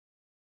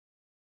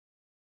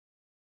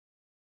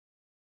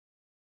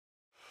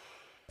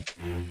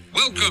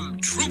Welcome,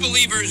 true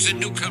believers and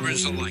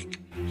newcomers alike.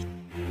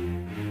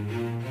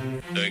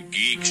 The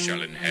geek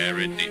shall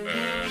inherit the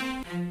earth.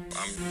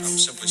 I'm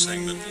simply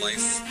saying that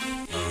life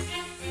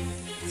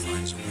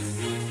finds a way.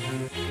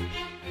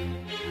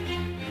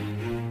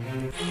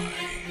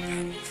 I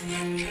am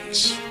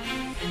vengeance.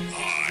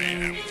 I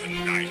am the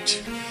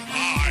night.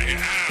 I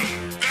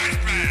am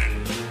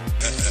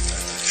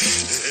Batman.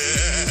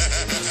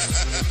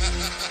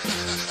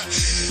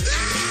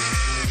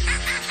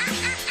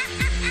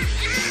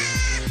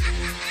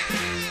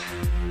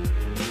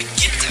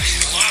 Get the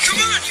hell out! Come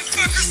on, you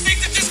fuckers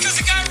think that just because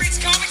a guy reads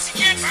comics he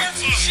can't start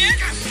some shit?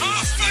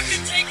 I'll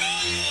fucking take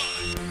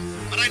over!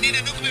 But I need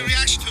a nuclear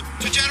reaction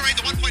to generate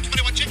the 1.21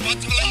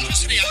 gigawatts of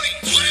electricity.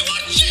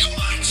 21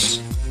 gigawatts!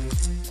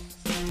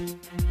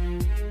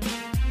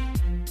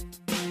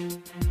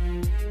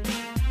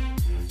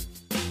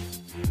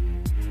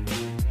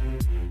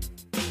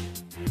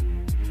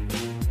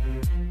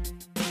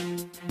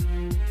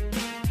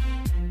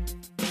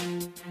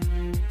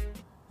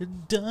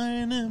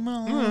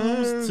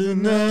 Dynamos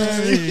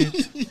tonight.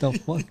 The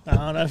fuck? I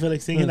don't know. I feel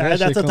like singing Where that. did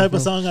that That's the shit type come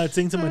of song I'd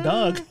sing to my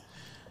dog.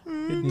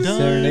 You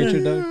serenade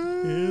your dog?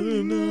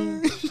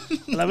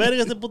 A la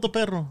verga este puto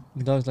perro.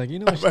 The dog's like, you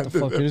know what? Shut the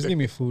fuck. Just give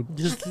me food.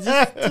 Just,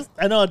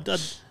 I know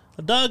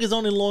a dog is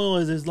only loyal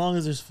as long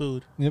as there's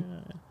food. Yep.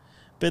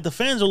 But the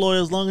fans are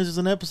loyal as long as there's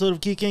an episode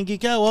of Geek and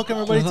Geek Out. Welcome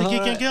everybody to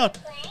Geek and Geek Out.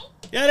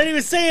 Yeah, I didn't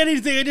even say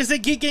anything. I just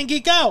said Geek and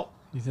Geek Out.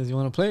 He says, you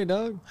want to play,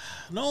 dog?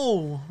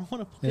 No, I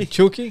want to play. Yeah,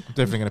 Chucky? I'm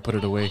definitely gonna put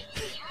it away.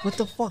 What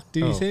the fuck?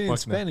 Dude, you Oh, say it in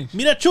fuck no. Spanish.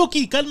 Mira,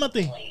 Chucky,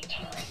 cálmate.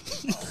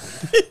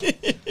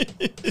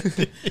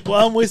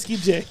 Well, I'm Whiskey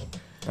J.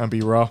 I'm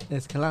be raw.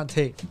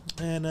 Escalante.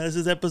 And this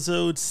is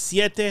episode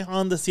 7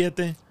 on the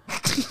 7.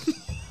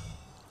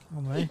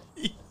 Oh, my.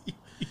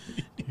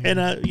 And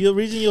the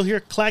reason you'll hear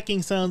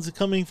clacking sounds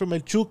coming from a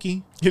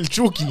Chucky. El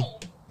Chucky.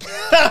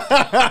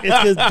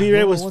 It's because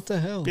B-Ray was... What the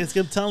hell? It's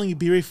 'cause I'm telling you,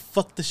 B-Ray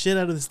fucked the shit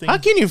out of this thing. How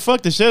can you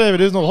fuck the shit out of it?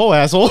 There's no hole,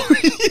 asshole.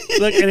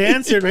 Look, it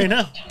answered right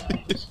now.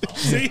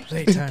 See?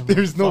 Playtime.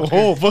 There's no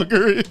hole,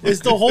 fucker. There's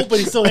still hope, but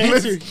he still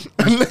answered.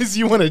 Unless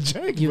you want to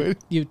jack, You, but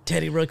you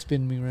Teddy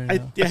Ruxpin me right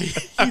now. Yeah,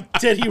 you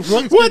Teddy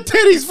Ruxpin. what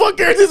titties, fucker?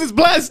 This is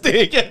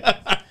plastic.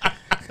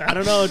 I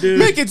don't know, dude.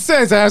 Make it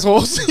sense,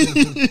 assholes.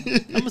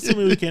 I'm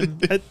assuming we can.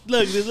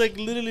 Look, there's like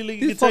literally,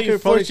 like, you This can tell you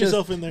fucker probably force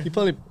yourself in there. He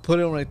probably put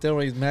it right there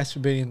where he's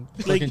masturbating.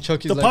 Like Fucking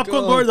Chucky's the like,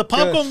 popcorn oh, gore, the God.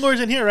 popcorn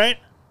gore's in here, right?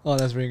 Oh,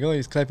 that's where you go.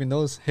 He's clapping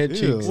those head Ew.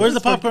 cheeks. Where's the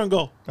popcorn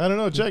go? I don't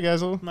know, check,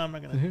 asshole. No, I'm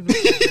not gonna.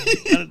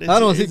 I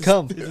don't see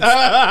cum.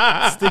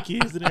 It's sticky,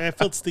 isn't it? I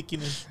felt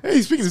stickiness.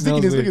 Hey, speaking of Smells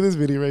stickiness, look weird. at this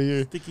video right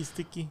here.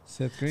 Sticky.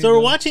 Seth Green, So we're though.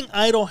 watching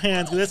Idle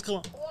Hands. 'Cause that's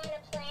called.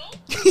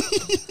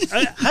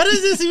 How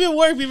does this even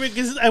work?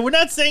 Because we're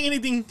not saying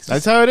anything.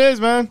 That's how it is,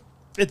 man.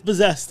 It's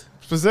possessed.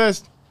 It's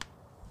possessed.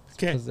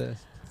 Okay.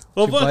 Possessed.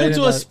 Well, You welcome bite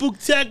to it a out.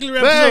 spooktacular episode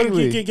of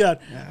Exactly. Geek God.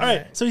 All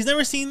right. So he's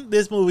never seen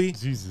this movie,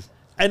 Jesus.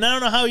 and I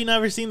don't know how you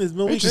never seen this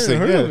movie. Interesting.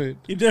 Never heard of Yeah. it.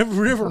 You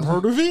never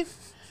heard of it?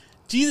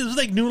 Jesus, it was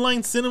like New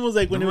Line Cinema was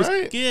like when it was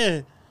Right.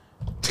 yeah.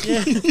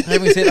 I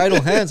haven't said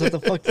idle hands. What the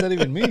fuck does that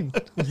even mean?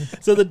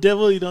 So the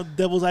devil,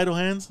 devil's idle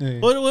hands. Yeah.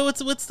 What's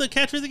the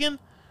catchphrase again?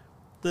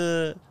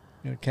 The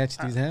You know, catch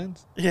these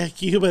hands?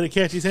 you better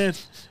catch his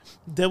hands.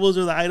 Devils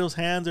are the idol's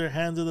hands, or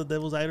hands are the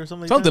devil's idol, or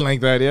something. Something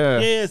like like that, yeah.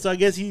 that. Yeah. So I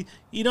guess you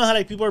know how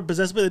like people are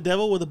possessed by the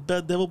devil, well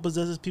the devil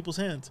possesses people's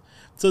hands.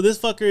 So this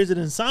fucker is an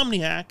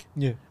insomniac.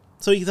 Yeah.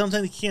 So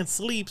sometimes he can't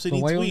sleep, so he But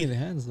needs why only weed. the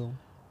hands, though?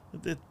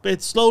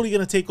 It's slowly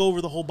gonna take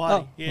over the whole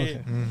body. Oh, yeah. okay. Yeah.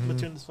 I'm gonna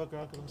turn this fucker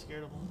off because I'm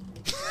scared of him.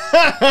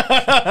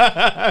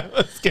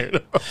 I'm scared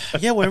of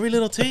him. Yeah, well, every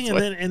little thing,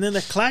 and then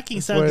the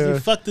clacking sound because why, he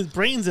fucked his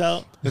brains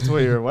out. That's why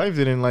your wife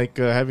didn't like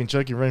having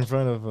Chucky right in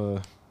front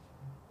of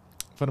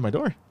my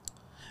door.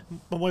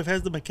 My wife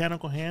has the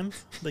mechanical hand,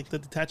 like the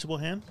detachable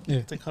hand. Yeah.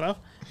 It's like cut off,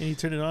 and you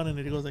turn it on, and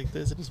it goes like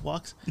this, and just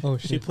walks. Oh,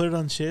 She shit. put it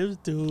on Chivs,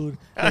 dude.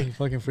 Hey, he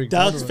fucking freaked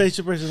out. Dog's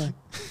facial expression,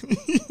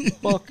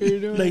 Fuck are you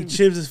doing? like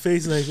Chivs'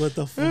 face, like what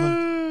the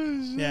fuck?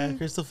 Yeah,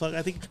 Crystal. Fuck,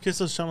 I think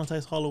Crystal's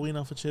traumatized Halloween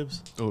off of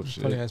Chivs. Oh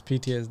shit. Probably has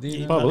PTSD. He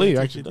now. Probably,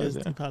 does. actually does,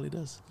 yeah. He probably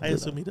does. I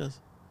assume he does.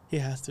 He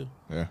has to.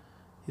 Yeah.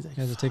 He's like,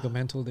 He has to take a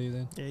mental day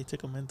then. yeah, he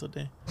took a mental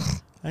day.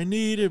 I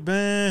need it,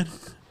 man.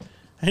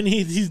 I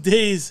need these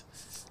days.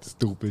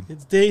 Stupid.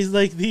 It's days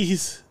like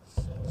these.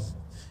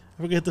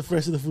 I forget the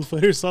rest of the Foo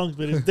Fighters songs,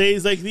 but it's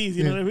days like these.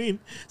 You know what I mean?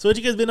 So what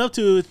you guys been up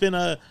to? It's been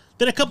a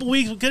couple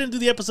weeks. We couldn't do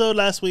the episode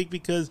last week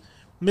because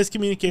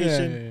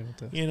miscommunication. With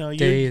the You know,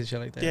 days and shit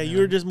like that. yeah, you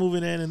were just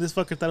moving in, and this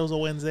fucker thought it was a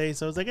Wednesday,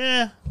 so I was like,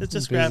 let's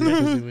just grab Busy-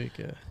 it. busy week,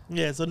 yeah.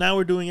 Yeah, so now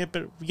we're doing it,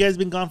 but you guys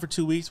been gone for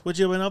 2 weeks. What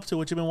you been up to?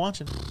 What you been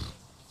watching?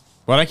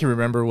 What I can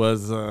remember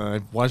was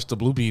I watched the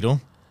Blue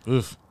Beetle.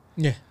 Oof.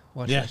 Yeah,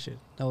 watch Yeah. that shit.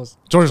 That was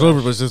George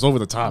Lover was just over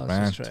the top, that was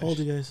man. just trash. Told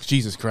you guys.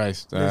 Jesus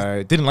Christ.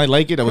 There's- Didn't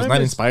like it. I was not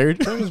Premise- inspired.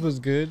 Premise was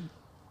good.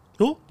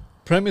 Who?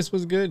 Premise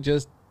was good.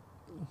 Just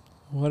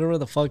whatever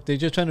the fuck. They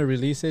just trying to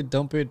release it,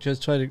 dump it,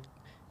 just try to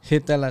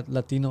hit that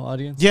Latino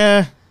audience.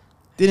 Yeah.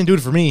 Didn't do it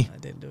for me. I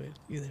didn't do it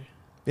either.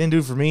 Didn't do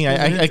it for me. I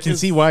can It's-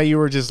 see why you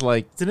were just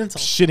like It's an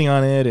insult. shitting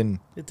on it, and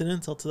It's an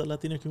insult to the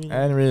Latino community.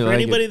 I didn't really For like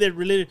anybody it. that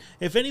really,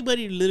 if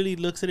anybody literally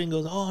looks at it and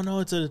goes, "Oh no,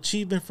 it's an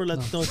achievement for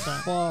Latino," no, it's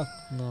not. Fuck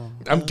no.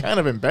 I'm kind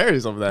of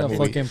embarrassed of that The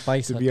movie. fucking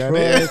paisa To be truck,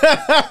 honest,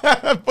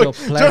 But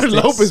plastic Jordan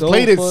Lopez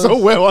played it so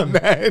sofas. well on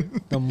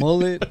that. the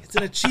mullet. It's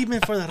an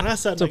achievement for the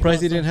raza.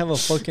 Surprised he didn't have a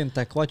fucking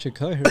tacuache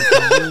cut here.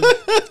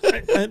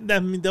 I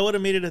mean, that would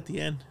have made it at the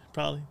end,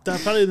 probably.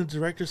 Probably the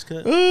director's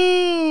cut.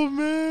 Oh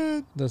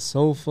man, The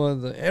sofa,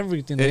 the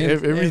everything.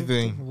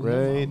 everything,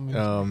 right?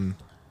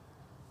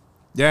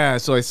 Yeah,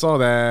 so I saw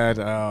that.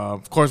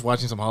 Of course,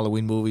 watching some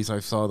Halloween movies. I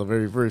saw the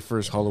very, very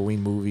first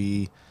Halloween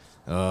movie.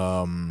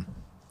 God,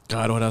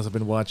 what else I've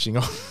been watching?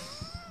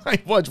 I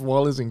watched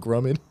Wallace and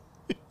Gromit.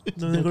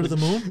 Then they go to the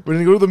moon. We're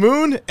gonna go to the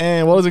moon,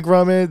 and Wallace and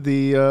Gromit.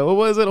 The what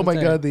was it? Oh my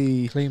What's god, that?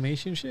 the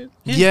Claymation shit.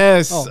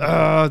 yes,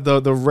 Oh.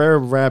 the rare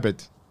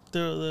rabbit.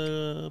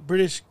 The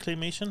British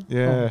claymation.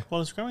 Yeah,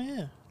 Wallace and Gromit,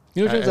 yeah.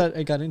 You know what I- else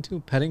I got into?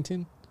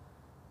 Paddington.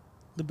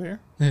 The bear.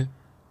 No,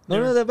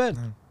 not that bad.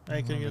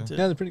 I couldn't get into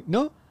Yeah, it. they're pretty.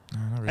 No, not I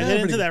really. got pretty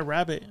into good. that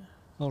rabbit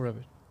oh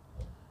rabbit.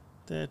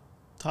 that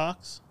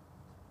talks.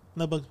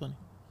 No, Bugs Bunny.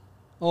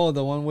 Oh,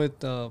 the one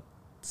with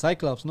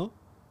Cyclops. No,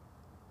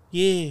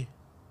 Yeah,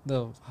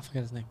 I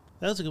forget his name.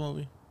 that was a good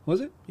movie.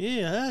 Was it?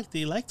 Yeah, I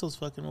actually like those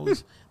fucking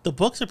movies. The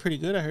books are pretty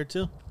good, I heard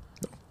too.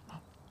 I'm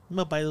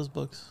gonna buy those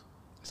books.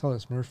 I saw the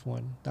Smurf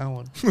one. That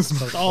one.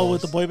 Oh,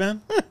 with the boy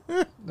band?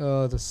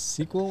 The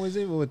sequel was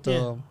it with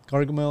Yeah.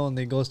 Gargamel and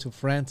they goes to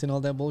France and all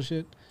that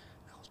bullshit.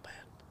 That was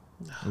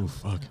bad. Oh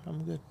fuck.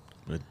 I'm good.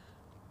 Good.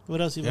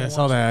 What else you Yeah, I been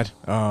saw watching?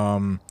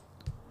 that.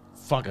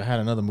 Fuck, I had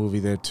another movie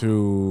there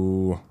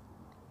too.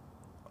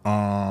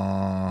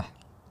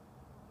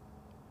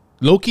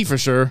 Loki for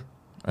sure.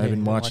 I've Yeah,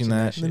 been watching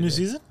that. The new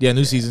season? Yeah,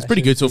 new season's that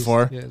pretty shit good so is-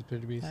 far. Yeah, it's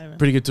pretty I beast. haven't.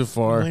 Pretty good so I'm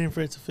far. waiting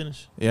for it to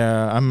finish.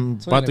 Yeah, I'm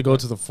It's about only to go like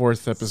to the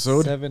 4th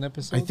episode. 7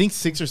 episodes. I think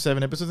 6 or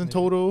 7 episodes in Yeah.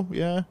 total.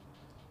 Yeah.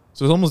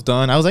 So it's almost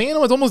done. I was like, you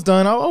know, it's almost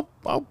done. I'll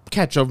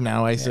catch up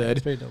now. I Yeah, it's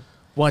said, pretty dope.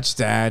 watch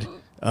that.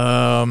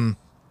 God,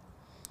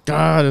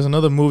 there's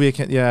another movie I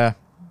can't. Yeah,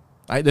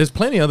 there's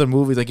plenty of other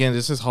movies. Again,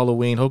 this is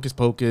Halloween, Hocus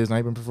Pocus,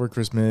 Nightmare Before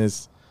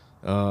Christmas.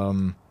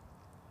 Fuck,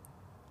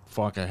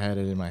 I had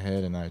it in my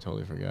head and I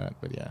totally forgot.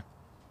 But yeah,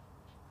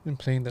 Been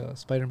playing the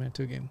Spider-Man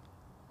 2 game.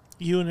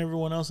 You and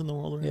everyone else in the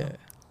world right Yeah, now.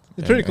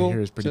 it's pretty I cool.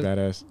 hear it's pretty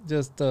badass.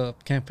 Just the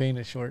campaign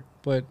is short,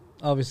 but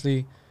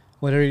obviously,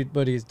 what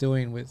everybody is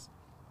doing with,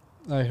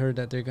 I heard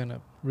that they're gonna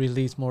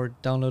release more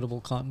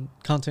downloadable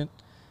content.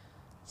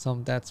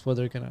 That's what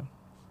they're gonna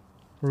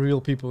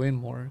reel people in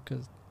more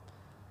because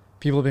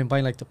people have been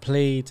buying like the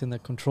plates and the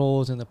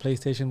controls and the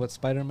PlayStation. But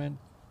Spider-Man,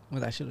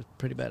 well, that shit is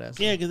pretty badass.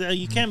 Yeah, because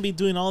you can't be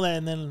doing all that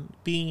and then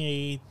being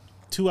a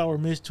 2-hour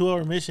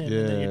mission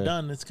and then you're Yeah.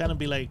 done. It's gotta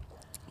be like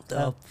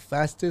The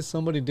fastest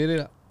somebody did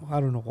it, I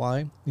don't know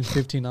why, in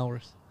 15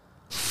 hours.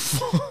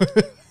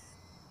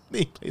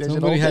 They play that shit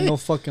Somebody all had day. no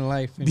fucking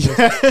life and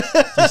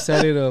just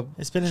set it up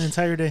they spend an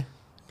entire day.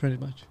 pretty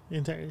much.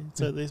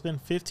 So they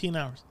spend 15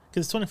 hours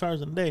because it's 24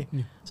 hours in a day.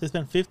 Yeah. So they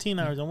spend 15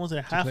 hours, almost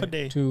a half a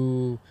day.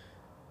 To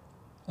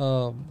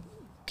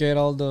get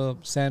all the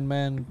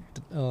Sandman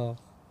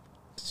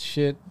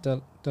shit,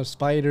 the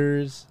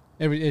spiders,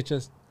 it's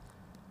just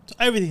So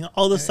everything,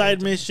 all the Yeah, side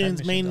side missions,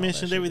 missions, main all that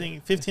missions, shit, everything. yeah.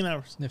 15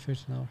 hours.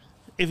 15 hours.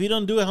 If you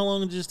don't do it, how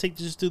long does it just take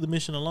to just do the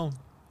mission alone?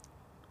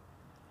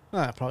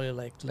 Probably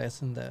like less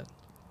than that.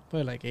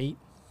 Probably like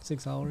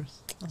 6 hours.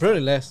 Probably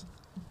less.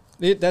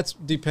 That's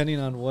depending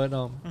on what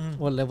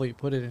what level you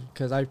put it in.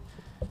 Because I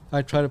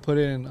try to put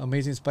it in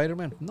Amazing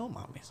Spider-Man. No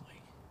mames,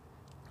 way.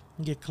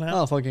 You get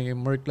I'll clamped. fucking get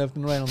murked left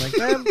and right. I'm like,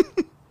 damn,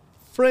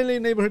 friendly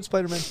neighborhood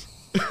Spider-Man.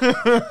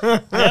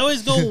 I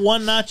always go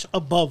one notch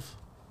above.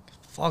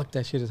 Fuck,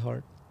 that shit is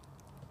hard.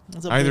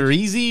 That's a Either bitch.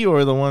 easy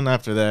or the one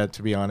after that.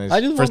 To be honest, I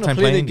just want first to time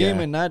play the playing, game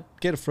yeah. and not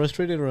get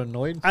frustrated or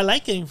annoyed. I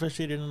like getting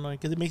frustrated and annoyed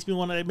because it makes me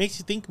want to. It makes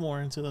you think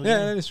more into the Yeah,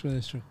 game. that is true.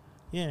 That's true.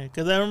 Yeah,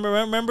 because I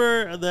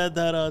remember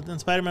that in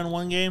Spider-Man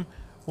 1 game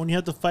when you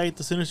had to fight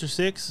the Sinister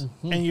Six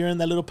and you're in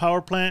that little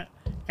power plant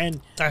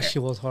and That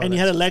shit was hard. and you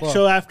had as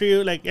Electro after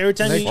you. Like every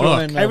time you Electro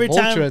and every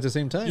Vulture time at the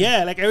same time.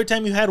 yeah, like every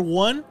time you had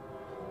one,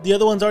 the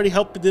other ones already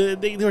helped.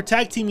 They were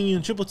tag teaming you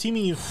and triple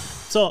teaming you.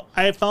 So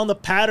I found the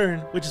pattern,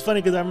 which is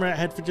funny because I remember I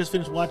had just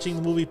finished watching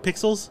the movie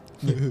Pixels,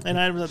 and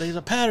I was like, "There's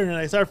a pattern," and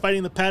I started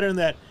fighting the pattern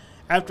that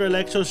after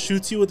Electro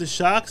shoots you with the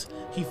shocks,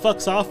 he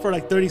fucks off for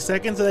like 30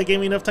 seconds, so that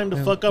gave me enough time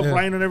to fuck up yeah.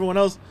 Ryan and everyone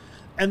else,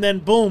 and then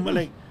boom,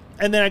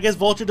 and then I guess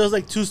Vulture does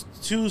like two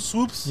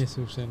swoops. Yes,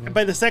 you're saying, yeah. And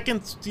by the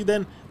second,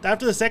 then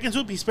after the second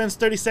swoop, he spends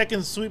 30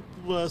 seconds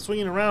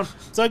swinging around.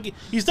 So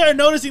you started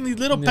noticing these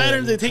little Yeah,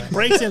 patterns. yeah. They take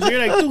breaks in. So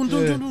you're like, doon,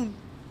 doon, doon, doon.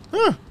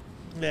 Huh.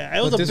 Yeah,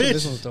 it was But a bitch.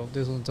 This one's dope.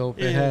 This one's dope.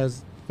 It Yeah.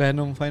 has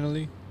Venom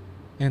finally,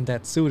 and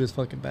that suit is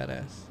fucking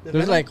badass. The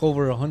There's Venom? like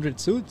over 100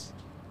 suits.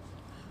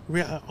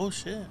 Yeah. Oh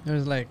shit.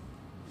 There's like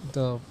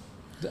the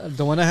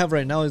one I have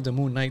right now is the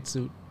Moon Knight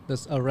suit.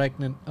 This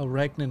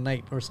Arachnid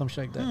Knight or some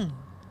shit like that.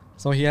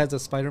 So he has the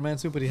Spider-Man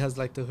suit, but he has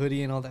like the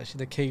hoodie and all that shit.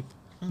 The cape.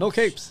 No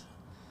capes.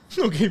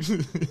 Okay.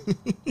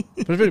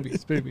 But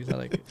it's pretty beast. I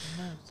like it.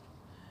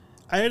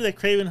 I heard that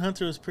Craven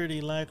Hunter was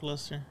pretty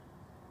lackluster.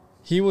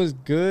 He was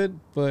good,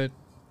 but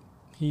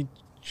he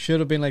should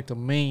have been like the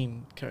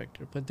main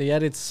character. But they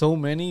added so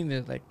many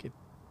that like it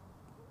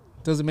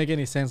doesn't make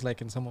any sense like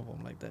in some of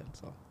them like that.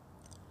 So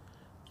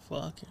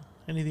Fuck.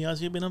 Anything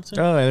else you've been up to?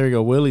 Oh, there we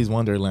go. Willy's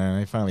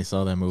Wonderland. I finally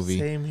saw that movie.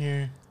 Same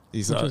here.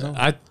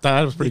 I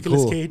thought it was pretty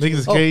Nicolas cool. Cage.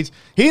 Nicolas Cage.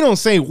 He don't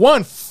say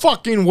one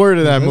fucking word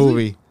of that Does he?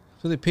 movie.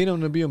 so they paid him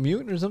to be a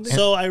mutant or something.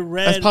 So I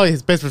read. That's probably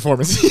his best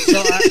performance.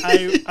 So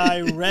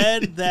I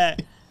read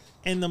that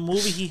in the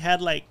movie he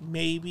had like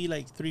maybe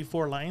like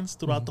 3-4 lines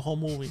throughout the whole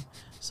movie.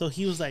 So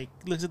he was like,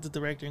 looks at the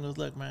director and goes,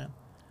 "Look, man,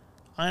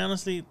 I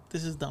honestly,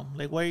 this is dumb.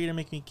 Like, why are you gonna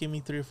make me give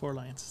me 3 or 4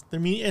 lines?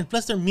 And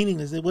plus they're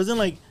meaningless. It wasn't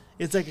like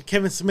it's like a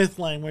Kevin Smith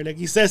line where like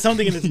he says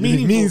something and it's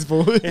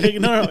meaningful.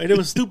 No, it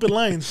was stupid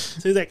lines.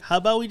 So he's like, how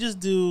about we just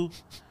do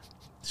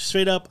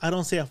straight up? I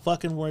don't say a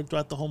fucking word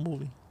throughout the whole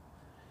movie,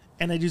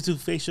 and I just do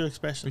facial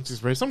expressions.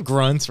 Just right, some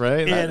grunts,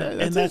 right?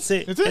 And that's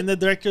it. That's it. And the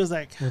director was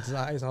like, With his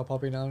eyes all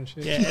popping out and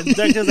shit. yeah, and the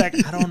director's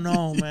like, I don't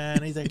know,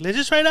 man. He's like, let's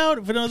just try it out.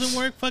 If it doesn't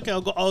work, fuck it.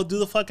 I'll do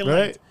the fucking Right.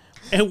 lines.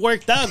 And it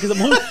worked out because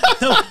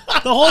the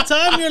whole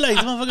time you're like,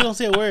 this motherfucker don't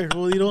say a word.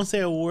 Well, you don't say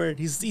a word.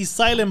 He's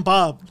silent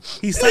Bob.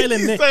 He's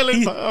silent Nick.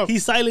 Bob.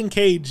 He's silent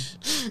Cage.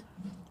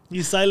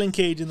 He's silent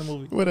Cage in the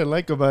movie. What I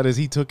like about it is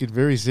he took it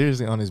very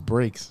seriously on his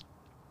breaks.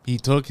 He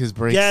took his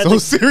breaks Yeah, so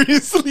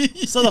seriously.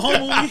 So the whole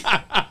movie.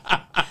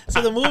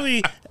 So the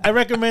movie, I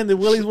recommend the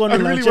Willy's I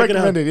Wonderland. really Check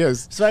recommend it it.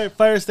 out. Yes.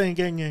 Fire Stain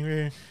Gang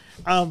right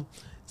here.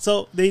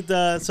 So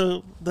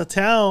the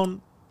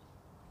town.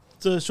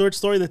 The short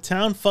story: the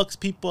town fucks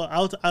people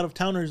out of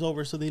towners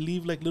over, so they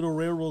leave like little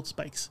railroad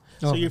spikes.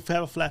 So Okay. you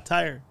have a flat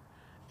tire,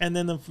 and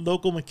then the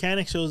local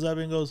mechanic shows up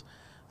and goes,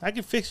 "I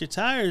can fix your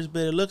tires,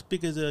 but it looks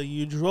because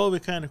you drove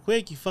it kind of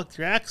quick. You fucked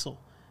your axle.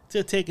 It's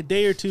gonna take a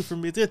day or two for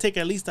me. It's gonna take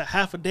at least a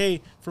half a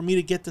day for me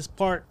to get this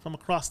part from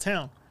across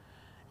town,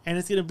 and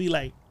it's gonna be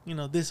like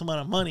this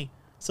amount of money."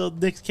 So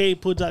Nick Cage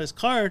puts out his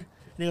card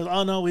and he goes,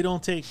 "Oh no, we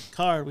don't take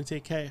card, we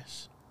take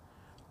cash."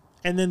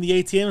 And then the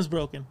ATM's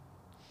broken.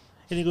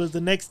 And he goes,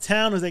 the next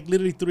town is like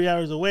literally 3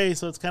 hours away,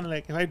 so it's kind of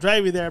like if I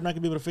drive you there, I'm not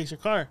gonna be able to fix your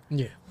car.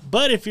 Yeah.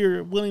 But if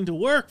you're willing to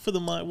work for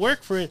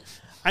it,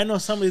 I know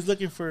somebody's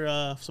looking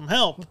for some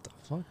help. What the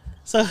fuck?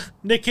 So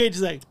Nick Cage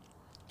is like,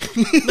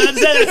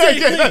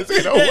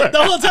 the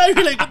whole time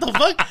you're like, what the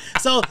fuck?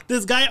 So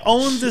this guy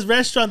owns this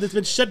restaurant that's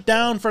been shut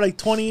down for like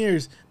 20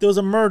 years. There was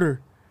a murder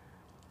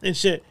and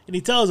shit, and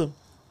he tells him,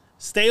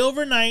 stay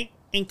overnight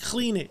and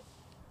clean it.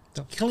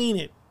 Clean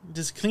it.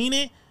 Just clean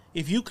it.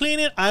 If you clean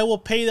it, I will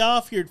pay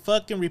off your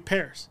fucking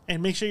repairs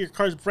and make sure your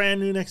car's brand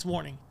new next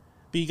morning.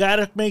 But you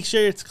gotta make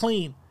sure it's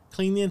clean.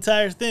 Clean the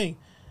entire thing.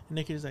 And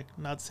Nick is like,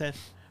 not said.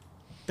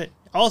 But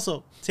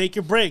also, take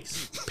your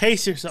breaks.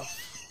 Pace yourself.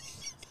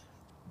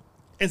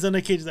 And so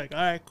Nick Cage is like,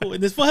 all right, cool.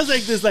 And this fool has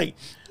like this like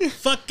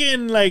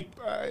fucking like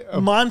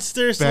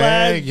monster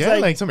slag. Yeah,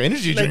 like some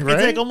energy drink, right?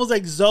 It's like almost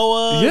like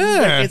Zoa.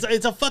 Yeah.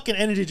 It's a fucking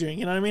energy drink,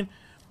 you know what I mean?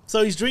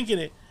 So he's drinking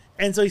it.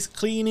 And so he's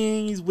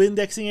cleaning, he's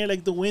Windexing it,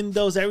 like the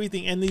windows,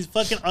 everything. And these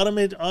fucking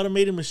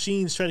automated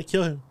machines try to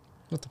kill him.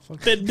 What the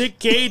fuck? But Nick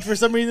Cage, for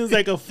some reason, is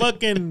like a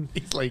fucking...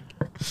 He's like...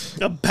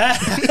 a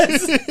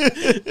badass.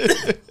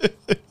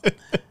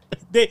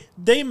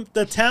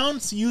 The town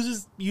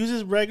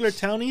uses regular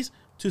townies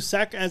to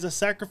as a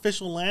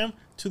sacrificial lamb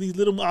to these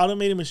little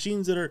automated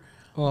machines that are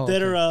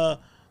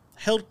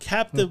held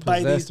captive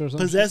by these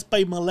possessed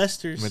by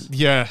molesters.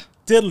 Yeah.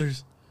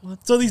 Diddlers.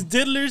 What? So these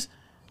diddlers,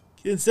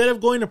 instead of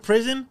going to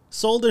prison,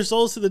 sold their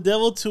souls to the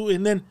devil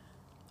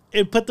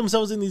and put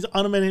themselves in these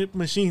automated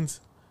machines.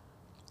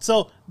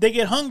 So they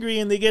get hungry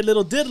and they get a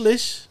little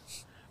diddlish.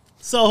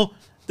 So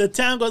the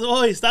town goes,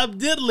 "Oh, hey, stop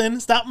diddling,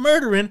 stop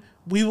murdering.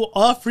 We will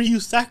offer you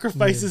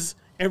sacrifices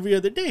every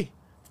other day."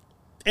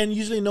 And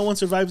usually no one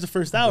survives the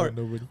first hour.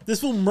 Nobody.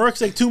 This fool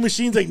murks like 2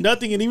 machines like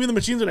nothing, and even the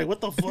machines are like,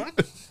 "What the fuck?"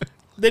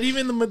 Then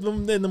even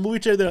in the movie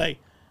trailer, they're like,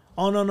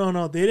 "Oh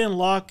no! They didn't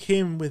lock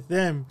him with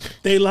them.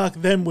 They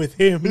locked them with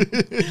him." and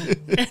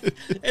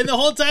the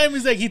whole time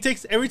he's like,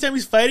 every time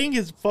he's fighting,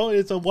 his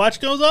phone, a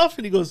watch goes off,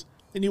 and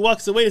he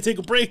walks away to take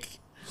a break.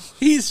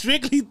 He's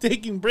strictly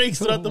taking breaks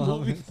throughout the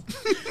movie.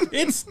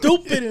 It's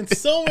stupid in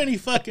so many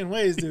fucking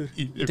ways,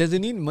 dude. Does it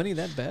need money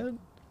that bad?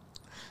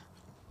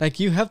 Like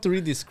you have to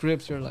read these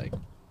scripts. You're like,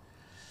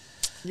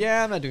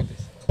 yeah, I'm not doing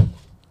this.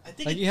 I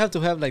think Like you have to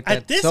have like at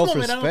that this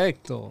moment,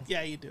 self-respect, though.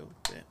 Yeah, you do.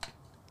 Yeah.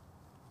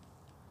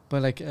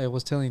 But like I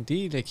was telling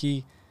D, like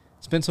he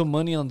spent so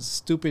money on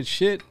stupid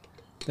shit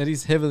that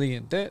he's heavily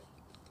in debt.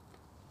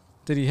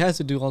 That he has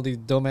to do all these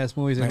dumbass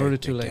movies in order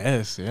to like.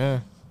 Yes,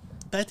 yeah.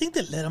 But I think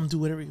they let him do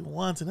whatever he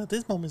wants, and at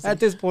this moment, At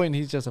this point,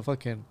 he's just a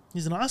fucking.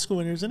 he's an Oscar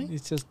winner, isn't he?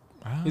 He's just.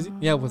 Is he?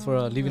 Yeah, with for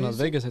Leaving Las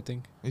Vegas, I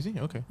think. Is he?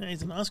 Okay. Yeah,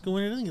 he's an Oscar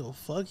winner. Doesn't give a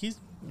fuck. He's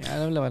Yeah, I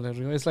don't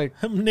know. It's like.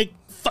 Nick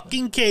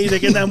fucking Cage,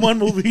 like in that one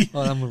movie.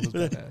 Oh, that movie was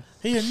badass.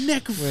 Hey,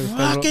 Nick With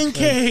fucking with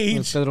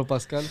Cage. Pedro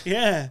Pascal.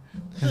 Yeah.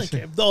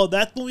 Okay. Oh,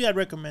 that movie I'd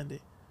recommend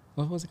it.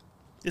 What was it?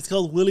 It's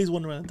called Willy's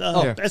Wonderland.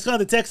 Yeah. It's called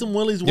the Texan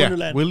Willy's Yeah,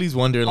 Wonderland. Willy's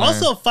Wonderland.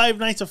 Also, Five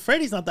Nights at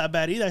Freddy's not that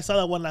bad either. I saw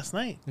that one last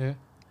night. Yeah.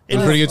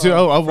 It's pretty good too.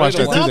 Oh, I'll watch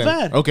that It's too not then.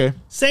 bad. Okay.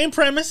 Same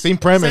premise, Same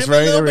premise, right?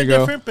 A little There we bit go.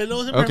 different, but it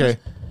was a premise. Okay.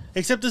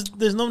 Except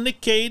there's no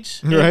Nick Cage,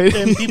 and, Right.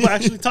 and people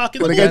actually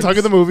talking. Well, the the guy movie. talking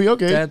in the movie.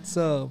 Okay. That's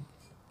a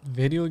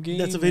video game.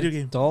 That's a video It's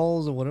game.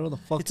 Dolls or whatever the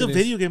fuck. It's a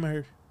video game. I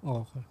heard.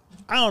 Oh, okay.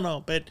 I don't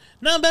know, but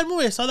not a bad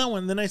movie. I saw that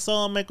one. Then I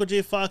saw Michael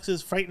J.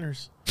 Fox's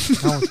Frighteners.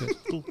 That one's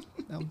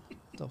good.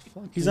 The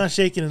fuck? He's not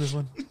shaking in this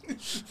one.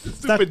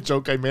 Stupid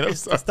joke I made. I'm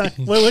sorry. It's not,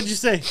 what'd you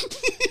say?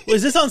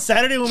 Was this on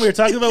Saturday when we were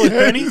talking about with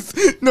Penny?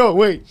 No,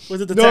 wait.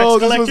 Was it the No,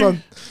 tax this was collector?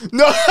 on.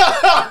 No.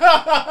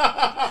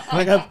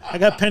 I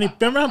got Penny.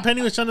 Remember how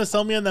Penny was trying to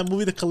sell me on that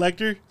movie, The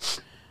Collector?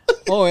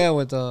 Oh yeah,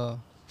 with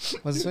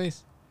what's his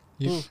face?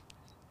 Who?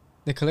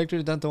 The collector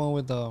is not the one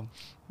with No,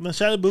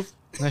 Shia LaBeouf.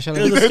 National.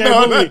 It was a scary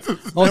No, movie.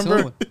 Oh, it's another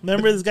Remember, one.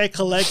 remember this guy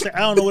collects. I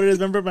don't know what it is.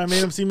 Remember, but I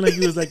made him seem like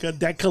he was like a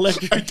debt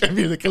collector. I'm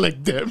here to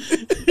collect them.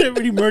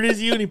 Remember, he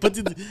murders you and he puts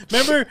it.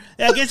 Remember,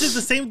 I guess it's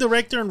the same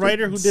director and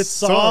writer who did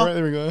Saw. Right,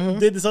 there we go. Uh-huh.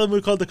 Did this other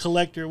movie called The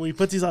Collector, where he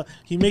puts these.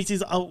 He makes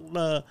these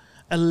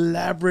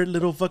elaborate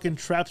little fucking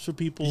traps for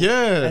people.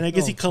 Yeah. And I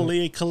guess he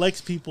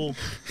collects people.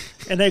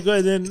 And I go,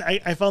 and then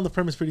I found the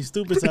premise pretty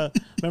stupid. So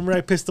remember,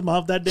 I pissed him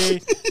off that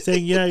day,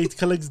 saying, "Yeah, he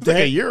collects debt."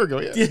 Like a year ago,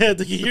 yeah. Yeah,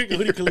 like a year ago,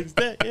 he collects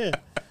debt. Yeah.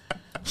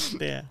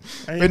 Yeah.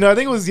 But no, I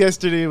think it was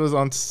yesterday. It was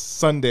on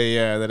Sunday,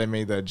 yeah, that I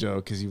made that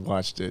joke because you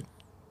watched it.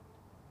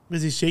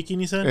 Was he shaking?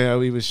 You said?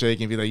 Yeah, he was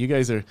shaking. Be like, you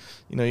guys are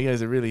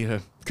really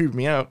creeping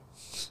me out,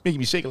 making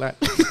me shake a lot.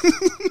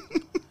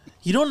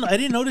 You don't. I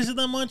didn't notice it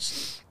that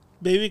much,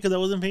 baby, because I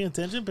wasn't paying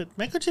attention. But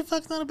Michael J.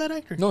 Fox not a bad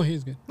actor. No,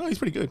 he's good. No, he's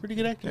pretty good. Pretty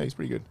good actor. Yeah, he's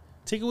pretty good.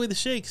 Take away the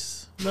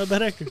shakes. Not a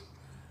bad actor.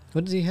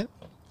 What does he have?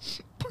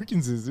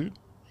 Parkinson's, dude.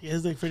 He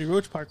has like Freddie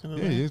Roach Parker.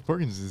 Yeah, he has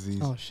Parkinson's disease.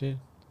 Oh shit.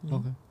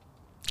 Okay.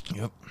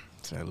 Yep.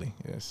 Sadly,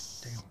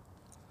 yes. Damn.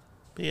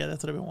 But yeah,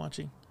 that's what I've been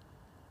watching.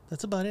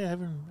 That's about it. I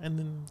haven't. And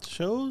then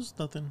shows,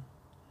 nothing.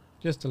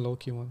 Just the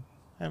Loki one.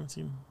 I haven't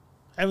seen it.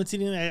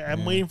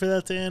 I'm waiting for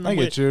that to end. I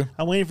get you.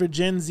 I'm waiting for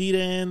Gen Z to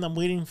end. I'm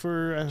waiting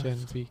for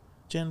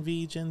Gen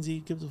V. Gen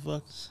Z gives a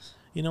fuck.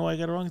 You know why I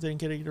got it wrong? 'Cause I didn't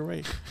get it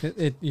right.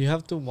 You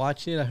have to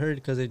watch it. I heard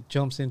because it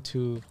jumps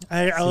into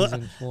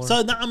Season 4.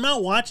 So I'm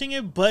not watching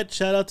it, but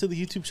shout out to the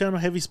YouTube channel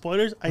Heavy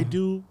Spoilers. I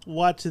do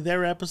watch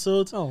their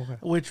episodes, Oh, okay.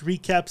 which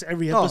recaps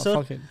every Oh, episode.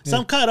 fuck it. So Yeah.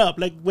 I'm caught up.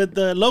 Like with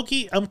the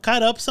Loki, I'm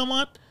caught up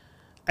somewhat,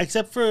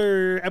 except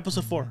for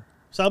episode 4.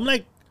 So I'm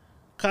like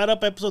caught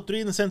up episode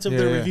 3 in the sense of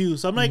the Yeah. review.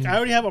 So I'm like I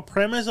already have a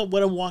premise of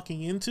what I'm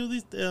walking into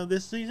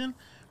this season,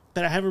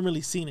 but I haven't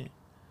really seen it.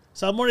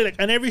 So I'm already like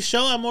on every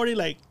show. I'm already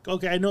like,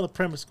 okay, I know the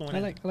premise going. I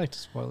in. like to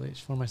spoil it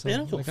for myself. Yeah, I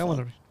don't give like a I want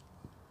fuck. to.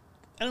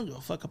 I don't give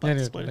a fuck about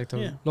the spoilers. Like the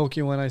Yeah.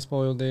 Loki when I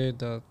spoiled it,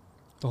 the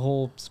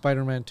whole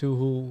Spider-Man 2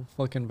 who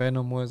fucking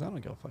Venom was. I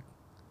don't give a fuck.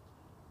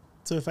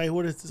 So if I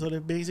were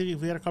to, basically,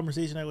 if we had a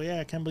conversation, I go, yeah,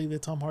 I can't believe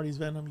that Tom Hardy's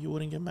Venom. You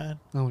wouldn't get mad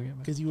I don't get mad.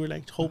 because you were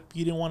like,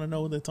 you didn't want to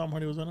know that Tom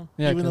Hardy was Venom,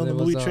 Yeah, even though 'cause the it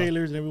movie was,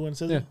 trailers and everyone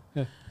says Yeah, it.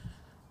 yeah.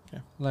 Yeah.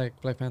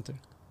 Like Black Panther.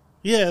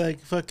 Yeah, like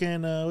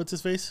fucking what's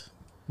his face?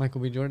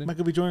 Michael B. Jordan.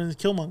 Michael B. Jordan is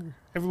Killmonger.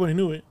 Everybody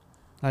knew it.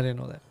 I didn't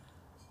know that.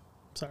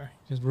 Sorry,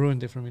 Just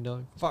ruined it for me,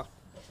 dog. Fuck.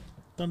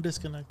 don't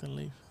disconnect and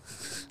leave.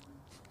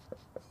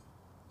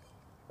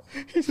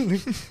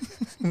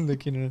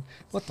 Looking at it.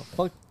 What the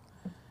fuck?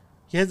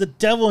 He has the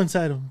devil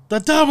inside him. The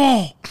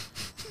devil.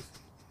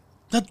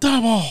 The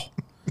devil.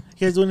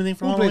 You guys do anything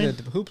for Halloween?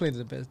 Who played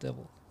the best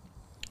devil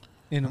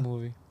in a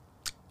movie?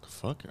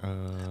 Fuck.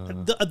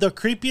 The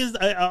creepiest.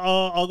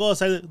 I'll go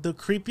outside. The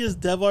creepiest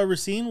devil I ever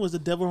seen was the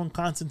devil from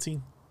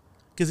Constantine,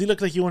 because he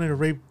looked like he wanted to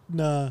rape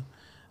Keanu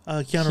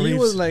Reeves. He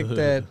was like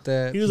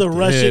that. He was a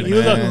Russian. He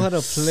was He man. knew how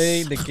to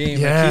play the game.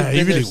 Yeah, like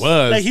he really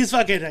was. like he's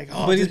fucking like.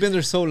 Oh, But he's dude. been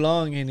there so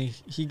long, and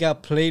he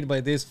got played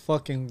by this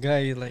fucking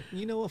guy. He's like,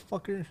 you know what,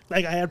 fucker?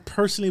 Like I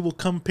personally will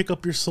come pick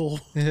up your soul.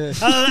 Yeah.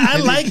 I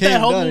And he like came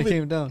that whole down, movie. He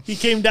came down. He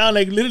came down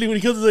like literally when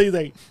he kills us. He's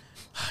like,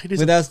 he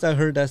just, But I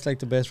heard that's like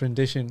the best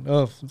rendition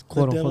of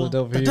quote unquote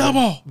the devil. The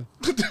devil.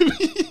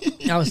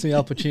 Obviously,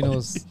 Al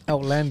Pacino's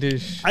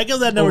outlandish, I give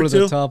that number over the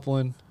 2. top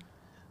one.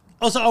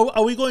 Oh, so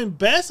are we going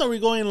best? Or are we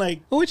going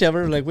like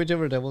Whichever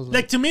devil's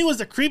like to me was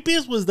the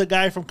creepiest was the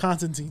guy from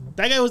Constantine.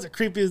 That guy was the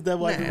creepiest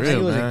devil I've ever He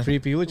Real, wasn't man.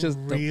 creepy. Which is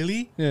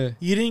Really? yeah.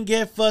 You didn't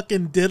get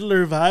fucking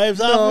diddler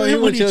vibes off of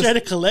him when he tried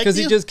to collect because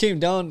you? he just came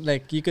down.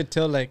 Like you could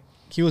tell, like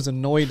he was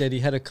annoyed that he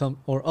had to come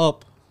or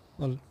up.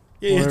 Or,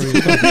 Yeah, wherever yeah.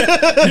 he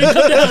come. You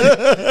come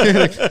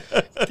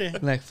down. Okay.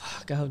 Like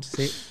fuck, I would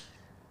say.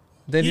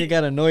 Then he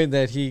got annoyed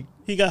that he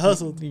He got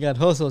hustled. got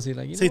hustled. So he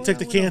like you So he know took what,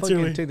 the I'm gonna cancer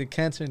fucking away. Take the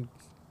cancer and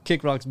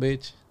kick rocks,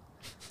 bitch.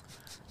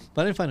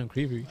 But I didn't find him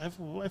creepy. I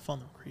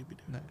found him creepy,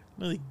 dude. Nah.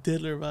 Really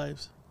diddler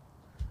vibes.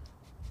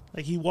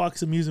 Like he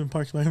walks amusement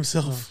parks by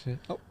himself. Oh shit.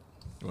 Oh,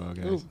 Well,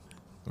 guys. Ooh.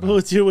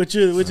 Which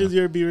is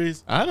your B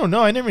race? I don't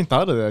know. I never even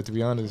thought of that, to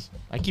be honest.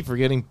 I keep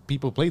forgetting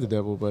people play the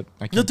devil, but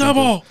I The can't. think of-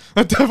 devil.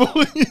 The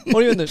devil.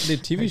 or even the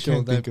TV show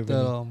can't think that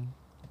of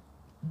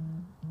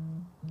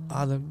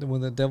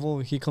when the devil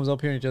he comes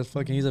up here and just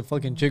fucking he's a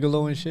fucking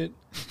gigolo and shit.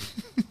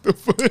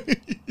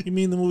 You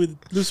mean the movie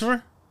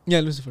Lucifer? Yeah,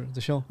 Lucifer,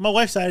 the show. My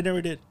wife said I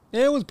never did.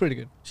 Yeah, it was pretty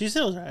good. She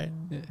said it was alright.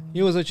 Yeah.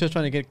 He was just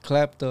trying to get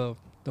clapped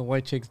the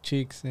white chick's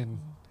cheeks, and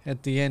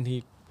at the end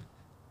he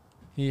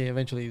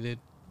eventually did.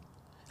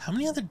 How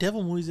many other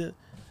devil movies?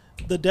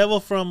 The devil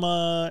from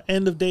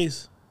End of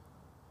Days.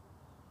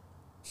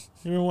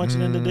 You ever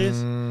watching End of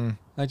Days?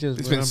 I just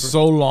It's remember. been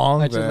so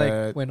long I just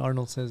that like when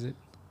Arnold says it.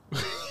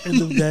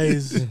 End of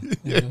Days.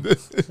 Yeah.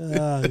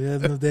 Yeah,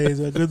 End of Days.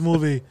 A good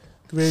movie.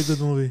 Very good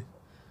movie.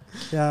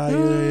 Yeah. I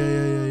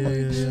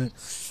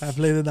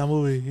played in that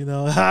movie. You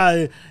know,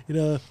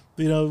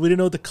 we didn't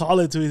know what to call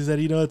it. So he said,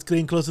 it's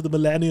getting close to the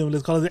millennium.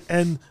 Let's call it the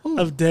End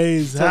of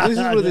Days. So this is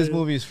where this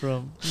movie is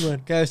from. What?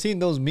 Okay, I've seen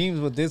those memes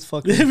with this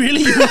fucking.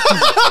 Really?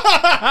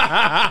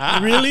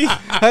 Really?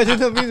 I did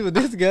the memes with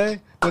this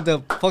guy with the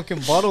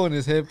fucking bottle in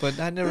his head, but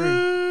I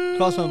never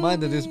crossed my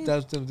mind that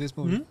that's this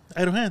movie. Mm-hmm.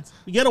 Idle Hands.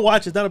 You gotta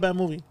watch it. It's not a bad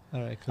movie.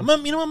 All right, cool.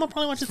 I'm gonna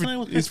probably watch it tonight.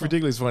 With it's Chris.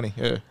 ridiculous funny.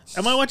 Yeah.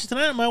 I might watch it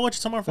tonight. I might watch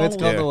it tomorrow. It's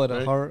called Yeah, what,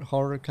 a right.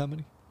 horror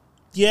comedy.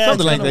 Yeah, Something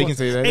it's like kinda that. You what- can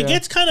say that. It yeah.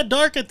 gets kind of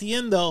dark at the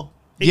end, though.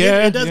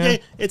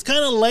 It's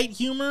kind of light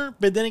humor,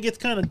 but then it gets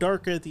kind of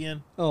darker at the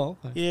end. Oh,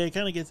 okay. Yeah, it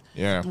kind of gets.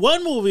 Yeah.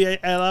 One movie a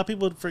lot of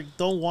people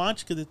don't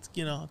watch because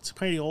it's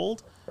pretty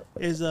old.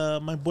 Is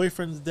My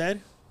Boyfriend's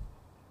Dead.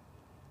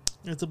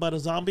 It's about a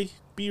zombie.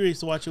 B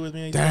used to watch it with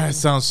me. That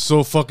sounds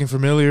so fucking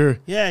familiar.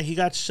 Yeah, he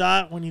got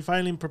shot when he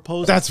finally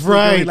proposed. That's to the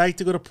girl He right. liked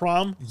to go to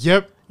prom,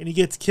 Yep. and he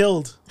gets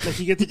killed. Like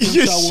he gets a He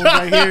gets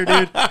gunshot wound right here,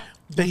 dude.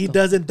 But he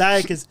doesn't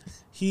die because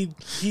he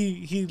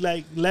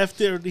like left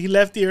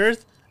the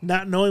earth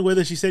not knowing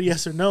whether she said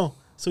yes or no.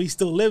 So he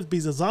still lives, but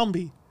he's a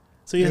zombie.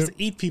 So he has to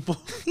eat people.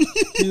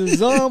 He's a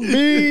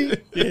zombie.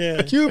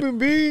 Yeah. Cuban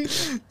bee.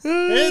 It's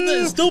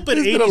a stupid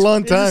It's 80s. been a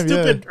long time, It's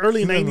a stupid yeah.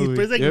 early That 90s. movie.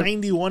 But it's like Yep.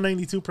 91,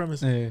 92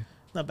 premise. Hey.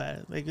 Not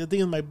bad. Like I think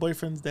it's My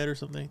Boyfriend's Dead or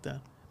something like that.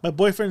 My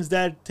Boyfriend's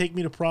Dad Take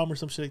Me to Prom or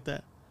some shit like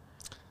that.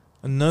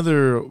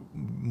 Another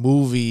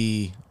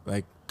movie,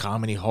 like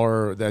comedy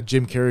horror, that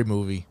Jim Carrey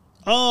movie.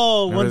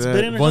 Oh, Remember Once that?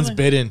 Bitten or Once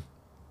something? Bitten.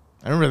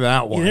 I remember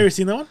that one. You never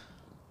seen that one?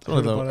 One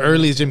of the Heard about it.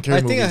 earliest Jim Carrey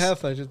I movies. think I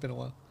have. It's just been a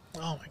while.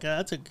 Oh my god,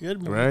 that's a good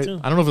movie Right? too.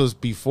 I don't know if it was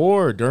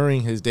before or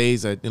during his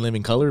days in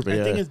Living Color, but I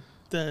yeah. think it's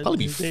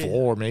Probably his day.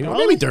 before, maybe. Or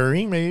Probably. maybe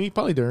during,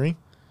 probably during.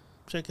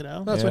 Check it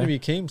out. That's when Yeah. he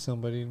became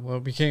somebody. Well,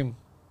 became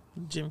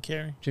Jim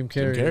Carrey. Jim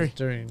Carrey, Carrey.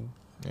 during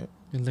Yeah.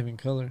 In Living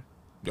Color.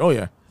 Oh,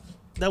 yeah.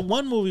 That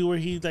one movie where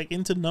he's like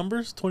into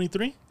numbers,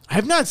 23. I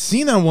have not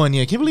seen that one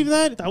yet. Can you believe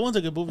that? That one's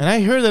a good movie. And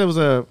I heard that it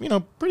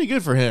was pretty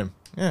good for him.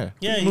 Yeah.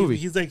 Yeah, good movie.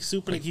 he's like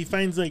super. Like he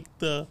finds like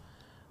the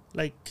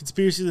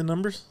conspiracy of the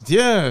numbers.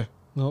 Yeah.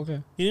 Oh,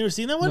 okay. You never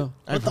seen that one? No. What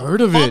I've the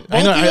heard of fuck? it.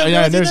 I know. Both of you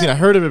have I've never seen it. I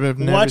heard of it, but I've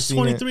never Watch seen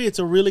 23. It's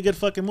a really good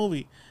fucking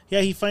movie.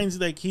 Yeah, he finds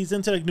like he's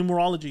into like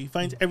numerology. He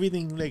finds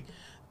everything like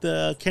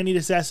the Kennedy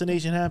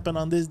assassination happened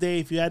on this day.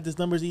 If you add this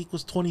numbers, it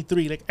equals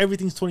 23. Like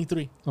everything's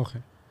 23. Okay.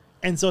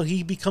 And so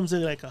he becomes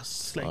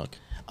Fuck.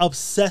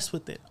 obsessed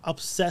with it,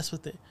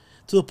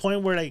 to the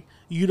point where like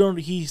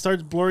he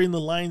starts blurring the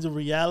lines of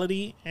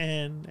reality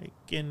and like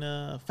in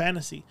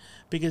fantasy,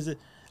 because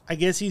I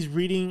guess he's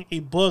reading a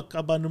book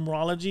about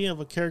numerology of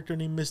a character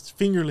named Mr.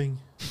 Fingerling.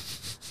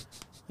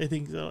 I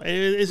think so.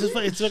 It's just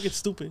it's fucking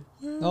stupid.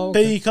 Oh,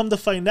 But okay. you come to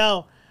find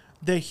out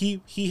that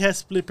he has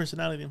split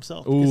personality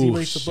himself because he Ooh,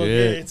 writes the book.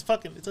 shit. Yeah,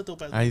 it's a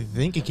dope ass. I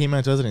think it came out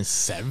in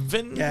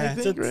 2007. Yeah, I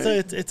think,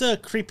 right? it's a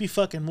creepy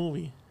fucking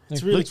movie.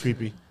 It's Like, really Looks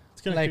creepy.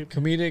 It's kind of Like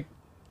creepy.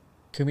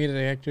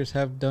 comedic actors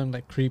have done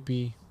like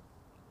creepy,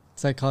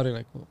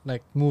 psychotic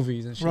like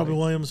movies and shit. Robin like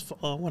Williams,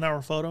 1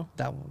 Hour Photo,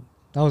 that one.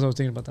 That was I was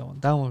thinking about that one.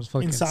 That one was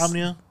fucking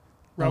Insomnia,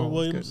 that Robert one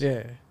was Williams.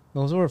 good. Yeah,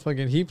 those were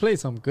fucking. He played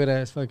some good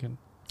ass fucking.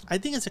 I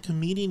think as a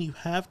comedian, you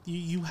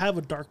have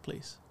a dark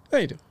place, Yeah,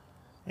 you do.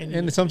 and,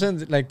 And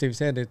sometimes, like they've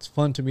said, it's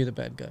fun to be the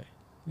bad guy.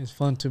 It's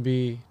fun to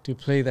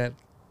play that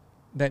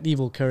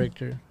evil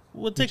character.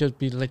 we'll You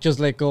take. just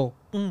let go.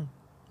 Mm.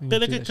 when But you look do at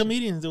that shit.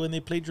 comedians when they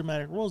play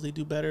dramatic roles, they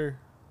do better.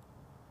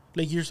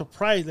 Like you're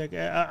surprised. Like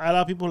a lot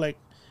of people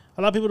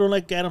don't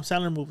like Adam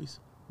Sandler movies,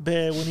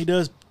 but when he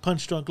does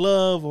Punch Drunk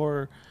Love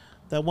or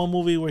that one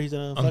movie where he's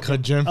a Uncut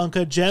fucking- Gem.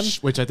 Uncut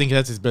Gems, Which I think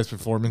that's his best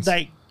performance.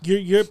 like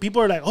you're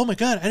people are like, oh my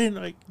god, I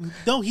didn't like.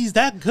 No, he's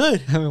that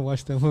good. I haven't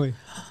watched that movie.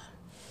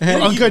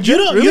 Uncut You Gems?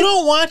 don't Really? you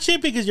don't watch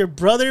it because your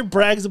brother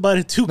brags about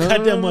it too No, no,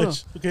 goddamn no, no.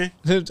 much. Okay.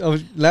 I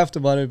was laughed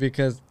about it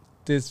because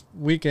this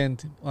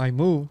weekend I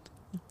moved.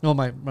 No,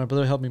 my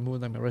brother helped me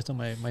move like the rest of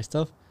my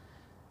stuff,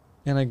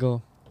 and I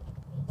go,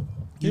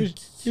 here's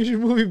your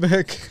movie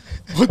back.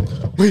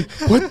 Wait,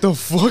 what the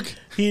fuck?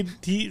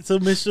 So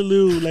Mr.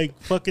 Liu like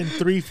fucking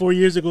 3-4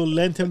 years ago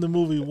lent him the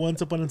movie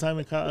Once Upon a Time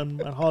at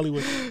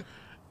Hollywood.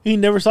 He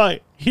never saw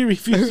it. He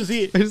refused to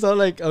see it. It's not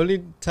like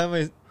only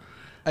time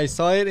I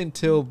saw it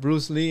until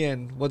Bruce Lee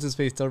and what's his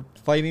face start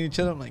fighting each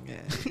other. I'm like,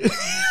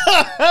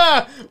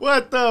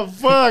 What the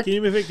fuck? Can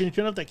you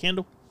turn off that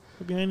candle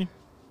behind you?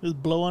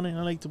 Just blow on it.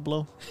 I like to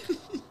blow.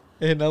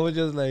 and I was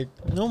just like,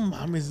 No,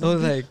 mom is.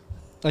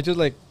 I just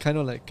like kind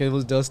of like it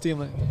was dusty. I'm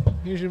like,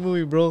 here's your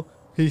movie, bro.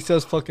 He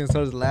just fucking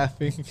starts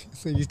laughing.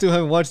 So you still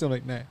haven't watched it? I'm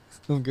like, nah,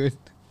 I'm good.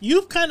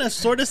 You've kind of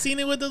sort of seen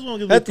it with us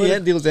one. At the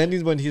end, those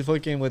endings when he's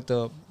fucking with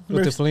the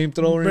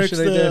flamethrower and shit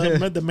like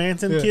that. The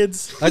Manson Yeah.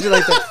 kids. I just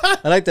like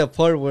that. I like that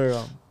part where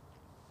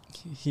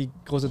he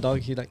goes to dog.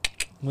 He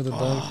like with the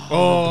dog.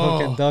 Oh.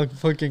 And the dog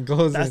fucking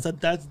goes. That's and,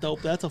 that's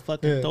dope. That's a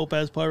fucking Yeah. dope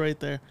ass part right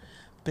there.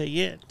 But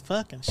yeah,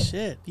 fucking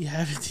shit. You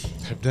haven't.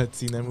 I've not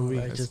seen that movie.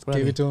 I That's just funny.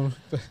 gave it to him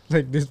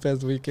like this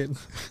past weekend.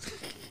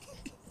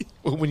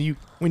 Well, when you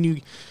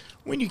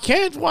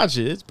can't watch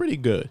it, it's pretty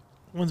good.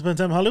 Once Upon a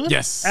Time in Hollywood?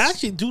 Yes. I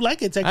actually do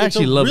like it. It's, I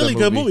actually it's a love that really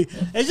good movie.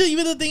 movie. It's just,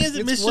 even the thing is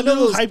that It's Mr. one of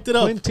Lou those hyped it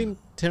up. Quentin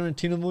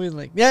Tarantino movies.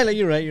 Like yeah, like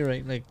you're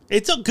right. Like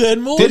It's a good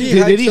movie.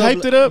 Did he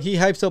hype it up? He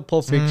hypes up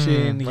Pulp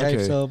Fiction. He okay.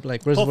 hypes up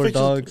like Pulp Reservoir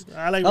Fiction's- Dogs.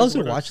 I like I also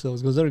Reservoir watch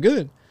those because they're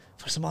good.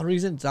 For some odd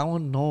reason, that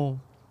one no,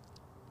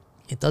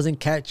 it doesn't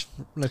catch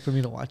like for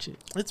me to watch it.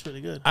 It's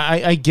really good.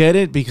 I get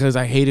it because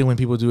I hate it when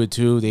people do it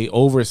too. They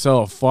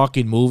oversell a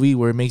fucking movie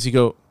where it makes you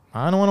go,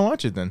 I don't want to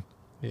watch it then.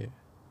 Yeah.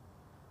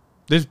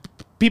 There's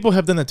people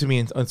have done that to me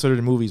in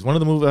certain movies. One of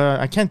the movies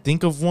I can't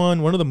think of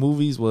one. One of the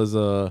movies was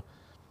I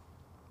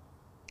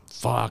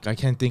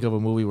can't think of a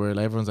movie where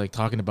everyone's like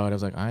talking about it. I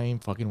was like, I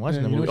ain't fucking watching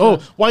Yeah, that you movie. know Oh,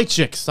 what? White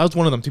Chicks. That was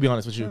one of them, to be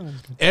honest with you. Oh,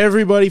 that's good.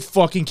 Everybody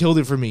fucking killed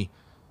it for me.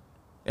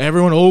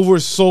 Everyone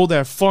oversold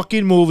that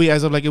fucking movie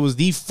as of like it was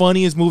the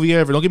funniest movie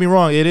ever. Don't get me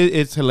wrong,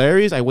 it's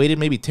hilarious. I waited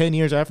maybe 10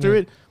 years after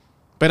it,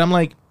 but I'm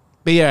like,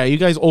 but yeah, you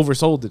guys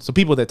oversold it. So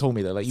people that told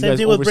me that, like, you Same guys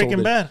thing with oversold Breaking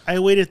it. Bad. I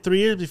waited 3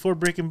 years before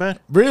Breaking Bad.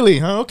 Really?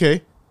 Huh?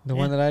 Okay. The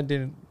one that I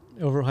didn't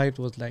overhyped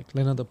was like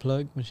Lena the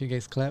Plug when she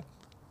gets clapped.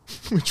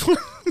 Which one?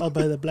 Oh,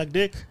 by the Black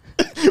Dick.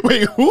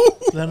 Wait, who?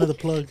 Lena the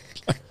Plug.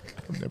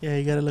 Yeah,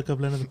 you gotta look up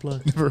Lena the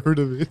Plug. Never heard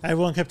of it.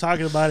 Everyone kept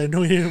talking about it,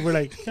 and we're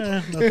like,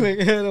 nothing. Like,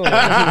 I don't know.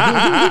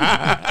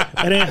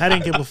 I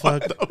didn't give a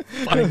fuck.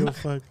 I didn't give a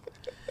fuck.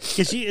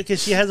 Cause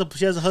she has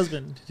a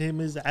husband. His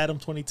name is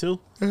Adam22,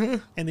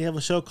 and they have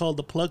a show called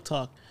The Plug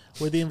Talk,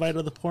 where they invite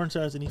other porn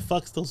stars, and he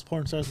fucks those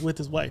porn stars with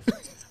his wife.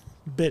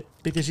 But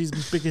because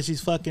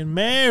she's fucking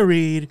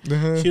married,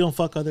 she don't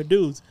fuck other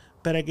dudes.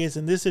 But I guess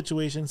in this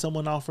situation,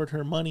 someone offered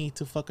her money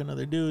to fuck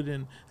another dude,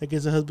 and I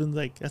guess the husband's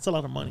like, "That's a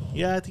lot of money.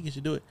 Yeah, I think you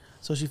should do it."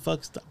 So she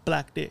fucks the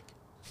Black Dick,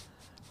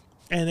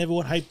 and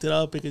everyone hyped it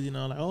up because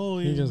like, oh,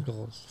 yeah. He just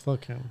goes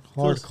fucking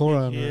hardcore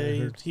on her. I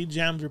Yeah, heard. he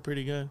jammed her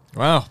pretty good.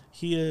 Wow.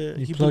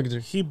 He plugged her.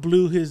 He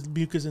blew his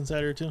mucus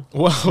inside her too.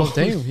 Wow. Oh,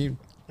 damn, he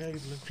Yeah, he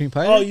blew. cream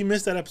pie. Oh, you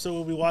missed that episode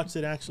where we watched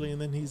it actually,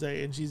 and then he's like,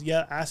 and she's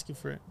asking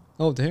for it.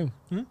 Oh, damn.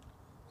 Hmm?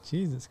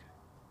 Jesus.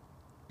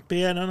 But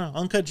yeah, no,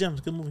 Uncut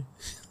Gems, good movie.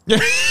 I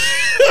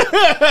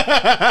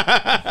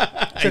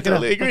Check it out.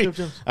 totally agree. Uncut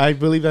Gems. I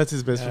believe that's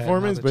his best Alright,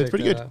 performance, I'll but it's check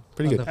pretty that good. out.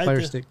 Pretty On good. The I Fire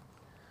did. Stick.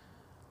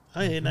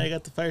 Oh yeah, now you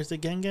got the Fire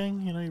Stick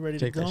Gang. You know, you ready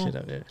Check to that go? shit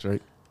out there. That's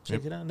right.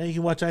 Check it out. Now you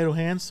can watch Idle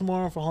Hands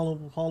tomorrow for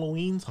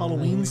Halloween's.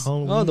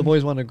 Oh, the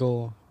boys want to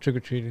go trick or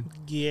treating.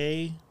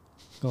 Yay.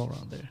 Go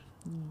around there.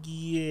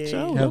 Yay. So-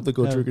 I would love to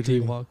go have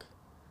trick-or-treating. Dee walk.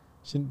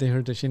 They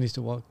heard that she needs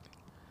to walk.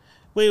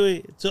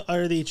 Wait. So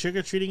are they trick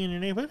or treating in your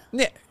neighborhood?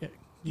 Yeah. Do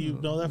you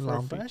know that for a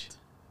Long Beach. fact?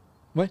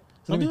 What?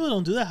 Some What do you people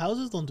don't do that.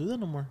 Houses don't do that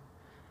no more.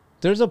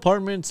 There's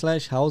apartments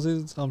 /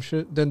 houses. I'm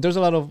sure. Then there's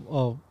a lot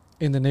of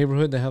in the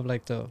neighborhood that have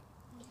like the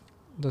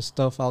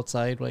stuff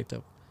outside, like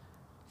the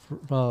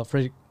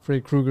Freddy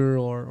Krueger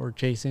or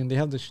Jason. They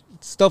have the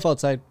stuff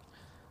outside.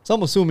 So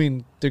I'm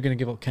assuming they're gonna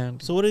give out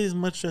candy. So what are these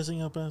mutts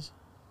dressing up as?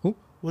 Who?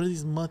 What are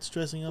these mutts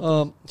dressing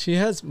up? She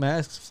has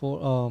masks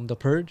for the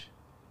purge.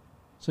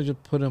 So you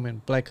put them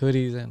in black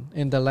hoodies and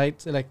in the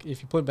lights. Like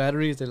if you put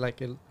batteries, they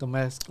the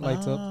mask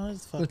lights up.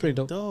 That's fucking pretty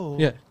dope.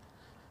 Yeah, I'm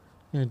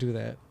gonna do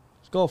that.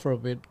 Let's go for a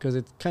bit because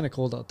it's kind of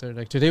cold out there.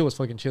 Like today was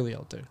fucking chilly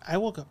out there. I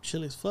woke up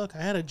chilly as fuck.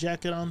 I had a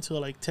jacket on till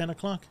like 10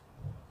 o'clock.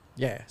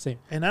 Yeah, same.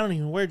 And I don't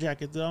even wear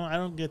jackets. I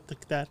don't get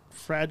that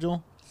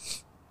fragile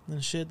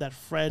and shit, that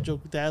fragile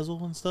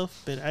dazzle and stuff.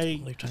 But What are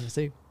you trying to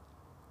say?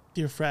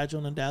 you're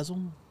fragile and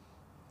dazzle.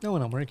 No,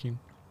 when I'm working.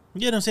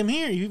 Yeah, no, same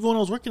here. Even when I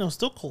was working, I was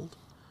still cold.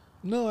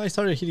 No, I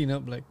started heating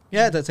up like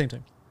at that same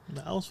time.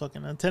 No, I was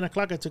fucking. At 10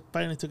 o'clock, I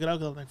finally took it out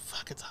because I was like,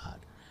 fuck, it's hot.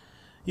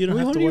 You don't Wait,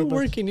 have how to are worry you about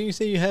working? Didn't you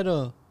say you had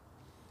a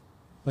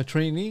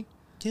trainee?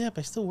 Yeah, but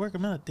I still work.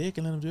 I'm not a dick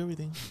and let them do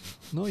everything.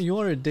 No, you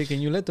are a dick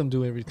and you let them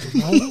do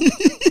everything.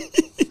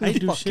 I Get the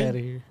do fuck shit. out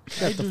of here. I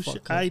Shut the do fuck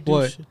shit. up. I do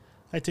What? shit.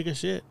 I take a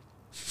shit.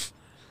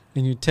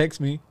 And you text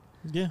me.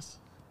 Yes.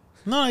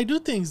 No, I do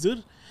things,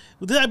 dude.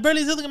 I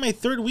barely did like my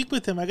 3rd week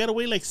with him. I gotta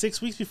wait like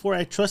 6 weeks before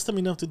I trust him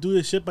enough to do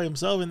this shit by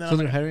himself. And then So I'm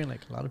they're like, hiring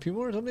like a lot of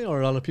people or something,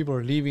 or a lot of people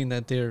are leaving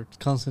that they're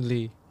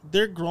constantly.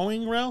 they're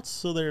growing routes,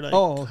 so they're like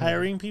Oh, okay.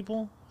 hiring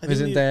people.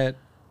 Isn't that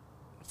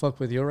fuck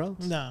with your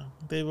routes? No,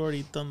 they've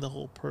already done the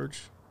whole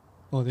purge.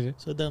 Oh, they did.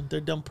 So they're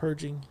done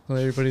purging. So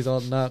everybody's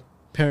all not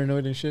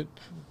paranoid and shit.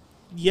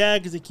 Yeah,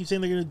 because they keep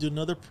saying they're gonna do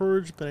another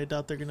purge, but I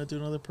doubt they're gonna do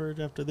another purge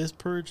after this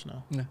purge.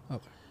 No. No,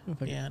 okay.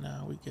 Okay. Yeah,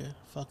 no, we good.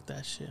 Fuck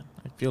that shit.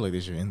 I feel like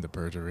they should end the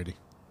purge already.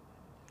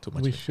 Too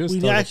much. We should. We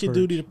start a actually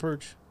do purge. need a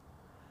purge.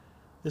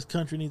 This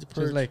country needs a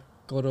purge. Just like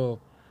go to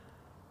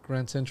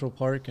Grand Central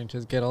Park and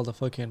just get all the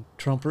fucking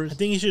Trumpers, I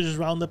think you should just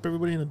round up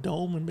everybody in a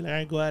dome and be like, "All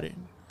right, go at it."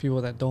 people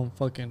that don't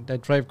fucking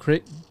that drive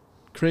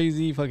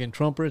crazy fucking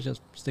Trumpers,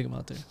 just stick them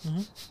out there.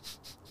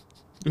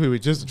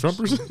 Wait, just the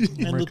Trumpers? And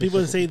the Mark people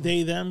it. that say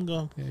they them,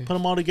 go Yeah. put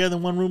them all together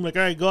in one room. Like,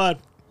 all right, go out.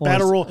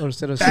 Battle Or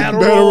instead of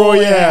Battle saying,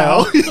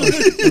 Royale.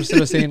 or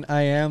instead of saying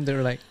I am, they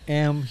were like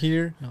am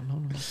here. No,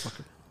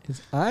 fucker.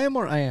 It's I am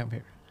or I am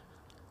here.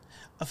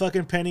 A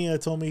fucking Penny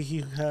told me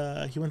he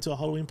went to a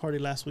Halloween party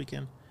last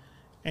weekend,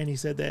 and he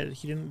said that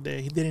he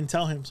didn't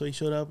tell him, so he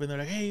showed up and they're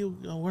like, "Hey,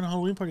 we're in a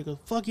Halloween party." He goes,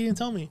 "Fuck, you didn't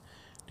tell me."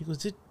 He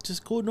goes,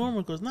 "Just go normal."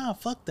 He goes, "Nah,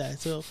 fuck that."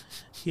 So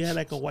he had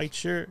like a white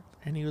shirt,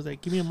 and he was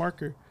like, "Give me a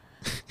marker,"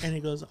 and he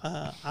goes,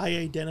 "I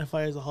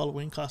identify as a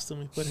Halloween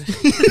costume." He put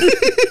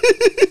it.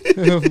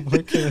 Oh my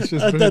gosh,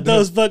 I thought that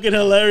was fucking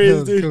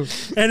hilarious, That was dude.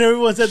 cool. And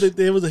everyone said that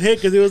it was a hit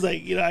because it was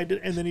like, I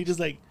did, and then he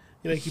just he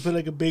put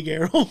like a big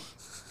arrow.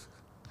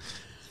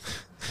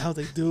 I was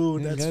like,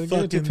 dude, You that's gotta give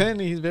it to fucking.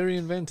 Penny. He's very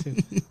inventive.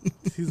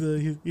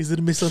 He's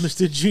a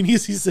misunderstood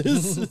genius. He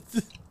says.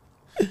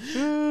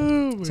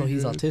 So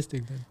he's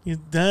autistic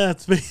then.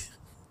 That's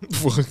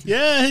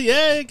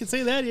yeah, you can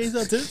say that. Yeah, he's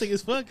autistic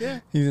as fuck. Yeah.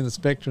 He's in the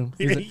spectrum.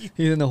 He's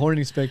in the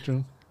horny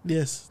spectrum.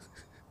 Yes,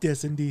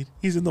 indeed.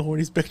 He's in the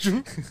horny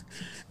spectrum.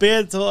 But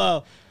yeah,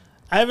 so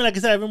I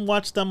haven't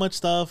watched that much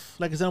stuff.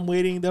 Like I said, I'm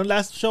waiting. The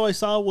last show I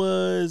saw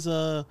was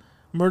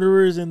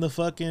Murderers in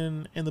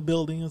the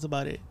Building. That's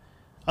about it.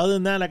 Other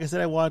than that, like I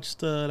said, I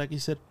watched like you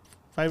said,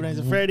 Five Nights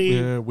at Freddy,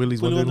 Yeah,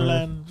 Willy's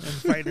Wonderland. and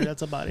Fighter.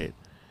 That's about it.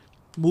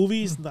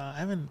 Movies? Nah, I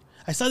haven't.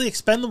 I saw The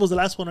Expendables, the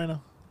last one right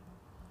now.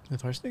 The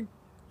first thing?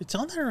 It's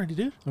on there already,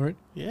 dude. All right.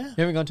 Yeah. You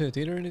haven't gone to the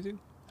theater or anything?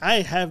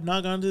 I have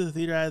not gone to the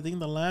theater. I think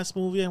the last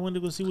movie I went to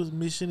go see was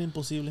Mission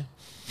Impossible.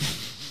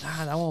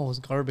 Ah, that one was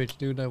garbage,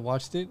 dude. I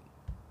watched it.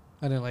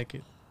 I didn't like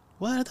it.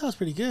 Well, I thought it was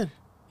pretty good.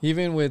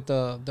 Even with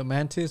the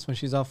Mantis, when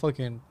she's all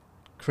fucking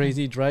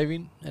crazy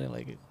driving, I didn't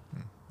like it.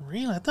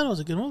 Really? I thought it was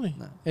a good movie.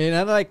 Nah. And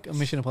I like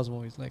Mission Impossible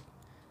movies.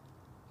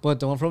 But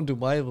the one from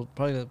Dubai was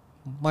probably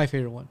my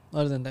favorite one.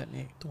 Other than that,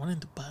 yeah. The one in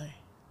Dubai.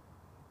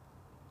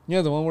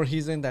 Yeah, the one where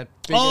he's in that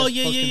big Oh, ass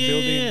yeah, fucking yeah,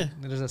 building. yeah.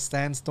 And there's a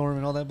sandstorm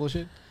and all that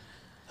bullshit.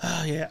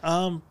 Oh, yeah.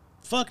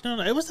 Fuck, no.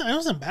 It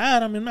wasn't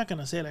bad. I mean, I'm not going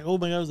to say, like, oh,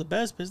 my God, it was the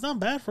best. But it's not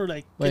bad for,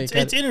 like, Wait,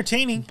 it's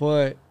entertaining.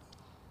 But,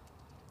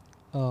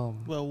 Well,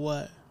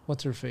 what?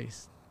 what's her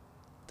face?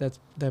 That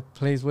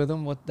plays with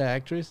him? What, the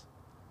actress?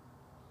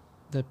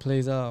 That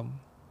plays,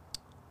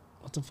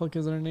 what the fuck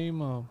is her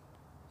name?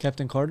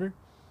 Captain Carter?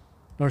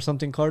 Or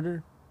something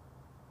Carter?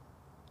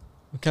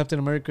 Captain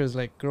America's,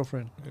 like,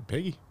 girlfriend.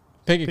 Peggy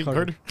Peggy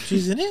Carter.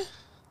 She's in it?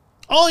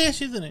 Oh, yeah,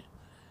 she's in it.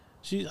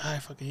 I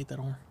fucking hate that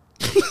one.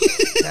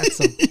 That's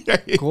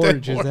a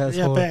gorgeous ass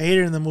Yeah, whore. but I hate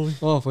her in the movie.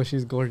 Oh, but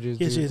she's gorgeous.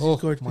 Yeah, dude. she is. She's Oh,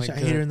 gorgeous, my but I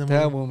hate her in the God.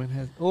 That movie. woman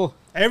has. Oh,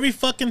 Every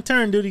fucking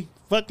turn, dude, he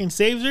fucking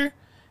saves her.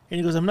 And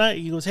he goes, I'm not.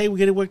 He goes, hey, we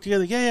got to work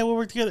together. Yeah, we'll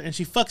work together. And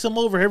she fucks him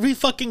over every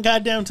fucking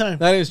goddamn time.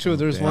 that is true.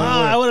 There's one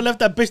I where, would have left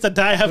that bitch to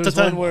die half the there's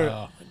time. one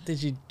where did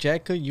she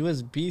jack a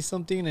USB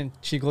something and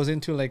she goes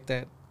into like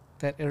that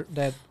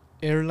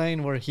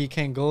airline where he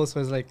can't go, so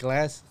it's like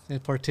glass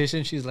and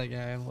partition. She's like,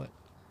 yeah, and what?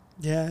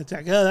 Yeah, it's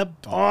like,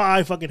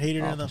 I fucking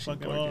hated her in the she's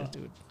fucking. gorgeous,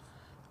 dude.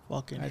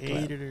 Fucking I'd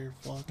hated her.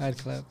 Fuck. I'd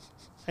clap.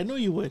 I know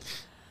you would.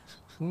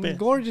 Bet.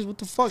 Gorgeous. What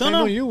the fuck? Don't I know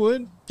know. you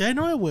would. Yeah, I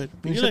know I would.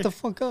 But You you're shut like, the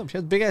fuck up. She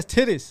has big ass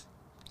titties.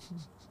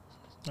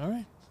 all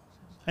right.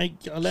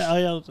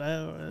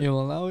 I'll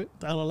You'll allow it?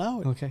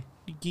 allow it. Okay.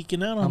 You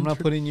geeking out on I'm not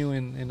tri- putting you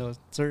in a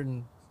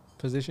certain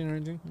position or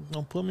anything.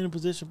 Don't put me in a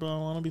position, bro. I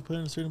don't want to be put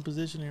in a certain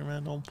position here,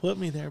 man. Don't put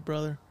me there,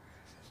 brother.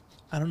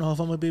 I don't know if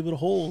I'm going to be able to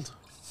hold.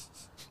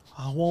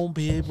 I won't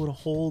be able to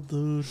hold,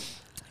 dude.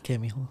 Okay,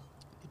 mijo.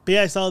 But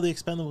yeah, I saw the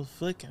Expendables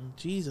flick, and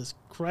Jesus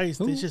Christ,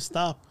 they Who? should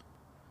stop.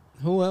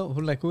 Who else?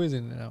 Who is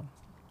in it now?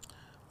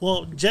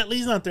 Well, Jet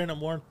Li's not there no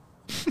more.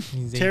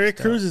 He's Terry aged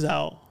out. Crews is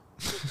out.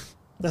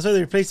 That's why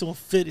they replaced him with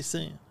 50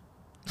 Cent.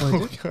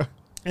 Oh, is it?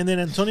 And then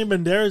Antonio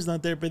Banderas is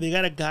not there, but they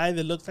got a guy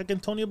that looks like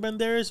Antonio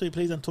Banderas, so he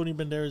plays Antonio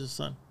Banderas'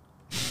 son.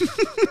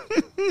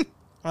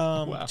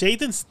 Was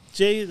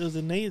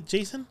it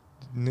Jason?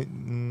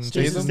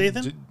 Jason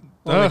Statham?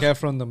 Oh, the guy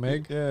from the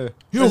Meg. Yeah.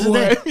 What's his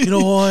name? You know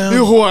who I am? You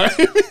know who I am?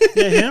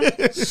 Yeah, him.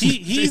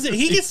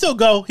 He can still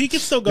go. He can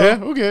still go. Yeah,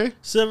 okay.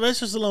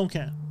 Sylvester Stallone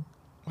can.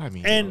 I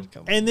mean, And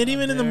then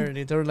even in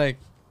the They're like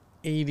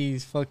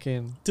 80s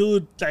fucking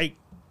dude, like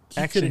he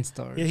action couldn't-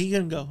 stars. Yeah, he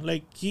couldn't go.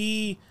 Like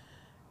he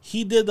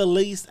did the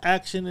least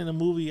action in a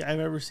movie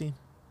I've ever seen.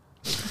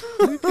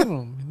 Look at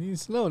him.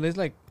 He's slow. There's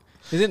like,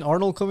 isn't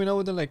Arnold coming out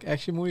with a like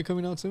action movie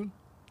coming out soon?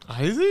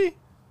 is he?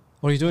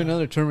 Or he's doing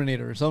another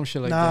Terminator or some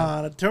shit like that.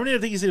 Nah, the Terminator.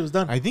 I think he said it was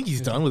done. I think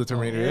he's done with the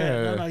Terminator.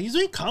 Yeah. No, he's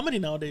doing comedy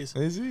nowadays.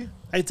 Is he?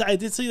 I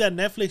did see that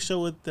Netflix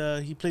show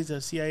with he plays a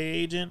CIA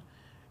agent,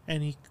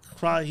 and he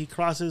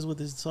crosses with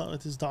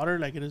his daughter.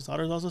 Like his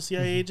daughter's also a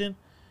CIA agent,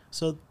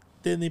 so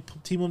then they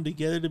team them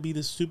together to be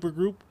this super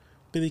group,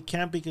 but they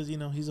can't because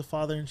he's a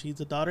father and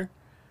she's a daughter.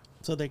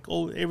 So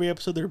every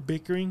episode they're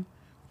bickering,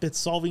 but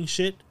solving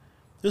shit.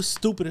 It was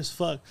stupid as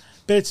fuck.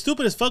 But it's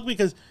stupid as fuck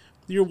because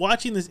you're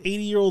watching this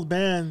 80-year-old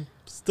man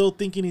still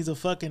thinking he's a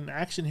fucking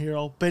action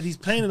hero, but he's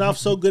playing it off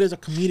so good as a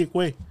comedic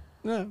way.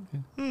 Yeah.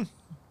 What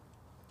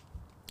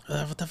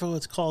the fuck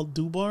it's called?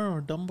 Dubar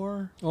or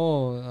Dumbar?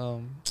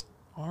 Oh,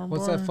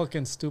 what's that Armbar?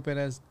 fucking stupid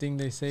ass thing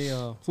they say?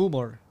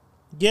 Fubar.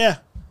 Yeah.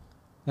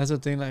 That's the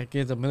thing. Like,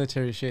 it's a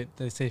military shit.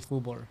 They say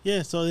football.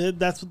 Yeah, so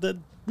that's what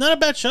not a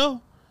bad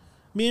show.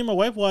 Me and my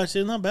wife watched it.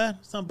 It's not bad.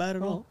 It's not bad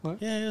at all.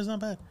 What? Yeah, it's not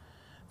bad.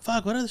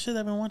 Fuck, what other shit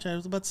I've been watching? I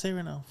was about to say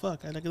right now.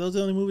 Fuck, those are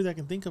the only movies I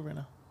can think of right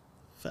now.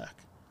 Fuck.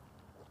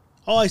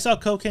 Oh, I saw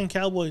Cocaine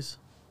Cowboys.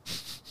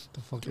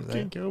 The fuck is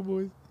King that?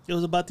 Cowboys. It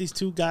was about these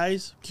two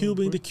guys,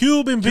 the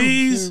Cuban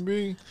bees,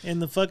 in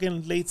the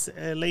fucking late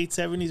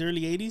 70s,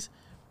 early 80s.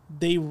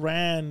 They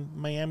ran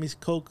Miami's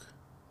coke.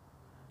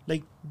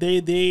 Like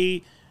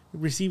they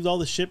received all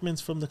the shipments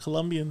from the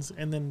Colombians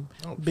and then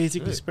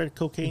basically spread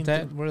cocaine. Is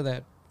that where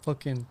that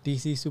fucking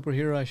DC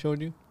superhero I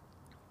showed you?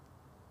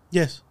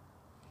 Yes.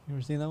 You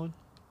ever seen that one?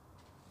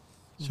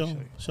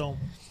 Show.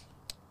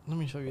 Let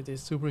me show you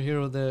this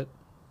superhero that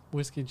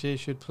Whiskey J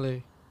should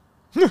play.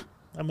 I'm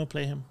gonna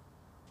play him.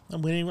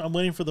 I'm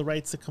waiting for the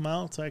rights to come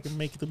out so I can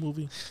make the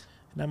movie,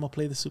 and I'm gonna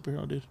play the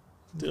superhero, dude.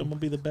 I'm gonna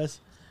be the best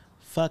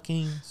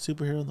fucking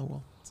superhero in the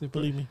world.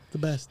 Believe me, the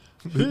best.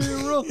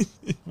 Hero.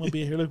 I'm gonna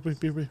be here. Look,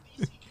 be Known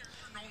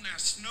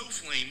as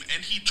Snowflame,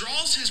 and he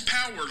draws his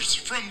powers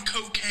from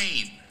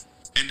cocaine.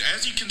 And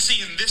as you can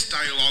see in this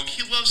dialogue,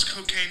 he loves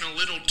cocaine a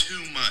little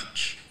too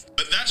much.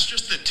 But that's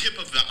just the tip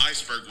of the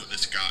iceberg with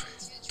this guy.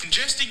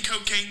 Ingesting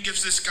cocaine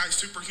gives this guy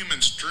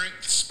superhuman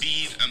strength,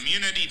 speed,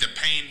 immunity to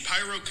pain,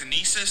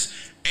 pyrokinesis,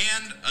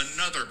 and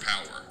another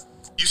power.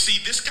 You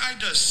see, this guy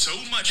does so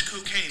much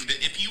cocaine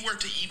that if you were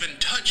to even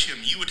touch him,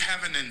 you would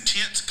have an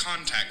intense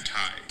contact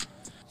high.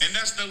 And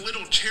as the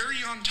little cherry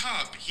on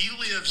top, he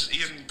lives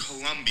in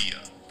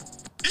Colombia.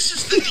 This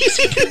is the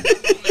DC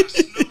character known as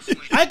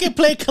Snowflake. I can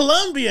play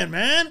Colombian,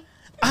 man.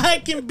 I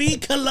can be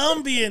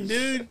Colombian,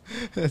 dude.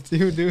 That's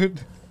you,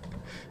 dude.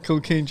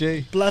 Cocaine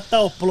J. Plata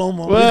o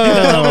plomo. Whoa,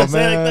 I'm gonna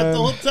say like man. that the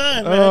whole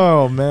time, man.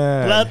 Oh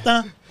man.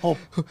 Plata o And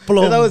I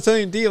plomo. was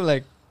telling D, I'm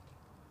like,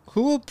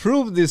 who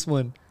approved this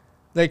one?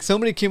 Like,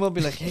 somebody came up and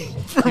be like, hey,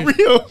 For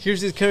real.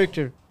 here's his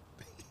character.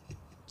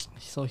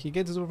 So he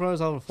gets his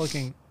superpowers out of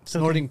fucking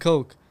snorting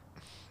coke.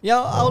 Yeah,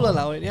 I'll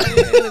allow it. Yeah,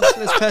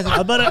 let's pass it.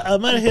 I'm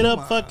gonna hit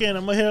up fucking.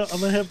 I'm gonna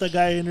hit up the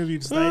guy who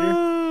interviewed Snyder.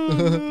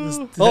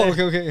 Oh,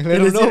 okay. Let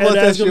him And know about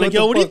that ask him shit. like, What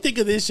yo, the what do you fuck? think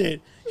of this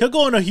shit? He'll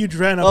go on a huge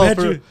rant. I Oh, bet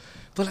for- you.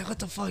 But like, what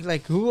the fuck?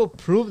 Like, who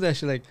approved that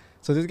shit? Like,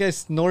 so this guy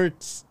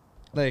snorts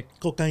like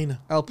Cocaine.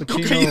 Al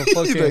Pacino.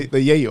 Fucking, the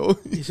yayo.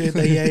 He said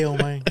the yayo,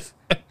 man.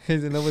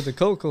 he's in love with the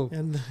cocoa.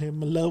 And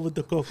I'm in love with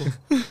the coco.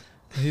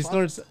 He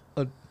snorts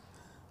a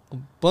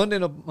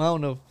abundant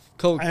amount of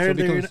coke. I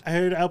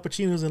heard Al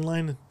Pacino's in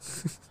line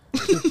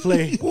to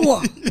play.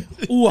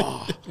 Ooh,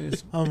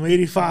 I'm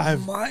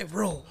 85. my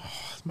role.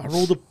 It's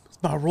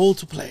my role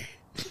to play.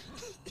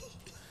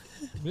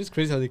 It's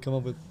crazy how they come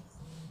up with.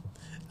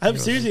 I'm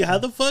seriously. How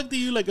the fuck do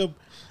you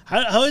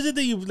how is it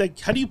that you like?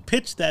 How do you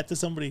pitch that to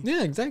somebody?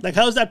 Yeah, exactly. Like,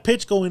 how's that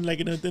pitch going? Like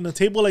in a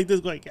table like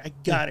this, like I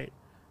got it.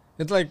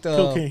 It's like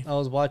Cocaine. I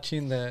was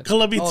watching that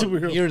Colombian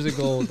superhero. years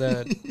ago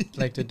that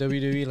like the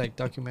WWE like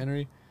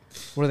documentary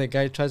where the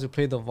guy tries to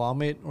play the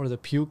vomit or the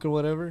puke or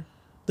whatever.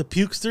 The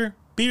pukester.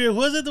 Peter,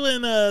 was it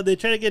when they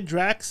try to get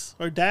Dax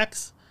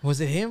Was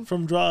it him?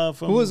 from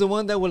Who was the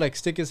one that would like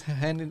stick his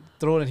hand in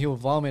throat and he would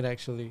vomit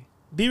actually?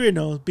 Beer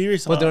knows. Beer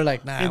saw. But they're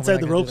like, nah, we're inside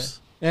not the gonna do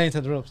ropes. that. Yeah,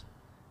 inside the ropes.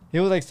 He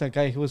was like that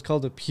guy. He was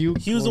called the puke.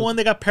 He was the or- one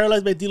that got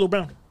paralyzed by D'Lo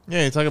Brown.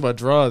 Yeah, you talk about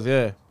draws.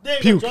 Yeah. There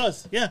you Puke. go,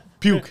 Jaws. Yeah.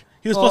 Puke.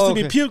 He was supposed Oh, to be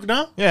okay. puke,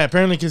 no? Yeah,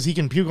 apparently because he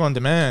can puke on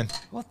demand.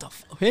 What the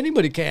fuck?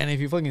 Anybody can if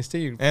you fucking stay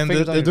your And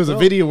fingers on your there's a throat.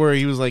 video where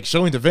he was like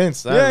showing to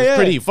Vince. That Yeah, was yeah.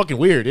 pretty fucking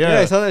weird. Yeah, I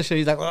Yeah. saw that shit.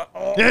 He's like,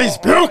 oh, Yeah, he's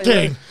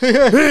puking.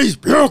 He's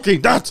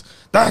puking. That's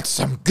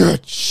some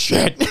good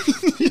shit.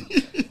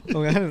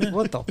 oh, man,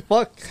 what the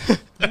fuck?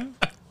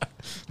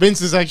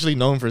 Vince is actually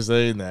known for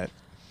saying that.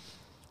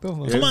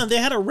 Come Come on, they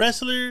had a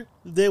wrestler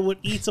that would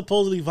eat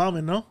supposedly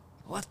vomit, no?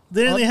 What?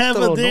 Didn't they have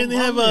Otro, didn't no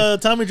they have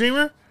mames. Tommy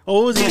Dreamer?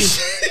 Or what was he?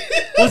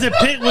 Was it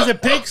pig? Was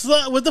it pig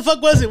slut? What the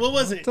fuck was it? What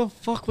was it? What the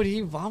fuck would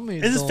he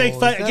vomit? Is this though? fake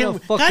fight Is that again? a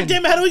fucking- God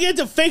damn it! How do we get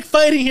into fake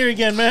fighting here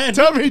again, man?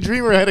 Tommy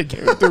Dreamer had a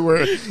character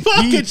where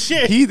Fucking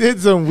shit. he did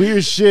some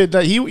weird shit.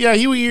 That he would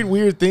eat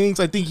weird things.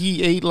 I think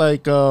he ate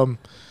like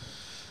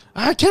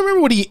I can't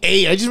remember what he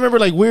ate. I just remember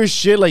like weird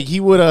shit. Like he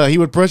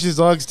would brush his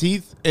dog's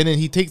teeth and then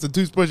he takes the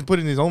toothbrush and put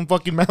it in his own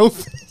fucking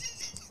mouth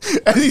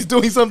as he's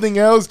doing something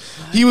else.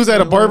 He was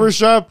at a barber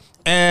shop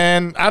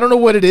and I don't know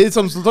what it is.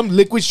 Some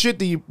liquid shit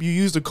that you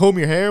use to comb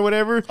your hair or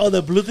whatever. Oh,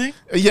 the blue thing?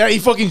 Yeah, he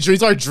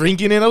started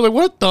drinking it. I was like,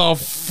 what the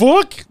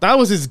fuck? That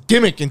was his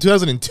gimmick in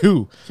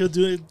 2002. He'll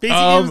do it.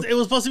 Basically, it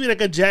was supposed to be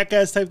like a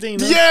jackass type thing.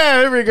 No? Yeah,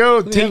 there we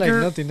go. He had like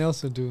Tinker. nothing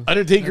else to do.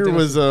 Undertaker Nothing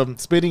was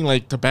else spitting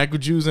like tobacco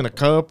juice in a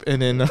cup,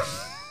 and then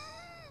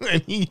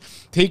and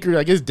Taker,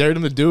 I guess, dared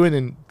him to do it,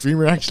 and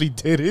Dreamer actually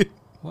did it.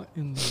 What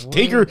in the world?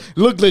 Taker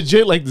looked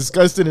legit like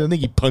disgusted, and I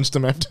think he punched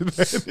him after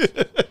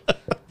that.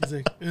 He's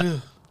like,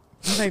 ugh.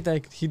 It's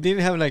like he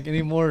didn't have like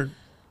any more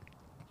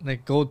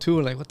like go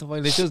to like what the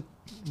fuck? They just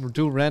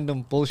do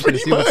random bullshit to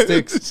Pretty see what much.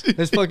 sticks.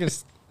 Let's fucking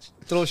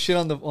throw shit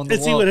on the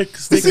Let's see wall. what it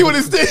Let's see what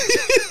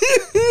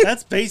it's.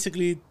 That's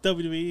basically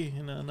WWE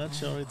in a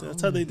nutshell right there.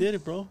 That's how they did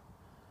it, bro.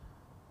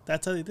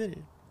 That's how they did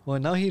it. Well,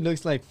 now he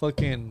looks like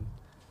fucking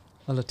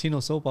a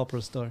Latino soap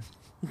opera star.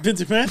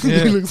 Vince McMahon?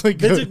 Yeah. He looks like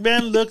Vince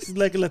McMahon looks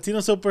like a Latino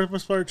soap opera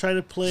star trying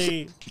to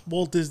play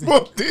Walt Disney.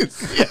 Walt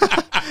Disney.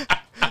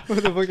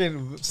 With a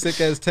fucking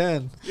sick ass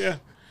tan. Yeah.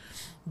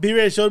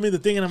 B-Ray showed me the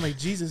thing, and I'm like,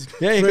 Jesus.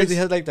 Yeah, because Christ. he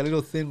has like that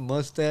little thin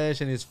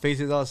mustache, and his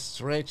face is all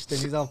stretched, and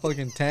he's all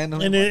fucking tan.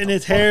 and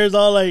his hair is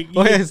all like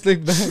Oh yeah,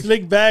 slick back.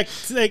 slick back,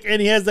 like, and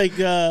he has like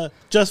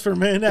just for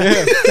men.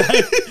 Yeah.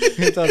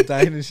 He's all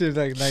dyed and shit,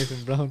 like nice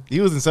and brown.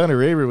 He was in Saudi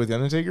Arabia with the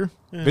Undertaker,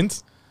 Yeah.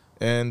 Vince,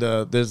 and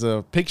there's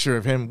a picture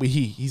of him.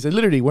 He's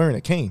literally wearing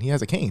a cane. He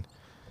has a cane,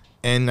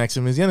 and next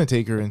to him is the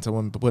Undertaker. And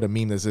someone put a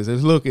meme that says,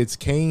 "Look, it's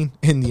Kane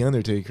and the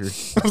Undertaker."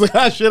 I was like,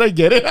 "Ah, shit, I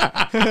get it."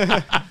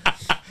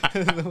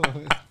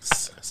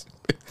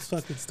 It's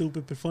fucking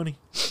stupid but funny.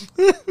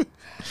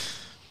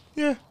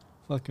 Yeah.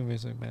 Fucking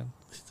Vince McMahon.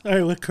 All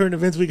right, what current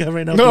events we got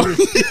right now? No. B-Ray?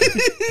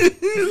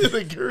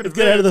 Let's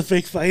get out of the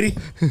fake fighting.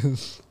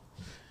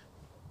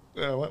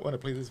 I want to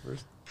play this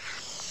first.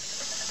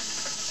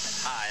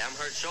 Hi, I'm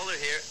Hurt Shoulder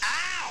here.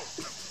 Ow!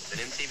 An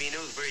MTV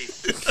News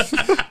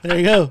brief. There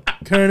you go.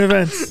 Current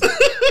events.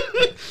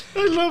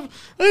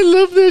 I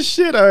love this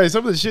shit. All right,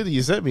 some of the shit that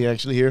you sent me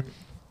actually here.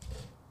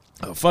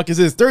 Oh, fuck is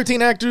this?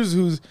 13 actors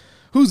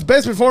whose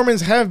best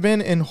performance have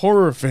been in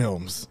horror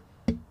films.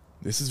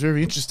 This is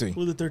very interesting.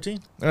 Who's the 13?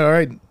 All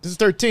right, this is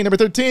 13. Number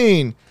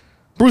 13,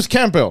 Bruce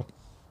Campbell.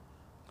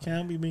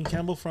 You mean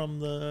Campbell from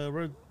the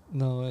road?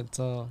 No, it's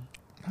the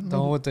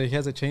one with he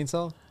has a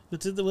chainsaw.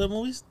 What's it? The what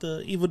movies?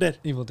 The Evil Dead.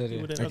 Evil Dead. Yeah.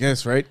 Evil Dead. I Okay.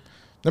 guess, right?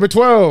 Number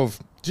 12,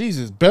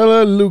 Jesus,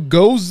 Bela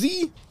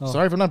Lugosi. Oh.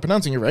 Sorry if I'm not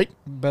pronouncing it right.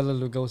 Bela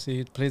Lugosi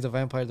he plays the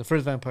vampire, the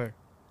first vampire.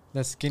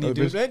 That skinny Oh,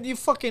 dude. this- Man, you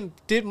fucking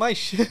did my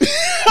shit.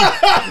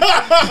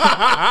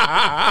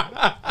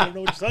 I don't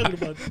know what you're talking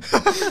about.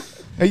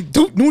 I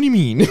don't know what you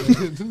mean.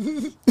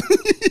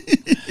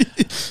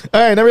 All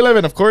right, number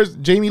 11, of course,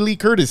 Jamie Lee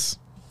Curtis.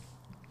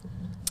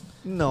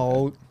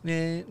 No,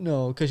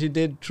 because she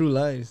did True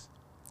Lies.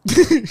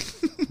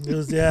 It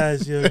was,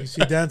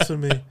 she danced with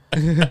me.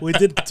 We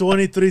did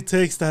 23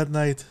 takes that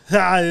night.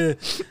 I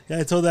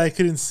told her I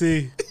couldn't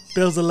see.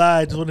 Bill's a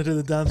lie. Just wanted her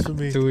to dance for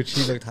me. Dude,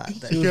 she looked hot.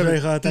 She was very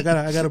hot. I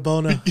got a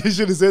boner. You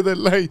should have said that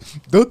line.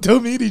 Don't tell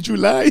me any true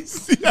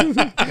lies.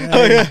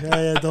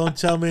 Yeah. Don't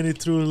tell me any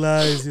true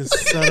lies, you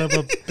son of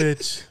a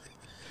bitch.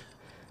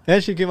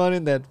 And she came out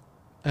in that.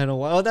 I don't know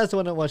why. Oh, that's the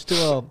one I watched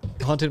too.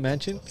 Haunted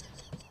Mansion.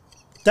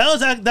 That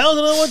was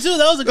another one too.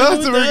 That was a good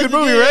That's movie. a very good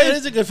movie, Yeah, right? it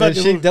is a good And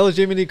fucking movie. that was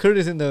Jamie Lee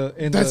Curtis in the.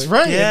 That's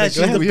right. Yeah, she's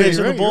the bitch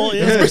in the bowl.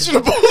 Yeah, Bitch in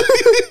the bowl.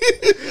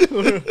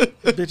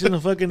 bitch in the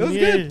fucking was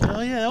yeah. good.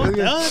 Oh yeah,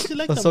 I actually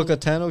like that Ahsoka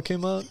movie. Tano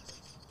came out.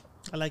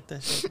 I like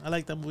that shit. I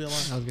like that movie a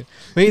lot. That was good.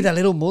 Wait, that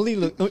little molly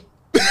look. Oh,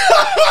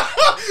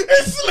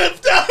 It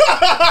slipped out.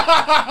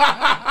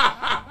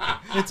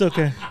 It's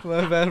okay.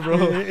 my bad, bro.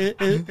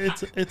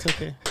 It's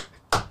okay.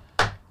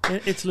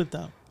 It slipped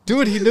out.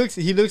 Dude, he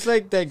looks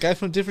like that guy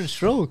from Different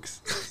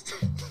Strokes.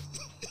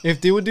 If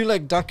they would do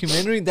like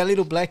documentary, that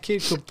little black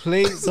kid could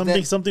play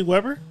Something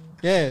Weber.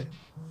 Yeah.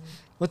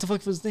 What the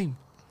fuck was his name?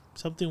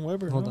 Something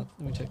Weber. Hold no? on,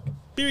 let me check.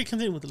 Beery,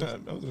 continue with the list.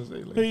 I was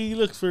gonna say, He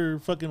looks for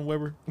fucking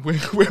Weber.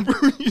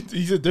 Weber.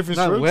 He's a different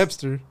Not strokes.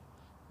 Webster.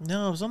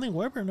 No, something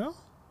Weber. No.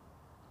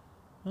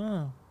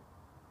 Oh.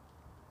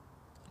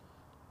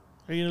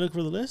 Are you gonna look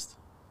for the list?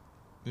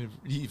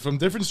 From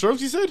different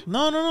strokes, you said?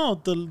 No.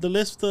 The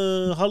list.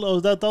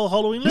 Is that the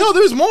Halloween list? No,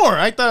 there's more.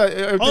 I thought.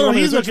 Oh no,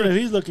 he's looking.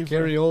 He's looking for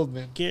Gary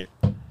Oldman. Gary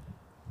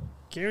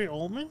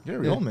Oldman.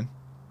 Gary Yeah. Oldman.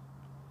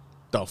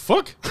 The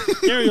fuck?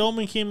 Gary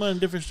Oldman came out in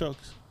Different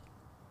Strokes.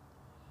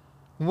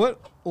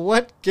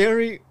 What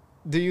Gary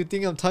do you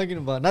think I'm talking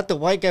about? Not the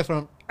white guy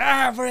from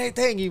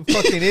everything, you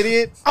fucking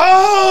idiot.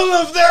 All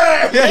of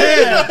them.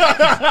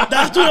 Yeah,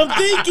 that's what I'm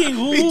thinking.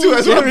 Who? Me too.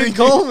 That's what I'm Gary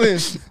thinking. Coleman.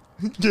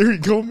 Gary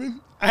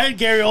Coleman. I heard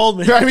Gary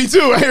Oldman. Yeah, me too.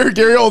 I heard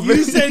Gary Oldman.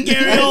 You said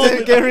Gary I Oldman.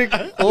 said Gary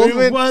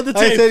Oldman. One of the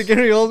I tapes. said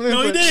Gary Oldman.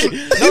 No, he but- didn't. He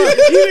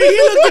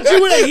looked at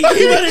you like he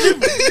came out of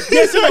different.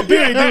 Yes, sir.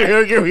 Beery, I Beery.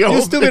 heard Gary You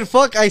Oldman. stupid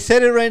fuck! I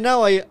said it right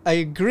now. I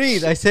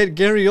agreed. I said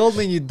Gary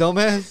Oldman, you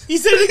dumbass. He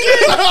said it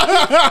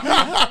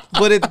again.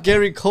 But it's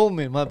Gary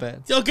Coleman. My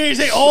bad. Okay, you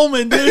say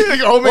Oldman, dude.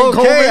 Like Oldman Okay,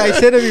 Coleman. I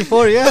said it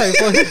before. Yeah,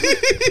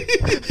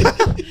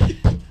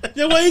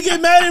 Then what you get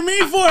mad at me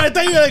for? I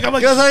thought you were like,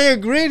 because I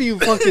agreed. You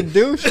fucking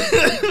douche.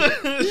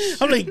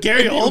 I'm like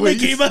Gary Oldman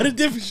Anyways. came out in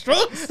Different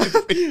Strokes.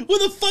 Who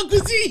the fuck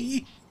was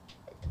he?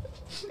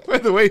 By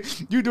the way,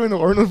 you doing the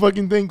Arnold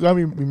fucking thing got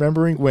me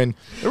remembering when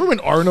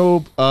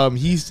Arnold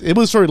it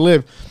was short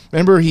lived.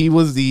 Remember he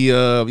was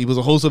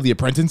a host of The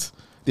Apprentice.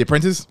 The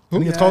Apprentice, I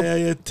think it's called.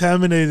 Yeah,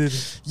 terminated.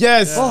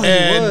 Yes, Oh, he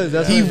and was.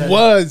 That's he what I meant.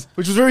 was,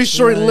 which was very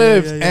short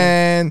lived. yeah.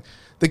 And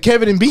the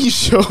Kevin and Bean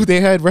show,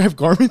 they had Raph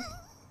Garman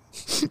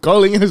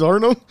calling in as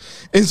Arnold,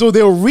 and so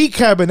they'll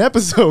recap an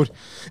episode.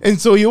 And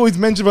so he always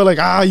mentioned about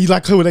like, you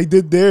like what I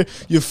did there?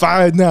 You're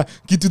fired now.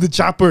 Get to the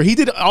chopper. He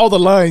did all the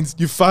lines.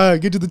 You're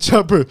fired. Get to the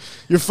chopper.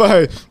 You're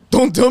fired.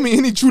 Don't tell me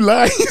any true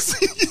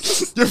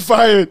lies. You're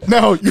fired.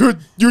 Now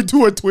you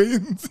two are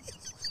twins.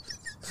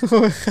 He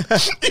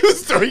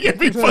was throwing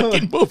every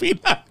fucking movie.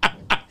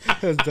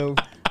 That's dope.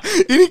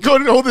 And he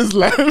couldn't hold his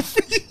laugh.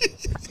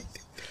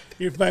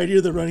 You're fired.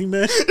 You're the running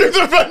man. You're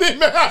the running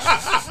man.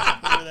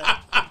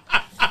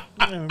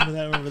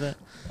 I remember that.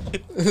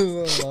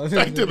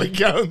 Back to the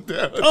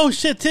countdown. Oh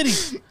shit,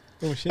 titties.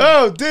 Oh shit.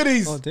 Oh,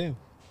 ditties. Oh damn.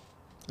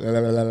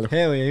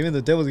 Hell yeah, even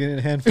the devil's getting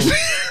a handful.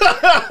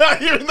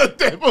 You're the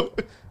devil. Look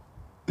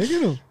at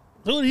him.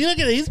 Oh, you look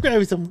at it. He's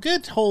grabbing some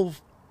good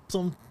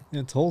some.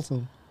 It's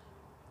wholesome.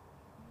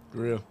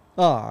 Real.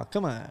 Oh,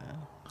 come on.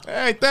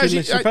 Hey, I thought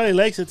She probably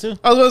likes it too.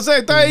 I was gonna say,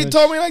 I thought he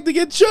told me like to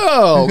get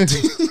choked.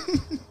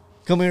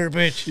 Come here,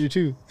 bitch. You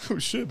too. Oh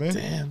shit, man.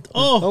 Damn.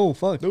 Oh, Oh,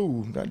 fuck.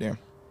 Oh, goddamn.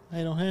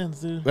 idle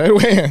hands, dude. Idle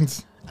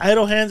hands.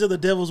 Idle hands are the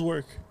devil's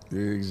work.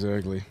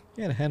 Exactly.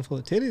 He had a handful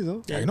of titties,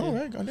 though. Yeah, I know,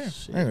 dude. right? Goddamn.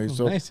 Shit. Anyway,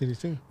 so Nice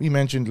titties, too. we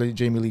mentioned Lady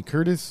Jamie Lee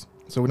Curtis.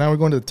 So now we're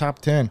going to the top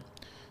 10.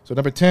 So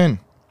number 10,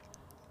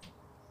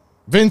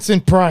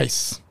 Vincent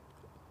Price.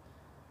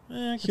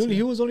 Yeah, I can see He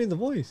that. was only the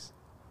voice.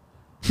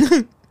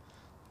 I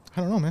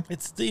don't know, man.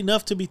 It's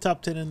enough to be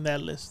top 10 in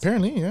that list.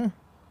 Apparently, yeah.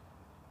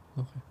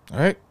 Okay. All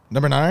right.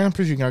 Number 9, I'm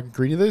pretty sure you can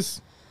agree to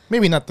this.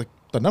 Maybe not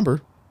the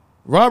number.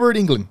 Robert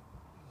Englund.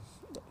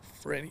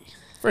 Freddie.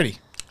 Freddie.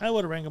 I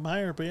would have ranked him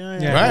higher, but yeah.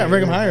 Yeah. Right, I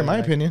rank him yeah, higher in my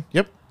yeah. opinion.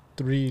 Yep.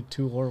 3,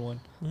 2, or 1.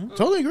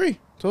 Totally agree.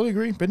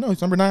 But no,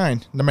 it's number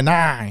 9. Number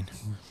 9.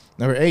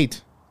 Number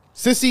 8,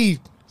 Sissy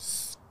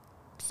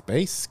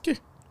Spacek.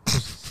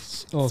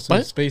 Oh, so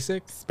What?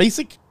 SpaceX?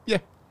 Spacek? Yeah.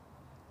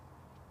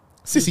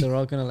 Sissy. They're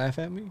all going to laugh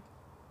at me?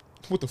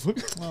 What the fuck?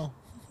 Well,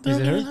 Is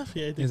it her? Yeah, I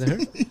think Is it her?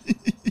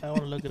 I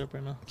want to look it up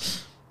right now.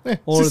 Yeah,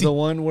 Or Sissy. the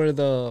one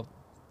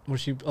where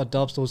she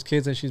adopts those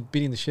kids and she's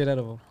beating the shit out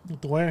of them?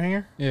 With the wire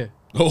hanger? Yeah.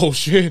 Oh,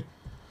 shit.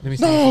 Let me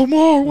see. No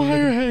more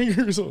wire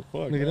hangers. Oh,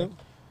 fuck. Look it up.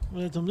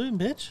 What I'm doing,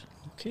 bitch?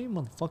 Okay,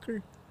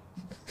 motherfucker.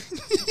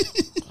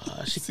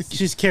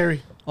 She's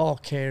Carrie. Oh,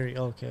 Carrie.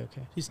 Okay.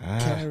 She's Ah.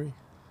 Carrie.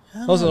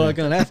 Also, they're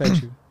gonna laugh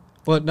at you.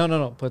 But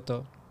no. But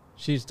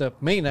she's the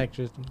main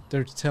actress.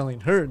 They're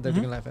telling her that they're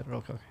gonna laugh at her.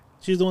 Okay.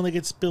 She's the one that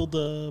gets spilled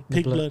the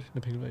pig blood.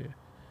 The pig blood. Yeah.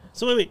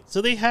 So wait.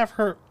 So they have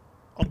her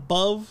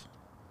above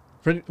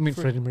Freddie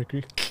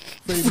Mercury.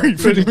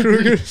 Freddie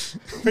Krueger.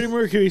 Freddie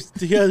Mercury.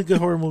 He has a good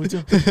horror movie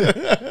too.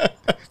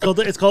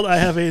 It's called I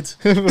Have AIDS.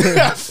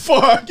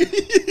 Fuck.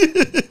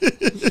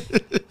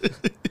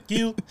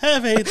 You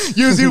have AIDS.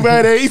 Use you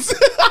bad AIDS.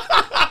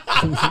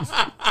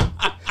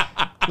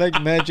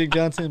 Like Magic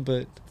Johnson,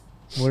 but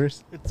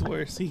worse. It's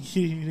worse. He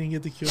didn't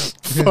get the cure.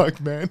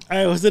 Fuck, man. All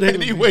right, what's the name?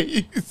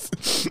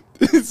 Anyways.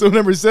 So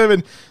number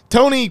 7,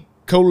 Toni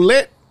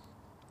Collette.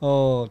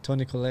 Oh,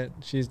 Toni Collette.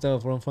 She's the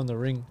one from The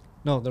Ring.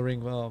 No, The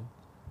Ring. What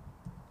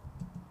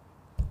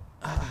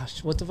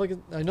the fuck is...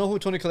 I know who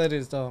Toni Collette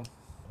is, though.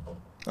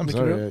 I'm Look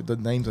sorry, it up. the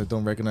names I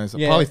don't recognize.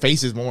 Yeah. Probably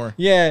faces more.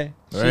 Yeah.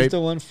 She's Right. the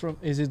one from...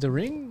 Is it The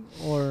Ring?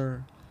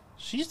 Or...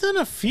 She's done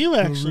a few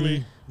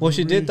actually. Well,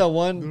 she did the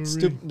one... She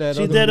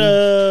other did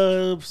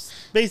movie,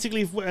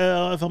 basically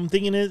if I'm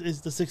thinking it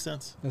is the Sixth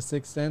Sense. The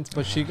Sixth Sense.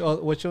 But she...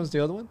 which one's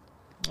the other one?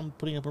 I'm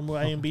putting up her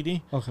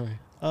IMDb.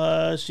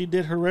 Okay. She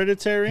did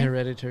Hereditary.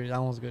 Hereditary.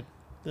 That one's good.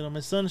 Did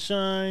Miss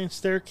Sunshine,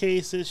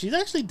 Staircases. She's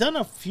actually done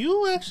a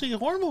few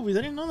horror movies.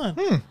 I didn't know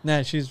that.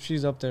 Nah,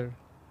 she's up there.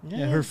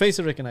 Yeah, her face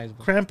is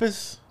recognizable.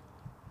 Krampus,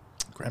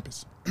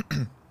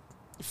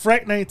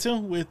 Fright Night too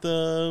with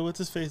what's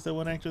his face? That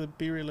one actor that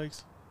B really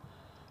likes.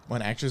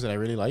 One actress that I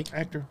really like.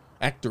 Actor.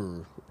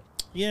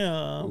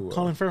 Yeah, Ooh,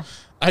 Colin Farrell.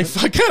 I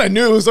kind of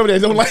knew it was somebody I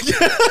don't like. Did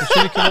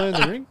she come out in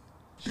The Ring?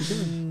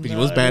 But he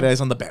was badass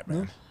on the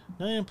Batman.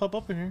 No, it didn't pop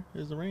up in here.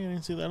 There's the ring. I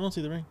didn't see that. I don't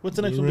see the ring. What's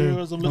the next one? I'm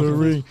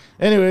looking for?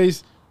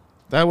 Anyways,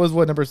 that was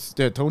what number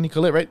Toni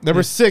Collette, right?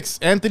 Number 6,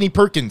 Anthony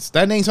Perkins.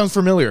 That name sounds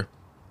familiar.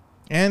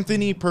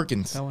 Anthony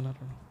Perkins. That one, I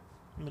don't know.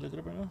 Let me look it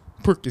up right now.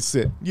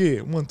 Percocet.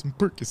 Yeah, want some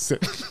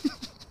Percocet.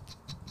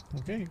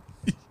 Okay.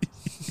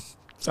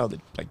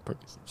 Sounded like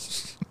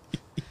Percocet.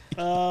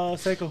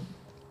 Psycho.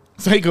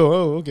 Psycho.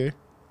 Oh, okay.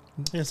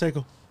 Yeah,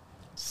 Psycho.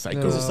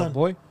 Psycho. He's a son.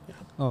 Boy?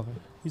 Oh, okay.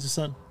 He's a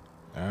son.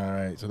 All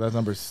right, so that's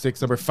number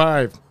 6. Number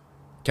 5,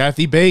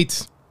 Kathy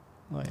Bates.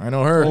 Oh, yeah. I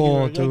know her. Oh,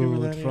 I'll give her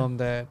dude, that, yeah. from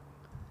that...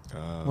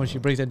 when she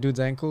breaks that dude's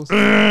ankles.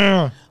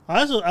 I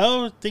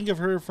always think of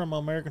her from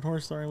American Horror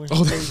Story when she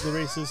Oh, plays the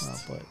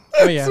racist.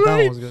 Oh, yeah, that right.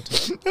 one was good,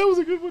 too. That was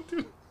a good one,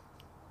 too.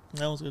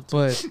 That was good too.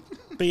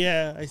 But,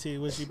 Yeah, I see.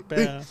 Was she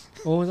bad?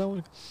 what was that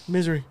one?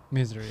 Misery.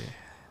 Misery.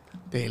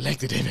 They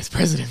elected him as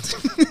president.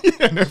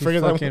 I never She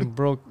forget that fucking one.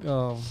 broke,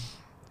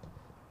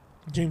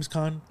 James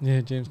Caan.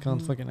 James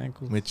Caan's fucking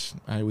ankle. Which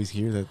I always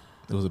hear that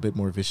it was a bit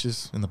more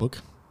vicious in the book.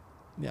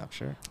 Yeah, I'm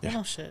sure. Yeah.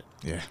 Oh shit.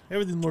 Yeah.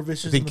 Everything's more I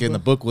vicious. think in the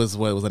book was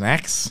an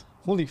axe.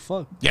 Holy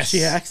fuck. Yes.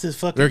 She axed his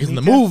fucking. Because in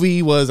the kneecap.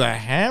 movie was a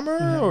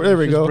hammer. Or there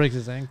we Just go. breaks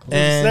his ankle.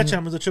 And-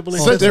 Sledgehammer's a triple A.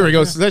 So there we go.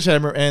 Yeah.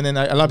 Sledgehammer. And then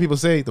a lot of people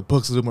say the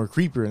book's a little more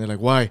creepier. And they're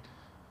like, why?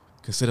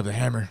 Because instead of the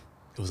hammer,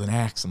 it was an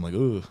axe. I'm like,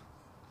 ooh.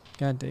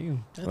 God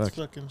damn. That's Fuck.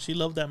 fucking. She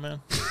loved that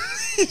man.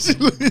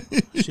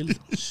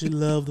 she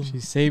loved him. She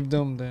saved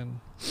him,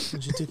 then.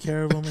 And she took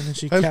care of him, and then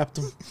she I- capped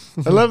him.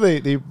 I love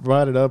they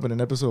brought it up in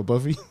an episode of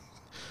Buffy.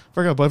 I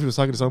forgot Buffy was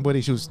talking to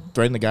somebody. She was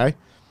threatening the guy.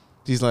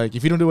 She's like,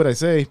 if you don't do what I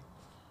say,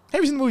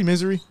 have you seen the movie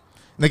Misery?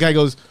 And the guy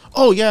goes,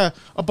 "Oh yeah,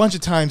 a bunch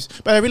of times,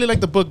 but I really like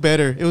the book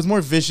better. It was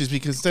more vicious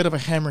because instead of a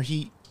hammer,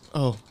 he."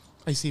 Oh,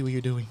 I see what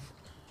you're doing.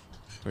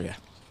 Oh yeah.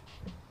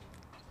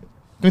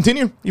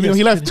 Continue. Even though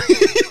he left.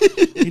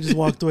 He just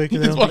walked away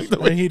because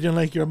he didn't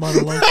like your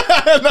monologue.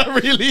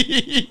 Not really.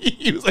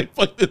 He was like,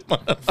 "Fuck this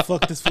monologue."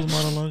 Fuck this full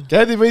monologue.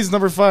 Kathy Bates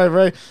number 5,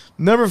 right?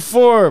 Number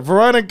 4,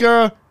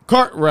 Veronica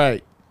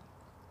Cartwright.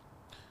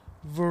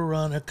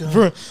 Veronica.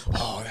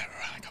 Oh, that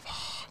Veronica.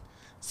 Oh,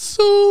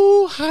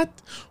 so hot.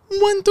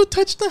 Want to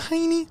touch the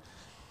hiney.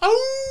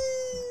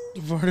 Oh.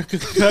 Veronica.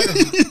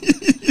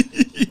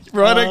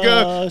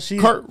 Veronica She's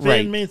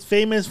Cartwright.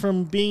 famous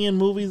from being in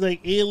movies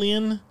like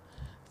Alien,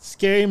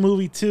 Scary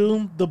Movie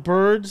 2, The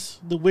Birds,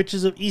 The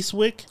Witches of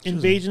Eastwick,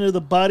 Invasion of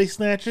the Body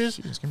Snatchers,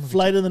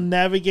 Flight of the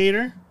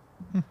Navigator.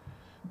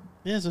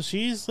 Yeah, so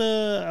she's,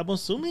 I'm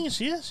assuming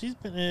she's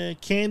been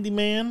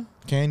Candyman.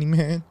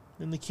 Candyman.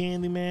 In the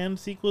Candyman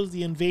sequels,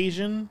 The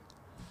Invasion.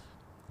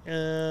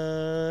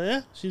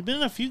 Yeah, she's been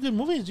in a few good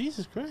movies.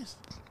 Jesus Christ.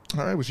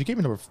 All right, well, she came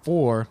in number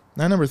 4.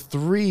 Now number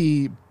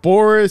 3,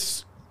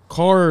 Boris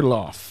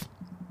Karloff.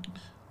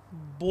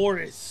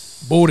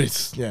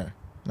 Boris. Yeah.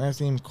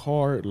 Last name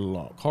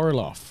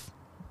Karloff.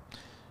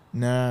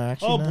 Nah,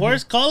 actually. Oh, not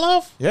Boris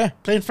Karloff? Yeah.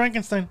 Playing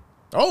Frankenstein.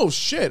 Oh,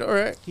 shit. All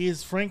right. He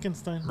is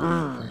Frankenstein.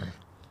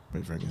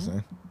 Play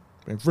Frankenstein.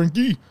 Play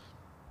Frankie.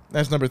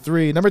 That's number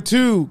 3. Number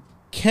 2,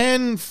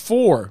 Ken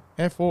Fore.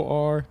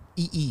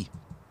 F-O-R-E-E.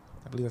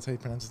 I believe that's how you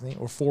pronounce his name.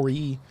 Or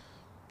 4E.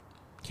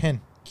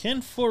 Ken.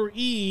 Ken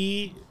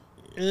 4E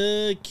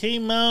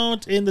came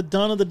out in The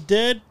Dawn of the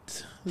Dead,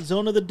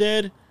 Zone of the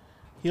Dead.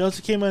 He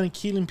also came out in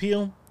Key and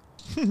Peele.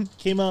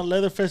 Came out in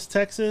Leatherface,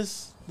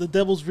 Texas. The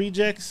Devil's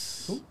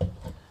Rejects.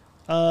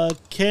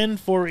 Ken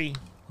 4E.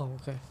 Oh,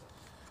 okay.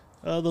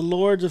 The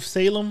Lords of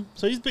Salem.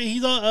 So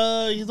he's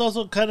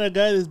also kind of a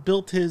guy that's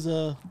built his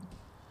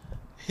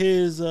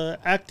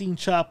acting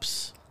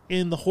chops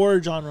in the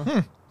horror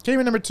genre. Came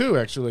in number 2,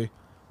 actually.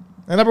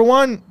 And number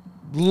 1,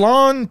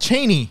 Lon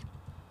Chaney.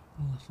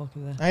 Who the fuck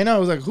is that? I know. I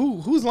was like,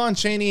 who's Lon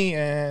Chaney,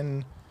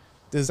 and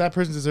does that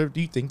person deserve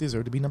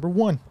to be number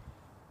 1?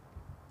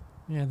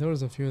 Yeah, there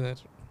was a few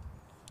that.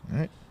 All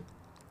right.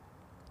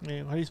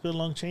 Yeah, how do you spell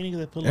Long Cheney?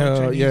 Because I put Long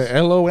Cheney. Yeah,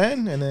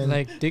 L-O-N, and then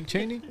Like Dick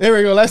Cheney? there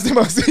we go. Last time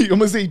I'm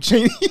gonna say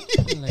Cheney.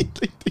 Like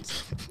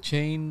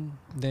Chain,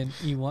 then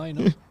E-Y,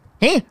 no?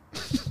 Huh?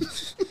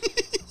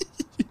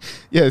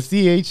 Yeah,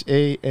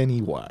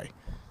 C-H-A-N-E-Y.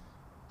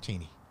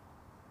 Cheney.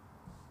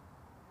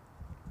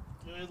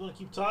 You guys want to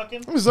keep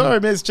talking? I'm sorry,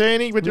 Miss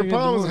Cheney, but your Bring it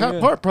problems, more, yeah.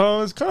 heart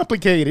problems,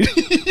 complicated.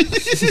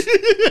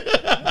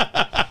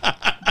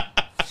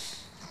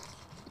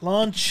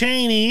 Lon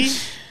Chaney.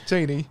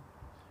 Cheney.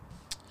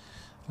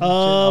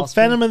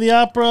 Phantom of the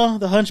Opera,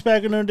 The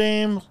Hunchback of Notre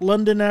Dame,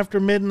 London After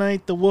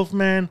Midnight, The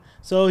Wolfman.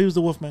 So he was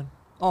the Wolfman.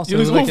 Oh, so He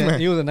was Wolfman.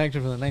 he was an actor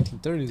from the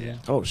 1930s, yeah.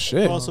 Oh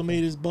shit. Also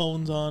made his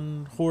bones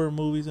on horror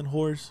movies and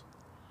horrors.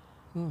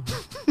 Oh.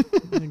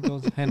 It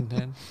goes hand in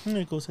hand.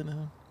 It goes hand in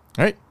hand.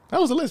 All right, that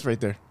was the list right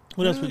there.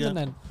 What else we got?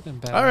 Not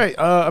bad. All right,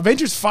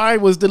 Avengers 5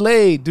 was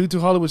delayed due to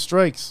Hollywood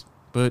strikes,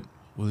 but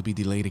will it be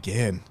delayed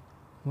again?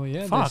 Well,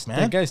 yeah, Fuck, man.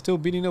 that guy's still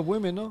beating up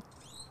women, no?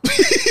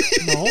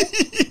 No.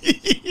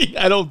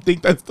 I don't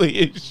think that's the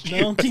issue.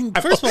 No,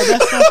 first of all,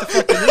 that's not the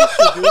fucking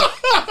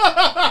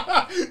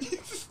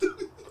issue,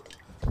 dude.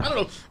 I don't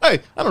know. I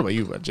don't know about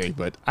you, Jay,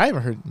 but I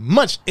haven't heard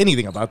much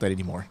anything about that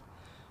anymore.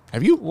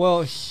 Have you?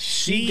 Well,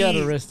 she got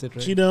arrested,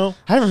 right? You know,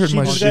 I haven't heard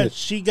much shit.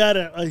 She got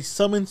a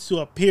summons to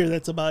appear.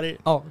 That's about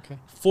it. Oh, okay.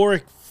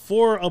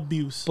 For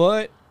abuse.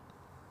 But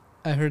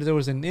I heard there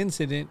was an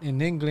incident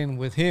in England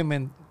with him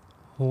and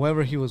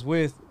whoever he was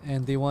with,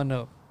 and they want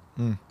to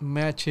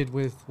match it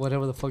with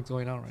whatever the fuck's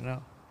going on right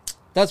now.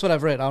 That's what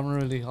I've read. I'm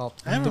really up.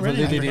 I haven't the read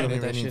it. validity I of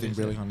haven't that heard shit.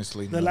 anything really,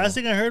 honestly. The last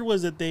thing I heard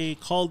was that they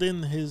called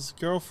in his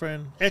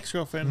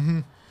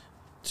ex-girlfriend,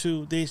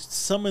 they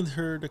summoned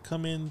her to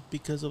come in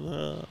because of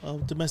a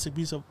domestic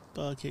abuse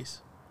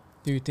case.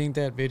 Do you think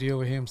that video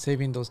with him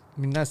saving those,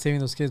 not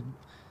saving those kids,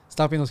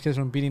 stopping those kids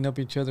from beating up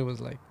each other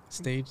was like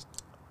staged?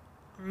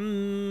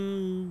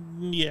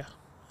 Yeah.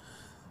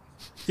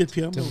 Good PR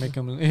To move. make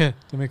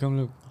them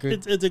look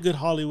good. It's a good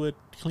Hollywood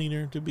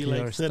cleaner to be PR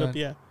like set up, stunt.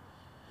 yeah.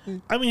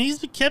 I mean,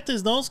 he's kept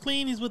his nose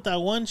clean. He's with that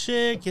one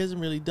chick. He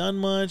hasn't really done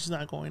much. He's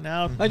not going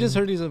out. I just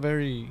heard he's a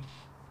very,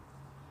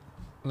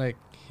 like,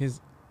 his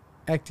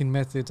acting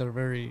methods are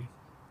very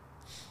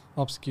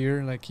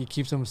obscure. Like, he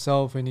keeps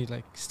himself and he,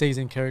 like, stays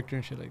in character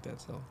and shit like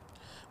that. So,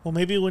 Well,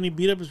 maybe when he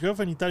beat up his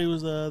girlfriend, he thought he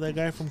was that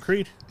guy from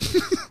Creed.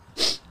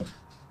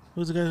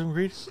 Who's the guy from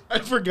Creed? I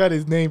forgot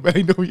his name, but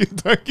I know who you're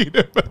talking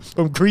about.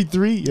 From Creed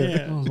 3?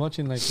 Yeah. I was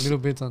watching, like, little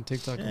bits on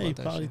TikTok Yeah, he about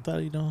that probably shit.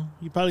 thought,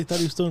 he probably thought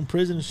he was still in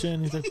prison and shit.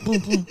 And he's like, boom,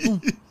 boom,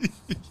 boom.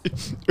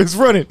 It's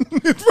running.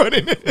 It's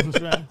running.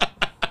 That's right.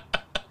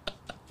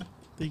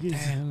 Think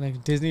he's- Damn,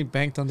 like, Disney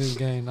banked on this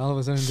guy and all of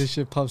a sudden this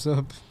shit pops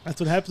up.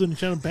 That's what happens when you're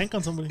trying to bank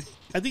on somebody.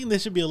 I think there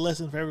should be a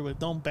lesson for everybody.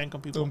 Don't bank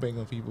on people. Don't bang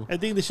on people. I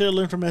think they should have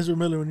learned from Ezra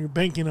Miller when you're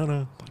banking on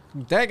a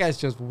That guy's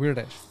just weird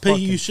as pay.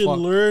 fucking You should fuck.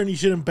 learn. You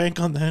shouldn't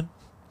bank on that.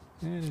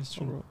 Yeah, that's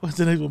true. What's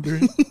the next one, Barry?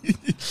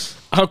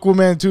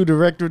 Aquaman 2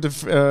 director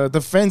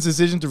defends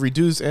decision to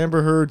reduce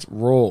Amber Heard's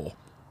role.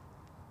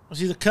 Well,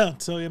 she's a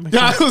cunt, so yeah, makes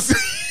Yeah, sense.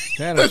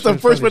 that's the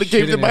first one that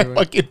came to my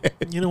fucking head.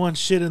 You don't want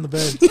shit in the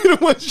bed. You know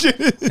what shit?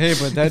 Hey,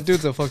 but that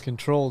dude's a fucking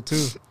troll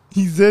too.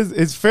 He says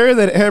it's fair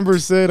that Amber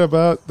said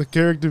about the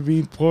character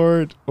being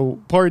pared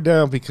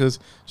down because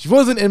she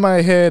wasn't in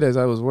my head as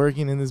I was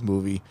working in this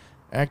movie.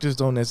 Actors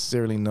don't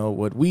necessarily know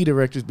what we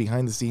directors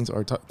behind the scenes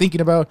are thinking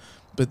about,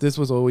 but this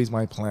was always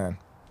my plan.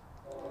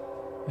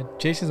 But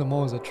Jason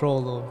Momoa is a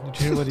troll though. Did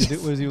you hear what he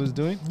did? What he was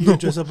doing? You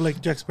dress up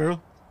like Jack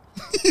Sparrow.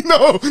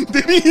 No,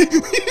 did he?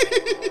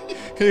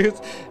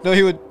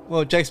 He would.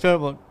 Well, Jack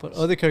Sparrow, but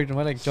other characters,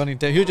 like Johnny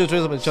Depp. He would just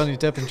dress up as Johnny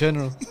Depp in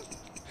general.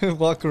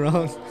 Walk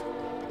around.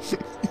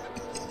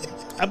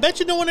 I bet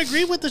you no one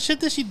agreed with the shit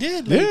that she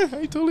did. Like, Yeah,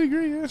 I totally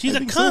agree. Yeah, she's I a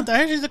think cunt. so. I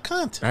heard she's a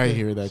cunt. I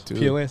hear that too.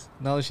 POS.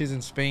 Now she's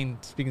in Spain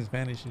speaking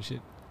Spanish and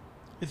shit.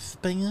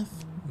 España.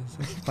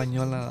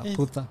 Española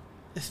puta.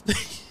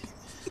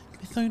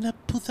 Soy una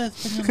puta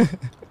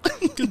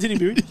española. Continue,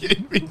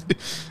 Barry.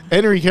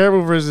 Henry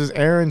Cavill versus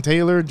Aaron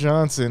Taylor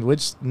Johnson.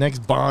 Which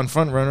next Bond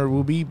frontrunner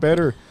will be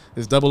better?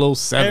 It's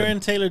 007. Aaron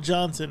Taylor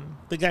Johnson,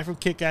 the guy from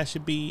Kick-Ass,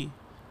 should be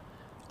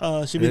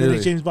the Really?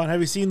 next James Bond. Have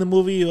you seen the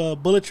movie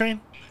Bullet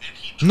Train?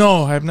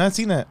 No, I have not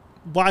seen that.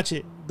 Watch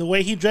it. The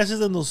way he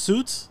dresses in those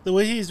suits, the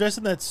way he's dressed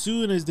in that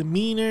suit and his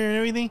demeanor and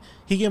everything,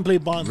 he can play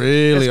Bond.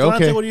 Really?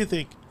 Escalante, Okay. what do you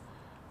think?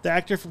 The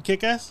actor from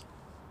Kick-Ass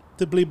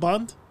to play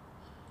Bond?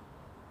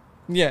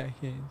 Yeah.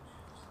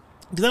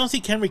 Because I don't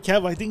see Henry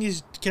Cavill. I think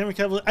he's Henry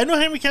Cavill. I know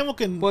Henry Cavill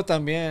can. But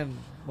también,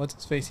 what's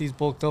his face? He's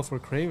bulked up for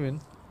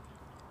Craven.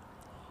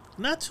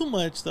 Not too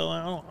much though.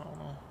 I don't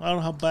know. I don't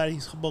know how bad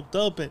he's bulked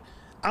up, but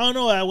I don't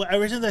know.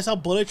 Ever since I saw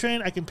Bullet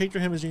Train, I can picture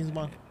him as James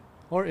Bond.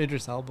 Or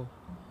Idris Elba.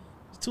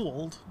 He's too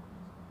old.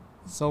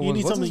 So You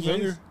need what's something his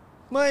face? younger.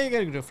 Well, you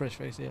gotta do a fresh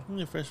face, yeah. You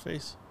need a fresh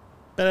face.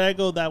 But I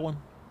go with that one.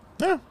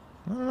 Yeah,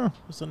 I don't know.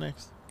 What's the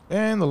next?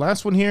 And the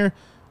last one here,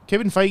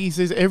 Kevin Feige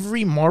says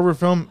every Marvel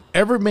film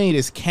ever made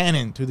is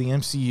canon to the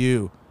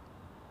MCU.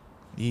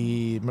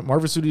 The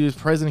Marvel Studios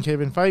president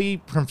Kevin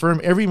Feige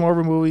confirmed every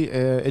Marvel movie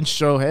and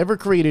show ever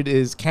created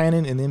is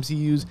canon in the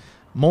MCU's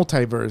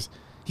multiverse.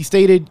 He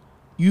stated,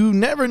 "You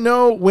never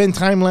know when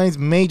timelines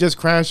may just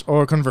crash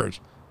or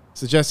converge,"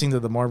 suggesting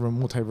that the Marvel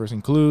multiverse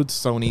includes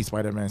Sony's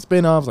Spider-Man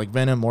spin-offs like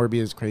Venom,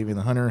 Morbius, Kraven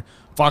the Hunter,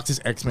 Fox's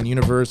X-Men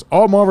universe,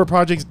 all Marvel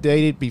projects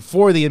dated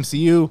before the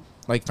MCU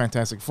like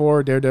Fantastic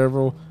Four,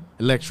 Daredevil,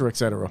 Electro,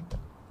 etc.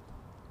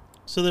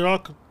 So they're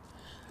all.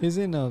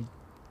 Isn't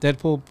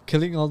Deadpool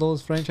killing all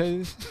those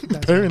franchises?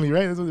 Apparently,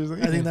 right? That's what they're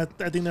saying.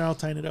 I think they're all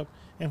tying it up.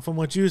 And from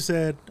what you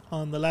said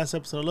on the last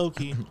episode of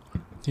Loki,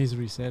 He's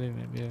resetting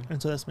it, yeah.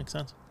 and so that makes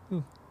sense.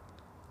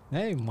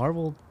 Hey,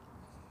 Marvel.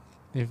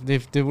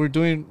 If they were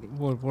doing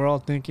what we're all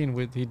thinking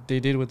they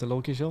did with the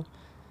Loki show,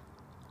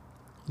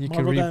 you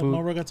could reboot.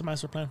 Marvel got the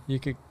master plan. You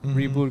could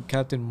reboot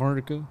Captain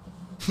America.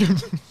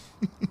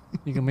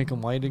 You can make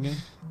him white again.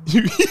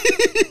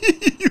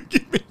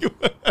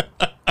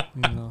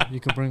 You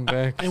could bring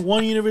back. In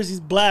one universe he's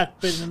black,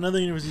 but in another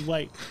universe he's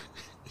white.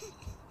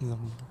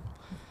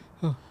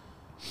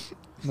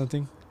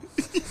 Nothing.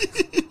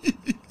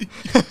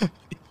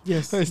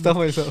 Yes. I stopped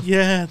myself.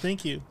 Yeah,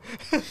 thank you.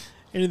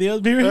 Anything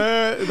else, Beery?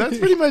 That's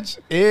pretty much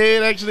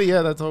it. Actually,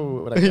 yeah, that's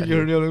all what I got.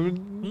 You're here. the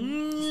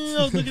only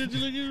I was looking at you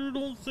like,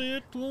 don't say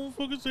it. Don't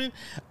fucking say it.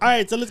 All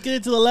right, so let's get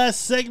into the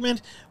last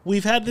segment.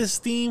 We've had this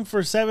theme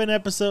for 6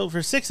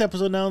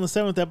 episodes now. In the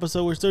 7th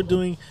episode, we're still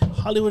doing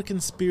Hollywood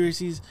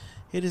conspiracies.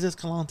 It is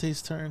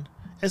Escalante's turn.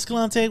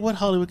 Escalante, what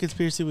Hollywood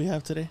conspiracy we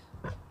have today?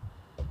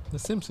 The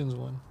Simpsons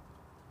one.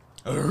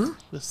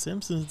 The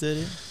Simpsons did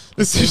it.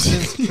 The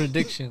Simpsons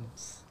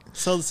predictions.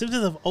 So the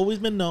Simpsons have always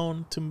been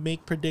known to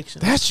make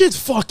predictions. That shit's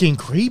fucking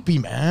creepy,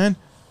 man.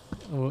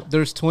 Well,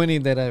 there's 20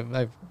 that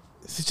I've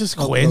Is it just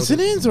Uploaded.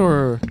 coincidence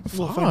or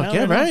Well, for fuck? now,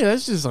 Yeah, I know. right.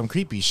 That's just some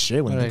creepy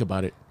shit when you Alright. think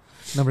about it.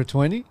 Number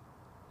 20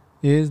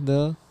 is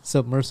the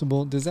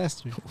submersible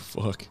disaster Oh,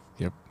 fuck.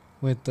 Yep.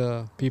 with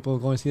people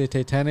going to see the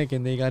Titanic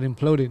and they got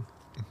imploded.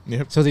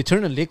 Yep. So they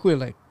turned a liquid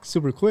like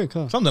super quick,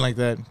 huh? Something like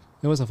that.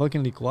 There was a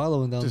fucking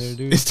licuado down there,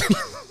 dude.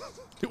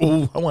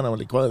 Oh, I want a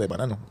licuado de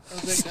banano.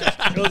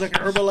 It was like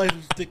an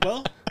Herbalife stick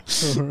well.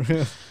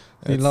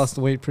 They lost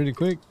the weight pretty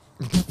quick.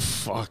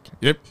 Fuck.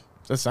 Yep.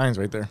 That's science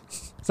right there.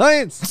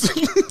 Science!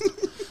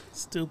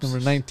 Stoops. Number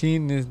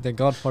 19 is the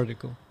God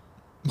particle.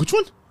 Which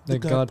one? The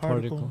God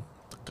particle.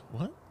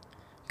 What?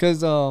 Because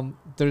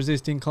there's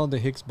this thing called the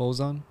Higgs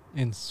boson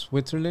in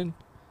Switzerland,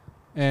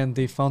 and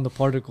they found the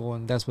particle,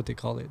 and that's what they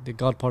call it, the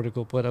God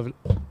particle.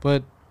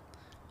 But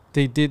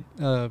they did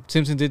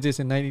Simpson did this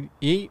in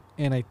 '98,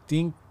 and I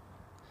think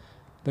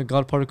the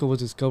God particle was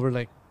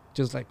discovered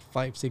just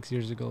 5-6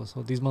 years ago.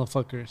 So these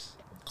motherfuckers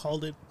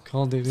Called it.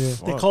 called it. Yeah.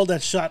 They called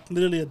that shot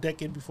literally a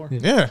decade before. Yeah.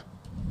 Yeah.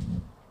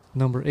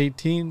 Number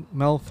 18,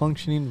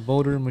 malfunctioning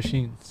voter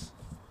machines.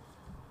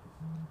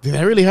 Did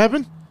that really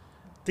happen?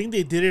 I think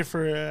they did it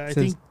for, I Says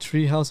think,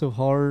 Treehouse of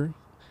Horror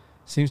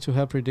seems to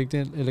have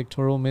predicted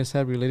electoral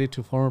mishap related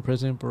to former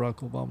President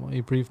Barack Obama.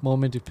 A brief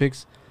moment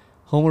depicts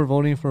Homer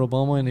voting for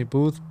Obama in a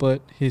booth,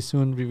 but he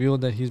soon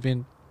revealed that he's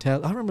been. I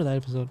remember that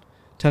episode.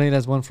 Telling it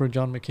as one for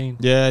John McCain.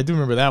 Yeah, I do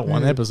remember that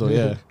one Yeah. episode.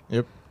 Yeah,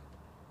 yep.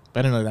 But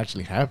I didn't know it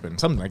actually happened.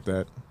 Something like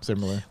that,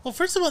 similar. Well,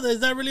 first of all, that's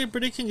not really a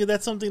prediction because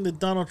that's something that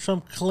Donald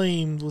Trump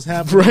claimed was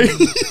happening. Right.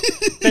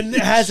 And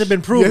it hasn't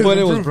been proven. But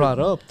it was brought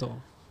up,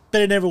 though.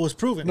 But it never was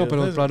proven. No, but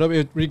it was brought up.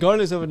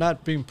 Regardless of it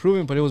not being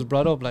proven, but it was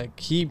brought up. Like,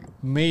 he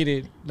made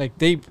it. Like,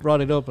 they brought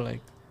it up.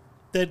 Like,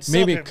 That's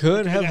maybe okay. it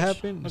could have I got you.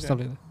 happened. Or Okay.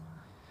 something like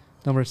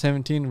that. Number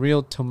 17,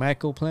 real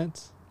tobacco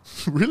plants.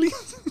 Really?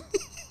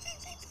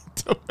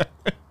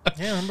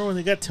 Yeah, remember when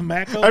they got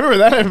tobacco? I remember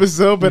that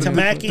episode, but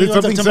Tamaki, did you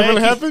want something the similar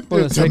tamaki? happen?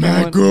 Well, the second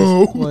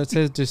Tobacco. one, it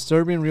says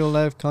disturbing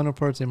real-life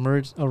counterparts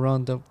emerged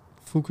around the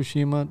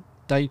Fukushima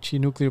Daiichi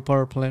nuclear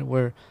power plant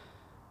where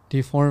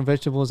deformed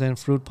vegetables and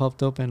fruit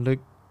popped up and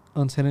looked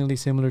unsettlingly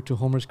similar to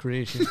Homer's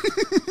creation.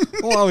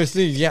 Well,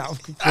 obviously, yeah,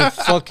 for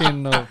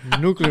fucking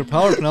nuclear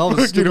power plant, all the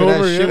Fucking stupid Homer,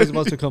 ass shit yeah. was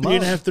about to come You're out.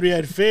 gonna have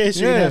three-eyed fish.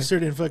 You're gonna Yeah. have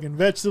certain fucking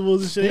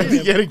vegetables and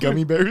shit. You had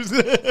gummy bears.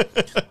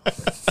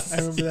 I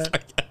remember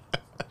that.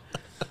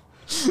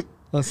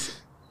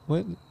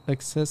 What?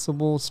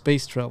 Accessible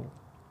space travel.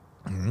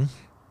 Well,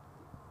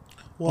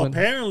 When-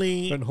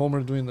 apparently, And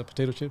Homer doing the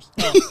potato chips.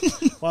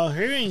 while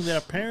hearing that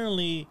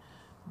apparently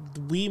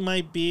we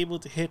might be able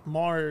to hit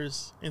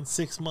Mars in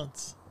 6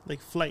 months,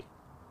 like flight,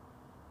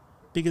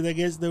 because I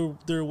guess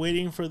they're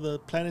waiting for the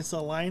planets to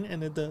align,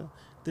 and at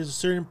there's a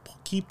certain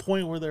key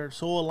point where they're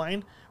so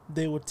aligned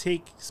they would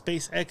take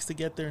SpaceX to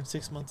get there in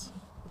 6 months.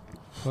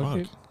 Fuck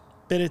it.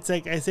 But it's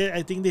like I said,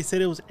 I think they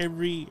said it was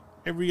every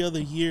other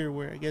year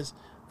where I guess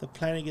the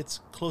planet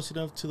gets close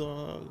enough to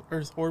the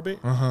Earth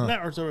orbit, not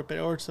Earth's orbit, but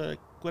Earth's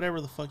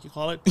whatever the fuck you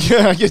call it.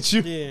 Yeah, I get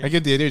you. Yeah. I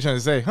get the idea you're trying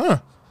to say, huh?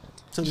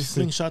 So they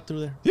slingshot through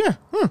there. Yeah,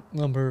 huh?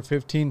 Number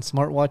 15,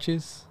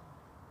 smartwatches.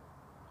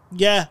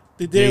 Yeah,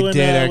 they did They it when,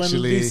 did when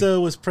actually. Lisa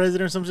was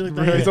president or something like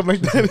that. Right, Yeah.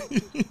 something like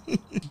that.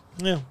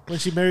 Yeah, when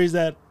she marries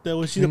that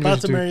when she's English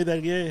about to dude. marry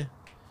that, yeah.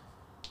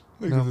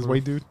 Look at this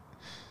white dude.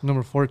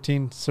 Number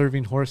 14,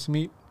 serving horse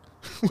meat.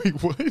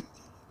 Wait, what?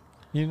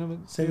 You know,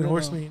 Saving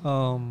horse meat.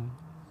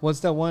 What's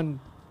that one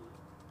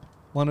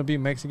wannabe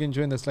Mexican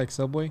joint that's like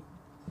Subway?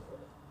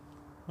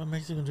 What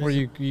Mexican Where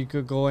dress? you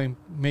could go and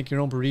make your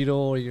own burrito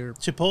or your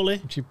Chipotle.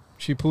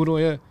 chipotle,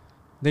 yeah.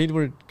 They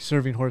were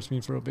serving horse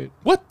meat for a bit.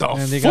 What the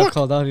And they got fuck?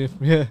 called out.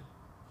 Yeah.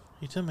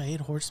 You telling me I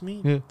ate horse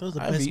meat? Yeah. That was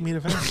the I've best eat- meat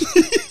I've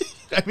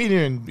had. I mean,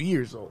 in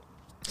years old.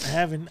 I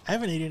haven't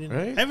eaten it.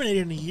 Right? I haven't eaten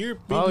it in a year.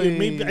 Probably-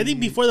 Maybe I think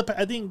before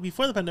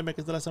the pandemic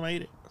is the last time I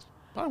ate it.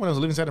 Probably when I was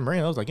living inside of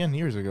Marina, that was like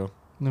years ago.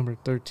 Number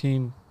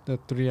 13, the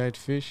three-eyed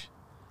fish.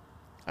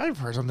 I've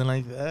heard something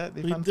like that.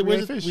 They found We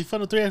three-eyed fish. we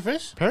found a three-eyed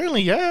fish.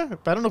 Apparently, yeah.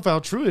 But I don't know how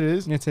true it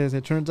is. It says,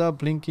 it turns out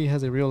Blinky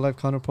has a real-life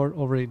counterpart.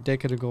 Over a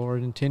decade ago,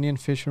 Argentinian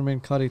fishermen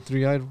caught a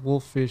three-eyed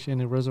wolffish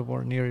in a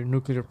reservoir near a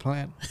nuclear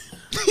plant.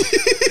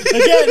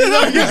 Again,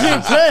 it's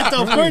not plant.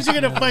 Of course, you're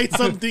gonna fight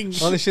something.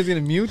 All this shit's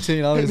gonna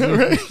mutate,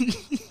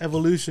 obviously.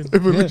 Evolution.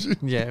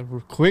 Yeah,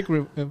 we're quick.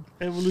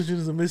 Evolution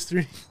is a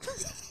mystery.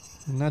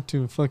 Not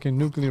to fucking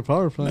nuclear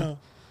power plant. No.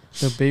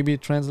 The baby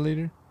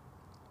translator.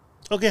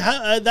 Okay,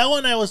 that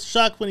one I was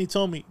shocked when he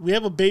told me. We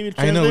have a baby I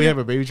translator. know we have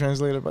a baby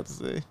translator about to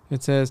say.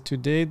 It says,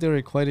 today there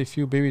are quite a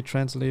few baby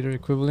translator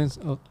equivalents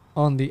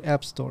on the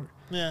App Store.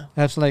 Yeah.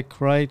 Apps like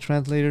Cry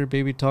Translator,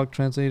 Baby Talk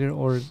Translator,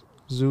 or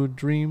Zoo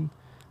Dream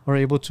are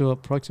able to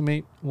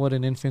approximate what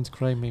an infant's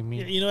cry may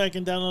mean. Yeah, you know, I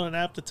can download an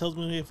app that tells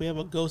me if we have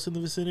a ghost in the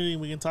vicinity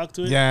and we can talk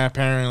to it. Yeah,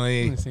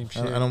 apparently. The same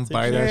shit. I don't Same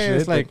buy shit. that Yeah, shit.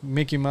 it's but- like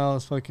Mickey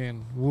Mouse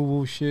fucking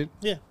woo-woo shit.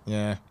 Yeah.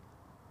 yeah.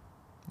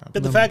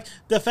 But the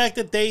fact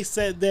that they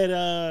said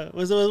that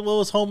what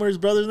was Homer's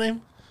brother's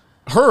name?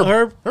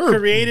 Herb.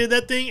 Created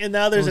that thing, and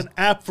now there's an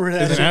app for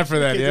that. There's an app for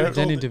that, Kids yeah. are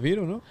Danny called it.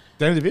 DeVito, no?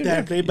 Danny DeVito.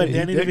 That played by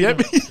Danny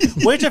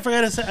DeVito. Which I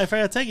forgot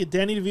to tell you,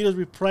 Danny DeVito's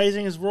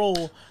reprising his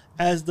role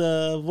as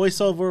the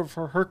voiceover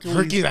for Hercules.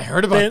 Hercules, I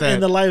heard about that.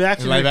 in the live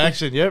action. In live Hercules.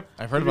 action, yep.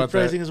 I've heard about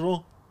reprising that. his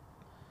role.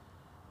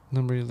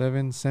 Number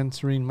 11,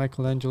 censoring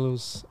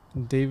Michelangelo's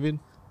David.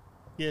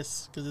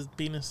 Yes, because it's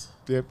penis.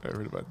 Yep, I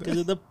heard about that.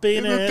 Because of the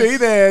penis.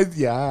 Penis,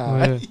 yeah.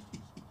 Oh, yeah.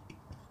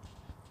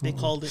 They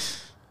called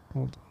it.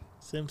 Hold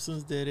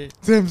Simpsons did it.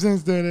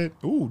 Simpsons did it.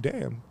 Ooh,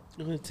 damn.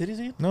 You want the titties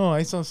again? No,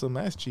 I saw some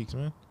ass cheeks,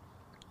 man.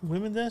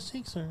 Women's ass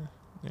cheeks or?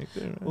 Right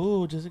there, man.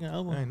 Oh, Jessica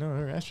Alba. I know,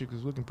 her ass cheek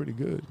was looking pretty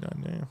good. God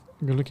damn.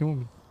 Good looking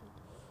woman.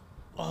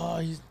 Oh,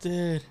 he's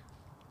dead.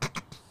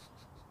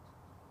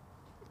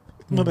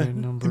 My Number, bad.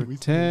 number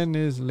 10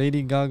 is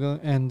Lady Gaga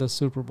and the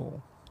Super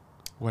Bowl.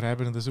 What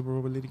happened in the Super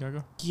Bowl with Lady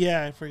Gaga?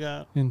 Yeah, I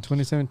forgot. In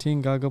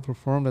 2017, Gaga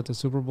performed at the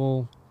Super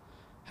Bowl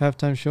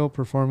halftime show,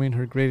 performing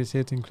her greatest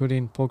hits,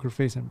 including Poker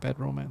Face and Bad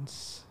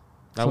Romance.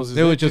 That So was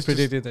they were just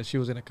predicted that she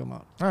was going to come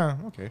out. Ah,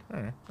 okay. All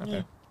right. Not Yeah.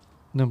 bad.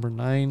 Number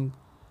 9,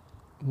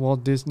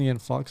 Walt Disney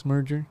and Fox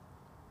merger.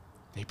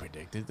 They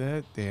predicted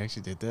that? They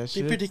actually did that They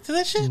shit? predicted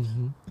that shit?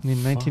 In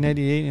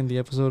 1998, in the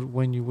episode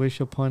When You Wish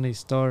Upon a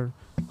Star,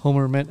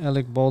 Homer met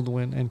Alec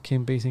Baldwin and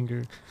Kim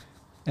Basinger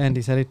and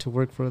decided to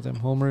work for them.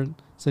 Homer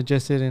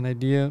suggested an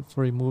idea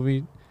for a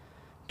movie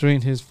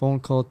during his phone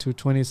call to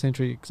 20th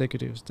Century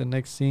executives. The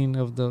next scene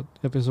of the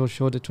episode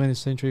showed that 20th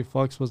Century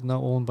Fox was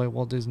now owned by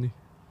Walt Disney.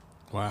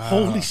 Wow.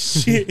 Holy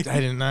shit.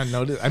 I did not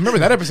know this. I remember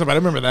that episode, but I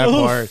remember that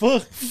part.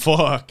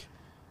 Fuck.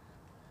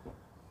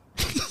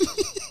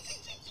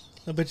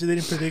 I bet you they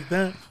didn't predict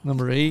that.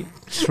 Number 8,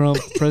 Trump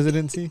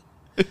presidency.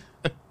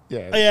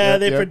 Yeah. Oh, yeah,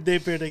 they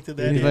predicted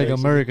that. He's Yeah. like,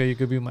 America, you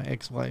could be my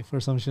ex-wife or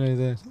some shit like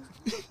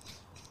that.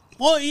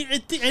 Well,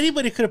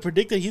 anybody could have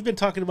predicted. He's been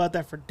talking about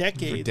that for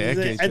decades. I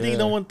think yeah.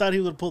 no one thought he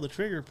would pull the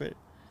trigger,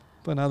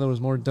 but now there was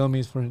more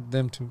dummies for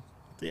them to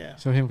yeah,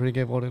 show him to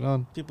get voted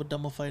on. people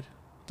dumbified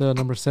The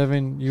number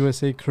 7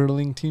 USA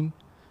curling team.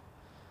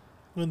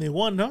 when they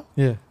won, no?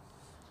 Yeah.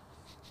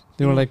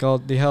 They were like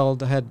they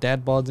had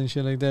dad bods and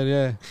shit like that,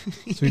 yeah.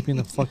 Sweeping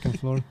the fucking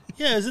floor.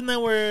 Yeah, isn't that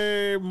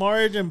where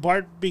Marge and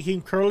Bart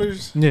became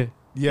curlers? Yeah.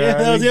 Yeah,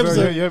 that was the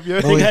episode. Yep.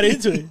 They got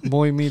into it.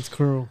 Boy Meets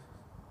Curl.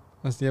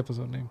 That's the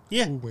episode name.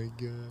 Yeah, Oh my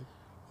god.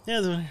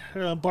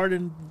 yeah. Bart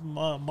and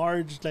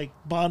Marge like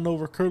bond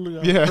over curling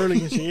and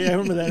shit. Yeah, I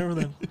remember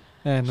that.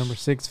 And number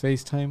 6,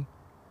 FaceTime.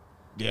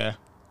 Yeah.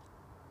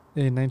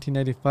 In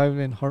 1995,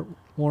 in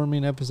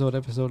heartwarming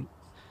episode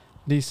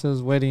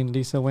Lisa's wedding,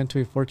 Lisa went to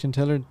a fortune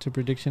teller to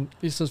prediction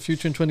Lisa's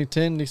future in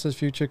 2010. Lisa's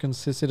future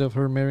consisted of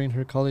her marrying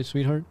her college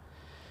sweetheart.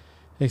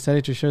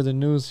 Excited to share the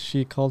news,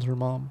 she called her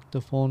mom.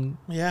 The phone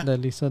Yeah, that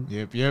Lisa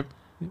Yep.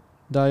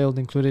 dialed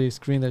included a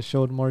screen that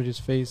showed Marge's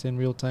face in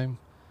real time,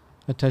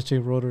 attached to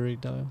a rotary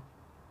dial.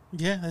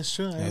 yeah, that's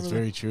true. I That's remember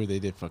very true. They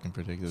did fucking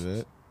predict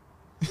that.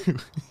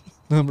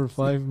 Number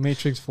 5,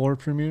 Matrix 4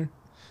 premiere.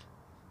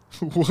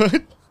 What?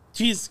 that.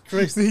 Jesus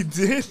Christ. They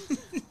did?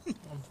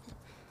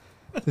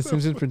 The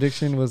Simpsons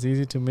prediction was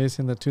easy to miss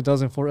in the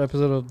 2004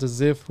 episode of The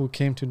Ziff Who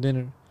Came to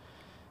Dinner.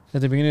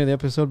 At the beginning of the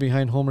episode,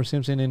 behind Homer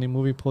Simpson in a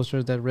movie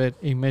poster that read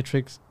A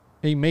Matrix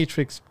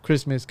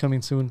Christmas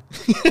coming soon.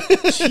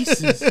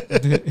 Jesus.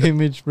 The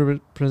image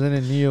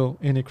represented Neo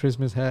in a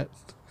Christmas hat.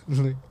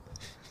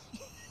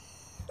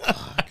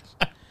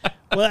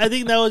 Well, I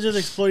think that was just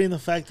exploiting the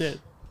fact that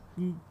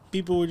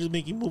people were just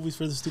making movies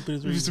for the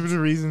stupidest reasons. Stupid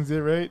reasons, yeah,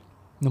 right?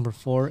 Number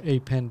 4, a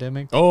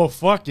pandemic. Oh,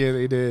 fuck yeah,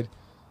 they did.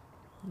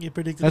 You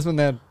predicted. That's when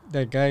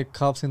that guy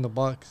coughs in the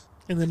box.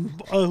 And then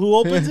who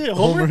opens it?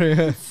 Homer?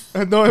 Yeah.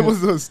 No, it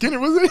was Skinner,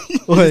 wasn't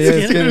it? Oh,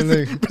 yeah, Skinner.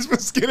 Skinner.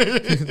 Christmas Skinner.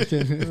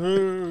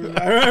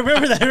 I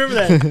remember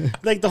that.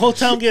 Like the whole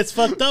town gets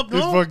fucked up, It's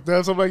no? fucked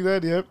up, something like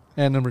that, yep.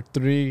 And number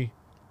 3,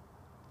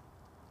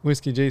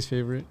 Whiskey J's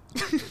favorite.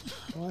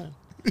 What?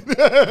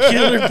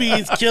 Killer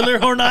bees, killer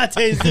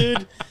hornates,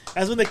 dude.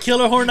 That's when the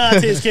killer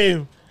hornates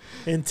came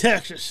in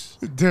Texas.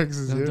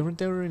 Texas, No, yeah.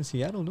 they were in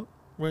Seattle, no?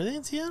 Were they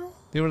in Seattle?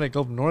 They were like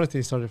up north.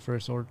 They started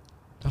first, or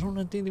I don't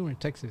know. I think they were in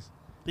Texas.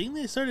 I think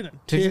they started in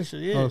Texas.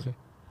 Texas. Yeah. Oh,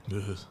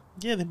 okay.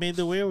 Yeah, they made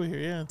their way over here.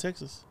 Yeah, in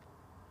Texas.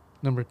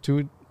 Number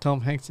 2,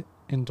 Tom Hanks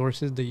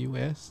endorses the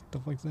U.S. The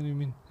fuck does that even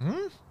mean?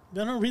 I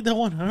don't read that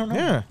one. I don't know.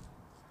 Yeah.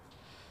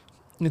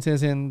 It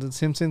says in the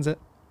Simpsons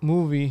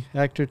movie,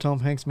 actor Tom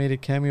Hanks made a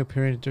cameo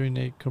appearance during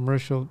a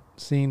commercial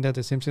scene that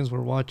the Simpsons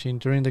were watching.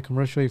 During the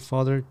commercial, a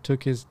father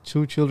took his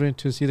 2 children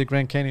to see the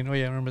Grand Canyon. Oh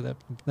yeah, I remember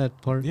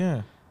that part.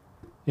 Yeah.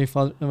 A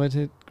father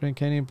invited Grand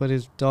Canyon, but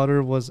his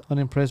daughter was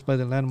unimpressed by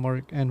the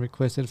landmark and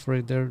requested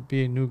for there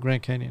be a new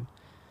Grand Canyon.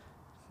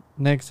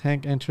 Next,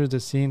 Hank enters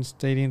the scene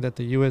stating that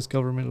the U.S.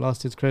 government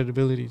lost its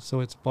credibility, so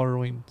it's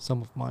borrowing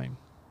some of mine.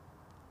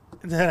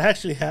 Did that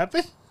actually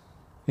happen?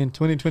 In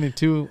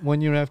 2022,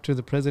 1 year after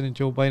the President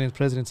Joe Biden's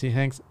presidency,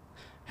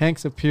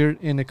 Hanks appeared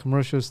in a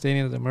commercial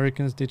stating that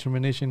Americans'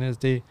 determination as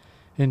they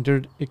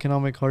endured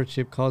economic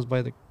hardship caused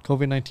by the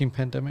COVID-19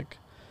 pandemic.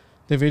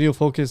 The video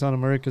focused on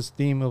America's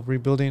theme of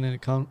rebuilding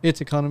its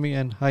economy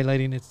and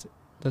highlighting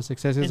the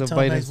successes And of Tom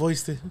Hanks Biden's.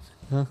 voiced it.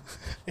 Huh?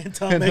 And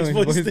Tom Hanks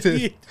voiced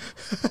it.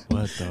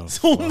 What the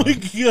Oh my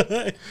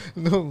god.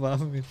 No,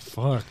 laughing.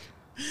 fuck?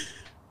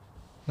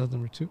 That was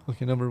number 2.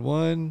 Okay, number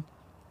 1,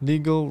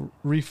 legal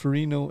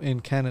referino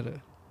in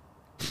Canada.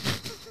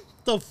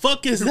 The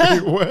fuck is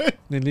that? Wait, what?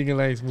 They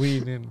legalized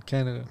weed in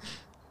Canada.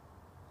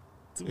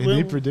 And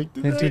they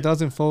predicted In that?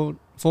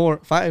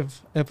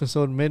 2005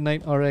 episode,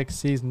 Midnight RX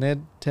sees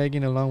Ned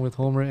tagging along with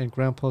Homer and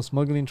Grandpa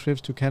smuggling trips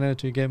to Canada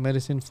to get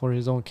medicine for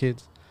his own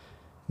kids.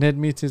 Ned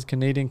meets his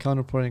Canadian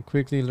counterpart and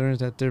quickly learns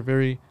that they're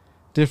very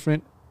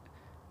different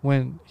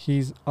when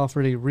he's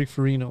offered a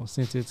referino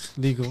since it's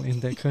legal in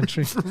that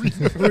country.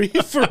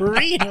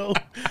 Referino.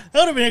 That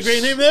would have been a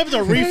great name of the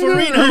episode.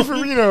 Referino.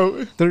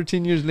 Referino.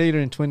 13 years later,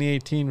 in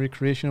 2018,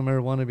 recreational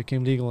marijuana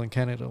became legal in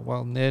Canada.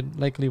 While Ned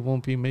likely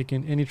won't be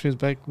making any trips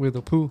back with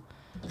Apu,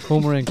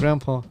 Homer, and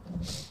Grandpa,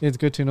 it's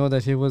good to know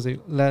that he was at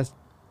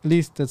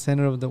least the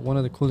center of one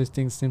of the coolest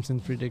things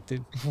Simpsons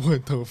predicted.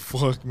 What the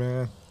fuck,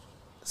 man?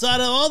 So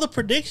out of all the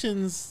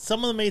predictions,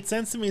 some of them made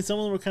sense to me. Some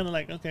of them were kind of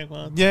like, okay,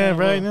 well. Yeah,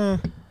 right.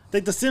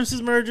 Like the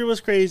Simpsons merger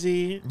was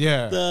crazy.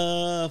 Yeah.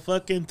 The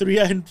fucking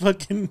three-eyed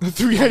fucking...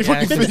 Three-eyed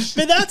fucking fish.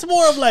 But that's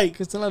more of like,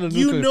 It's a lot of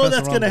you nuclear know tests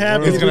that's around going to the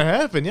happen. world. It's gonna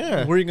happen,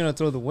 yeah. Where are you going to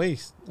throw the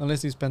waste?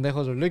 Unless these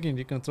pendejos are looking,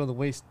 you're going to throw the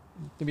waste.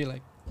 To be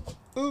like,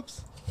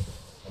 oops.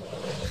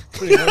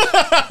 Pretty much.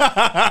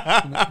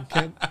 You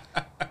can't-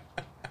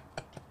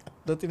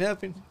 nothing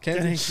happened.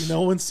 Can't see.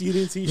 No one see. You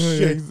didn't see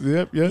shit.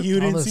 Yep. You All of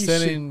didn't a see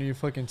sudden, you're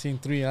fucking seeing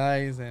 3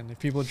 eyes, and if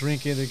people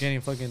drink it, they're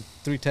getting fucking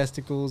 3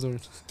 testicles or.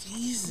 shit.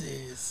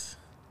 Jesus.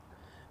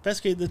 That's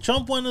crazy. The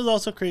Trump one is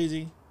also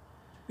crazy.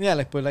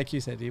 Yeah, but like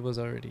you said, he was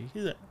already.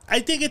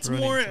 I think it's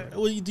Running more. for it.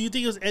 Well, do you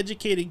think it was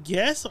educated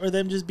guess or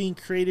them just being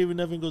creative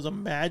enough and goes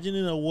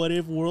imagining a what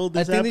if world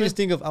I this think happened? they just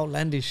think of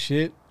outlandish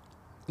shit.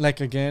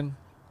 Like again,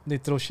 they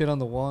throw shit on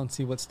the wall and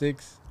see what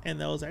sticks. And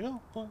that was like, oh,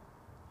 well,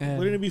 And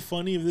wouldn't it be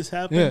funny if this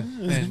yeah,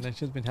 happened? and that's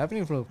just been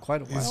happening for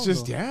quite a while. It's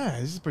just though.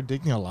 it's just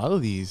predicting a lot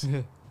of these.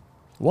 Yeah.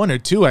 1 or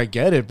 2, I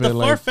get it, but The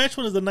like, far-fetched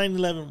one is the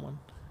 9/11 one.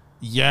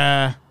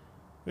 yeah,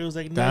 It was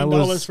like That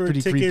 $9 was for a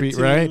pretty ticket, creepy,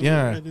 to, right?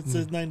 Yeah. and it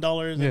says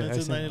 $9, and Yeah, it I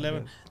says saw that, 9/11. yeah.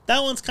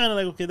 That one's kind of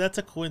like, okay, that's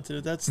a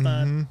coincidence. That's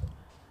not.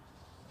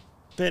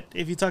 But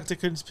if you talk to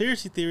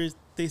conspiracy theorists,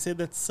 they say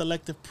that's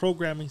selective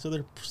programming. So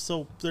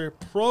they're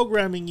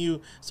programming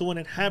you. So when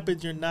it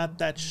happens, you're not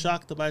that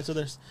shocked about it. So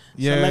they're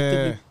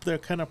selectively, they're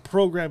kind of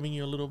programming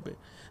you a little bit.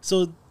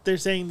 So they're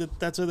saying that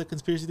that's why the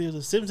conspiracy theories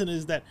of Simpson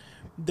is that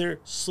they're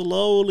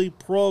slowly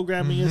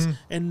programming us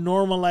and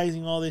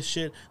normalizing all this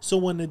shit. So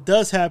when it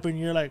does happen,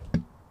 you're like,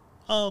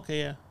 oh, okay,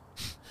 yeah.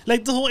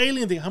 Like the whole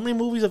alien thing. How many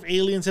movies of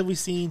aliens have we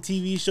seen?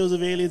 TV shows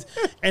of aliens,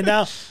 and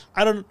now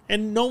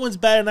and no one's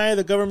batting an eye.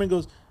 The government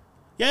goes,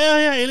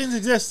 yeah, aliens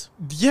exist.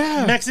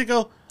 yeah.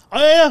 Mexico, oh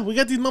yeah, we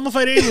got these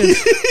mummified aliens.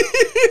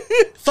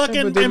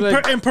 Fucking but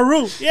they're in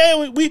Peru,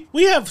 yeah,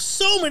 we have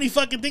so many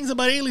fucking things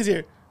about aliens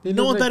here. They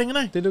No look one's like, batting an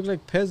eye. They look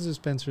like Pez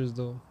dispensers,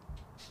 though.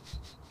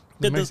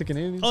 The Mexican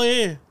aliens. Oh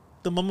yeah,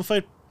 the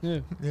mummified. Yeah.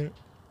 But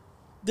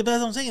that's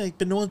what I'm saying. Like,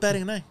 but no one's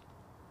batting an eye.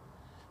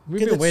 We've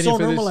Because been it's waiting so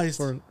for normalized.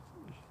 this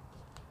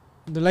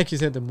like you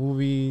said, the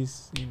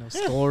movies,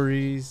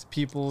 stories,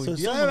 people. So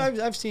it's Yeah,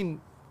 normalized. I've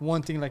seen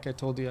one thing, like I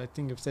told you. I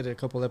think I've said it a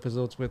couple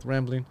episodes with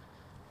Rambling.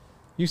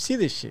 You see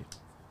this shit.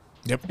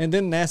 Yep. And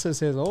then NASA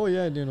says, "Oh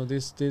yeah,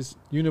 this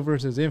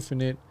universe is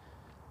infinite.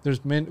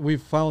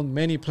 We've found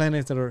many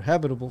planets that are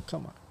habitable.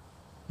 Come on."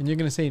 And you're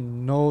gonna say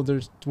no?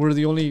 We're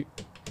the only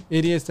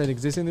idiots that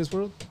exist in this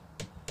world.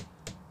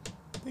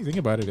 Think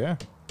about it, yeah.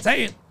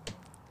 Say it.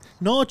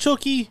 No,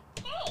 Chucky.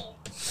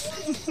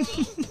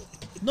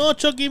 No,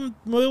 Chucky,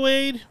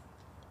 Wade.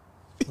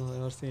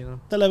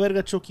 Te la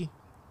verga, Chucky.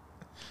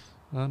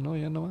 No,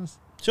 ya no más.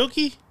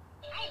 Chucky.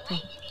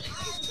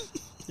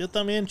 Yo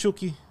también,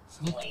 Chucky.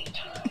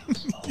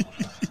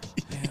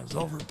 It's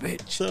over,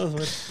 bitch. So,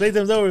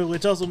 playtime's over,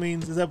 which also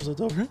means this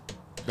episode's over.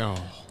 No,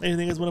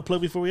 Anything else you want to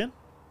plug before we end?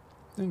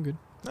 I'm good.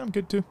 I'm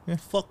good too. Yeah,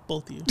 Fuck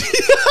both of you.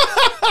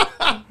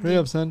 Hurry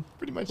up, son.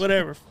 pretty much.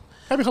 Whatever.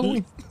 Happy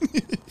Halloween.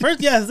 First,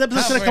 this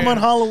episode's going to come on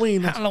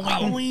Halloween. Halloween.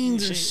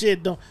 Halloween's and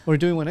shit. Don't. We're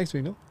doing one next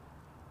week, no?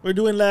 We're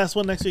doing last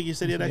one next week. You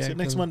said next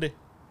Yeah, Monday.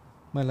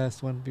 My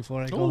last one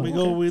before I go.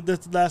 Oh, This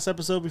is the last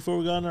episode before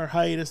we go on our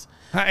hiatus.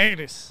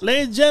 Hiatus.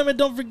 Ladies and gentlemen,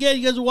 don't forget,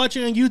 you guys are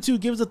watching on YouTube,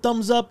 give us a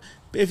thumbs up.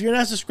 If you're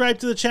not subscribed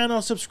to the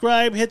channel,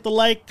 subscribe, hit the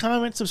like,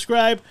 comment,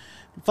 subscribe.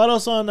 Follow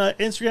us on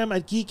Instagram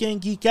at Geek In,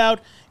 Geek Out.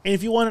 And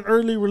if you want an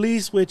early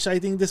release, which I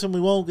think this one we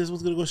won't, this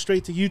one's going to go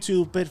straight to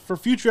YouTube. But for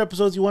future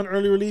episodes, you want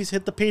early release,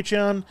 hit the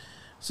Patreon.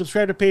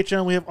 Subscribe to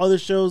Patreon. We have other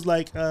shows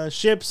like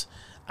Ships,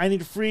 I Need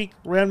a Freak,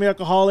 Randomly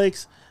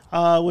Alcoholics,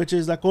 which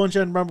is La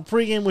Concha and Rumble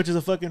Pregame, which is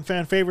a fucking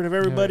fan favorite of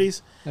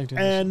everybody's. Like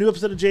doing And new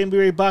episode of JMB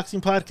Ray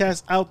Boxing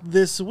Podcast out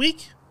this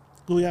week.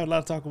 We have a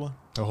lot to talk about.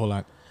 A whole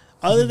lot.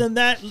 Other than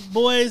that,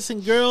 boys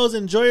and girls,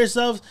 enjoy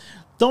yourselves.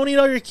 Don't eat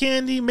all your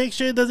candy. Make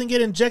sure it doesn't get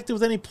injected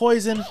with any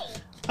poison.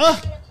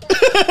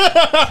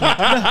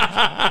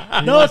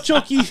 No,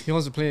 Chucky. He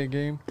wants to play a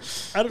game.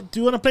 Do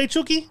you want to play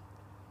Chucky?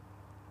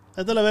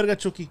 Hasta la verga,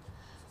 Chucky.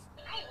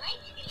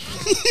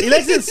 He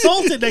likes to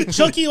insult it. Like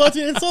Chucky wants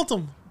to insult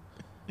him.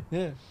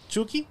 Yeah.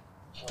 Chucky?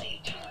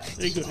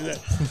 There you go. Do that.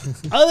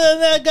 Other than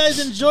that, guys,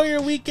 enjoy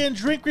your weekend.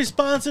 Drink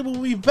responsibly.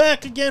 We'll be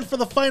back again for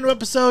the final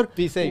episode.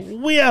 Be safe.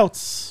 We out.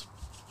 It's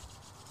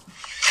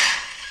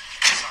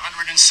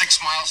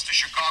 106 miles to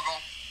Chicago.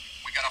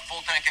 We got a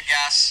full tank of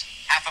gas,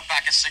 half a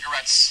pack of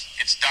cigarettes.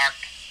 It's dark,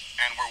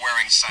 and we're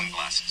wearing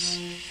sunglasses.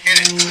 Hit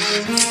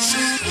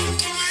it.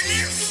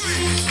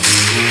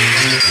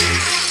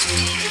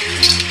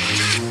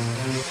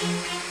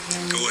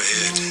 Go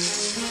ahead.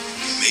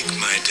 Make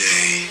my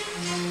day.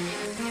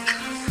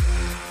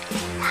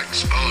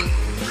 Wax on,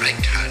 right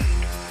hand.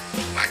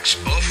 Wax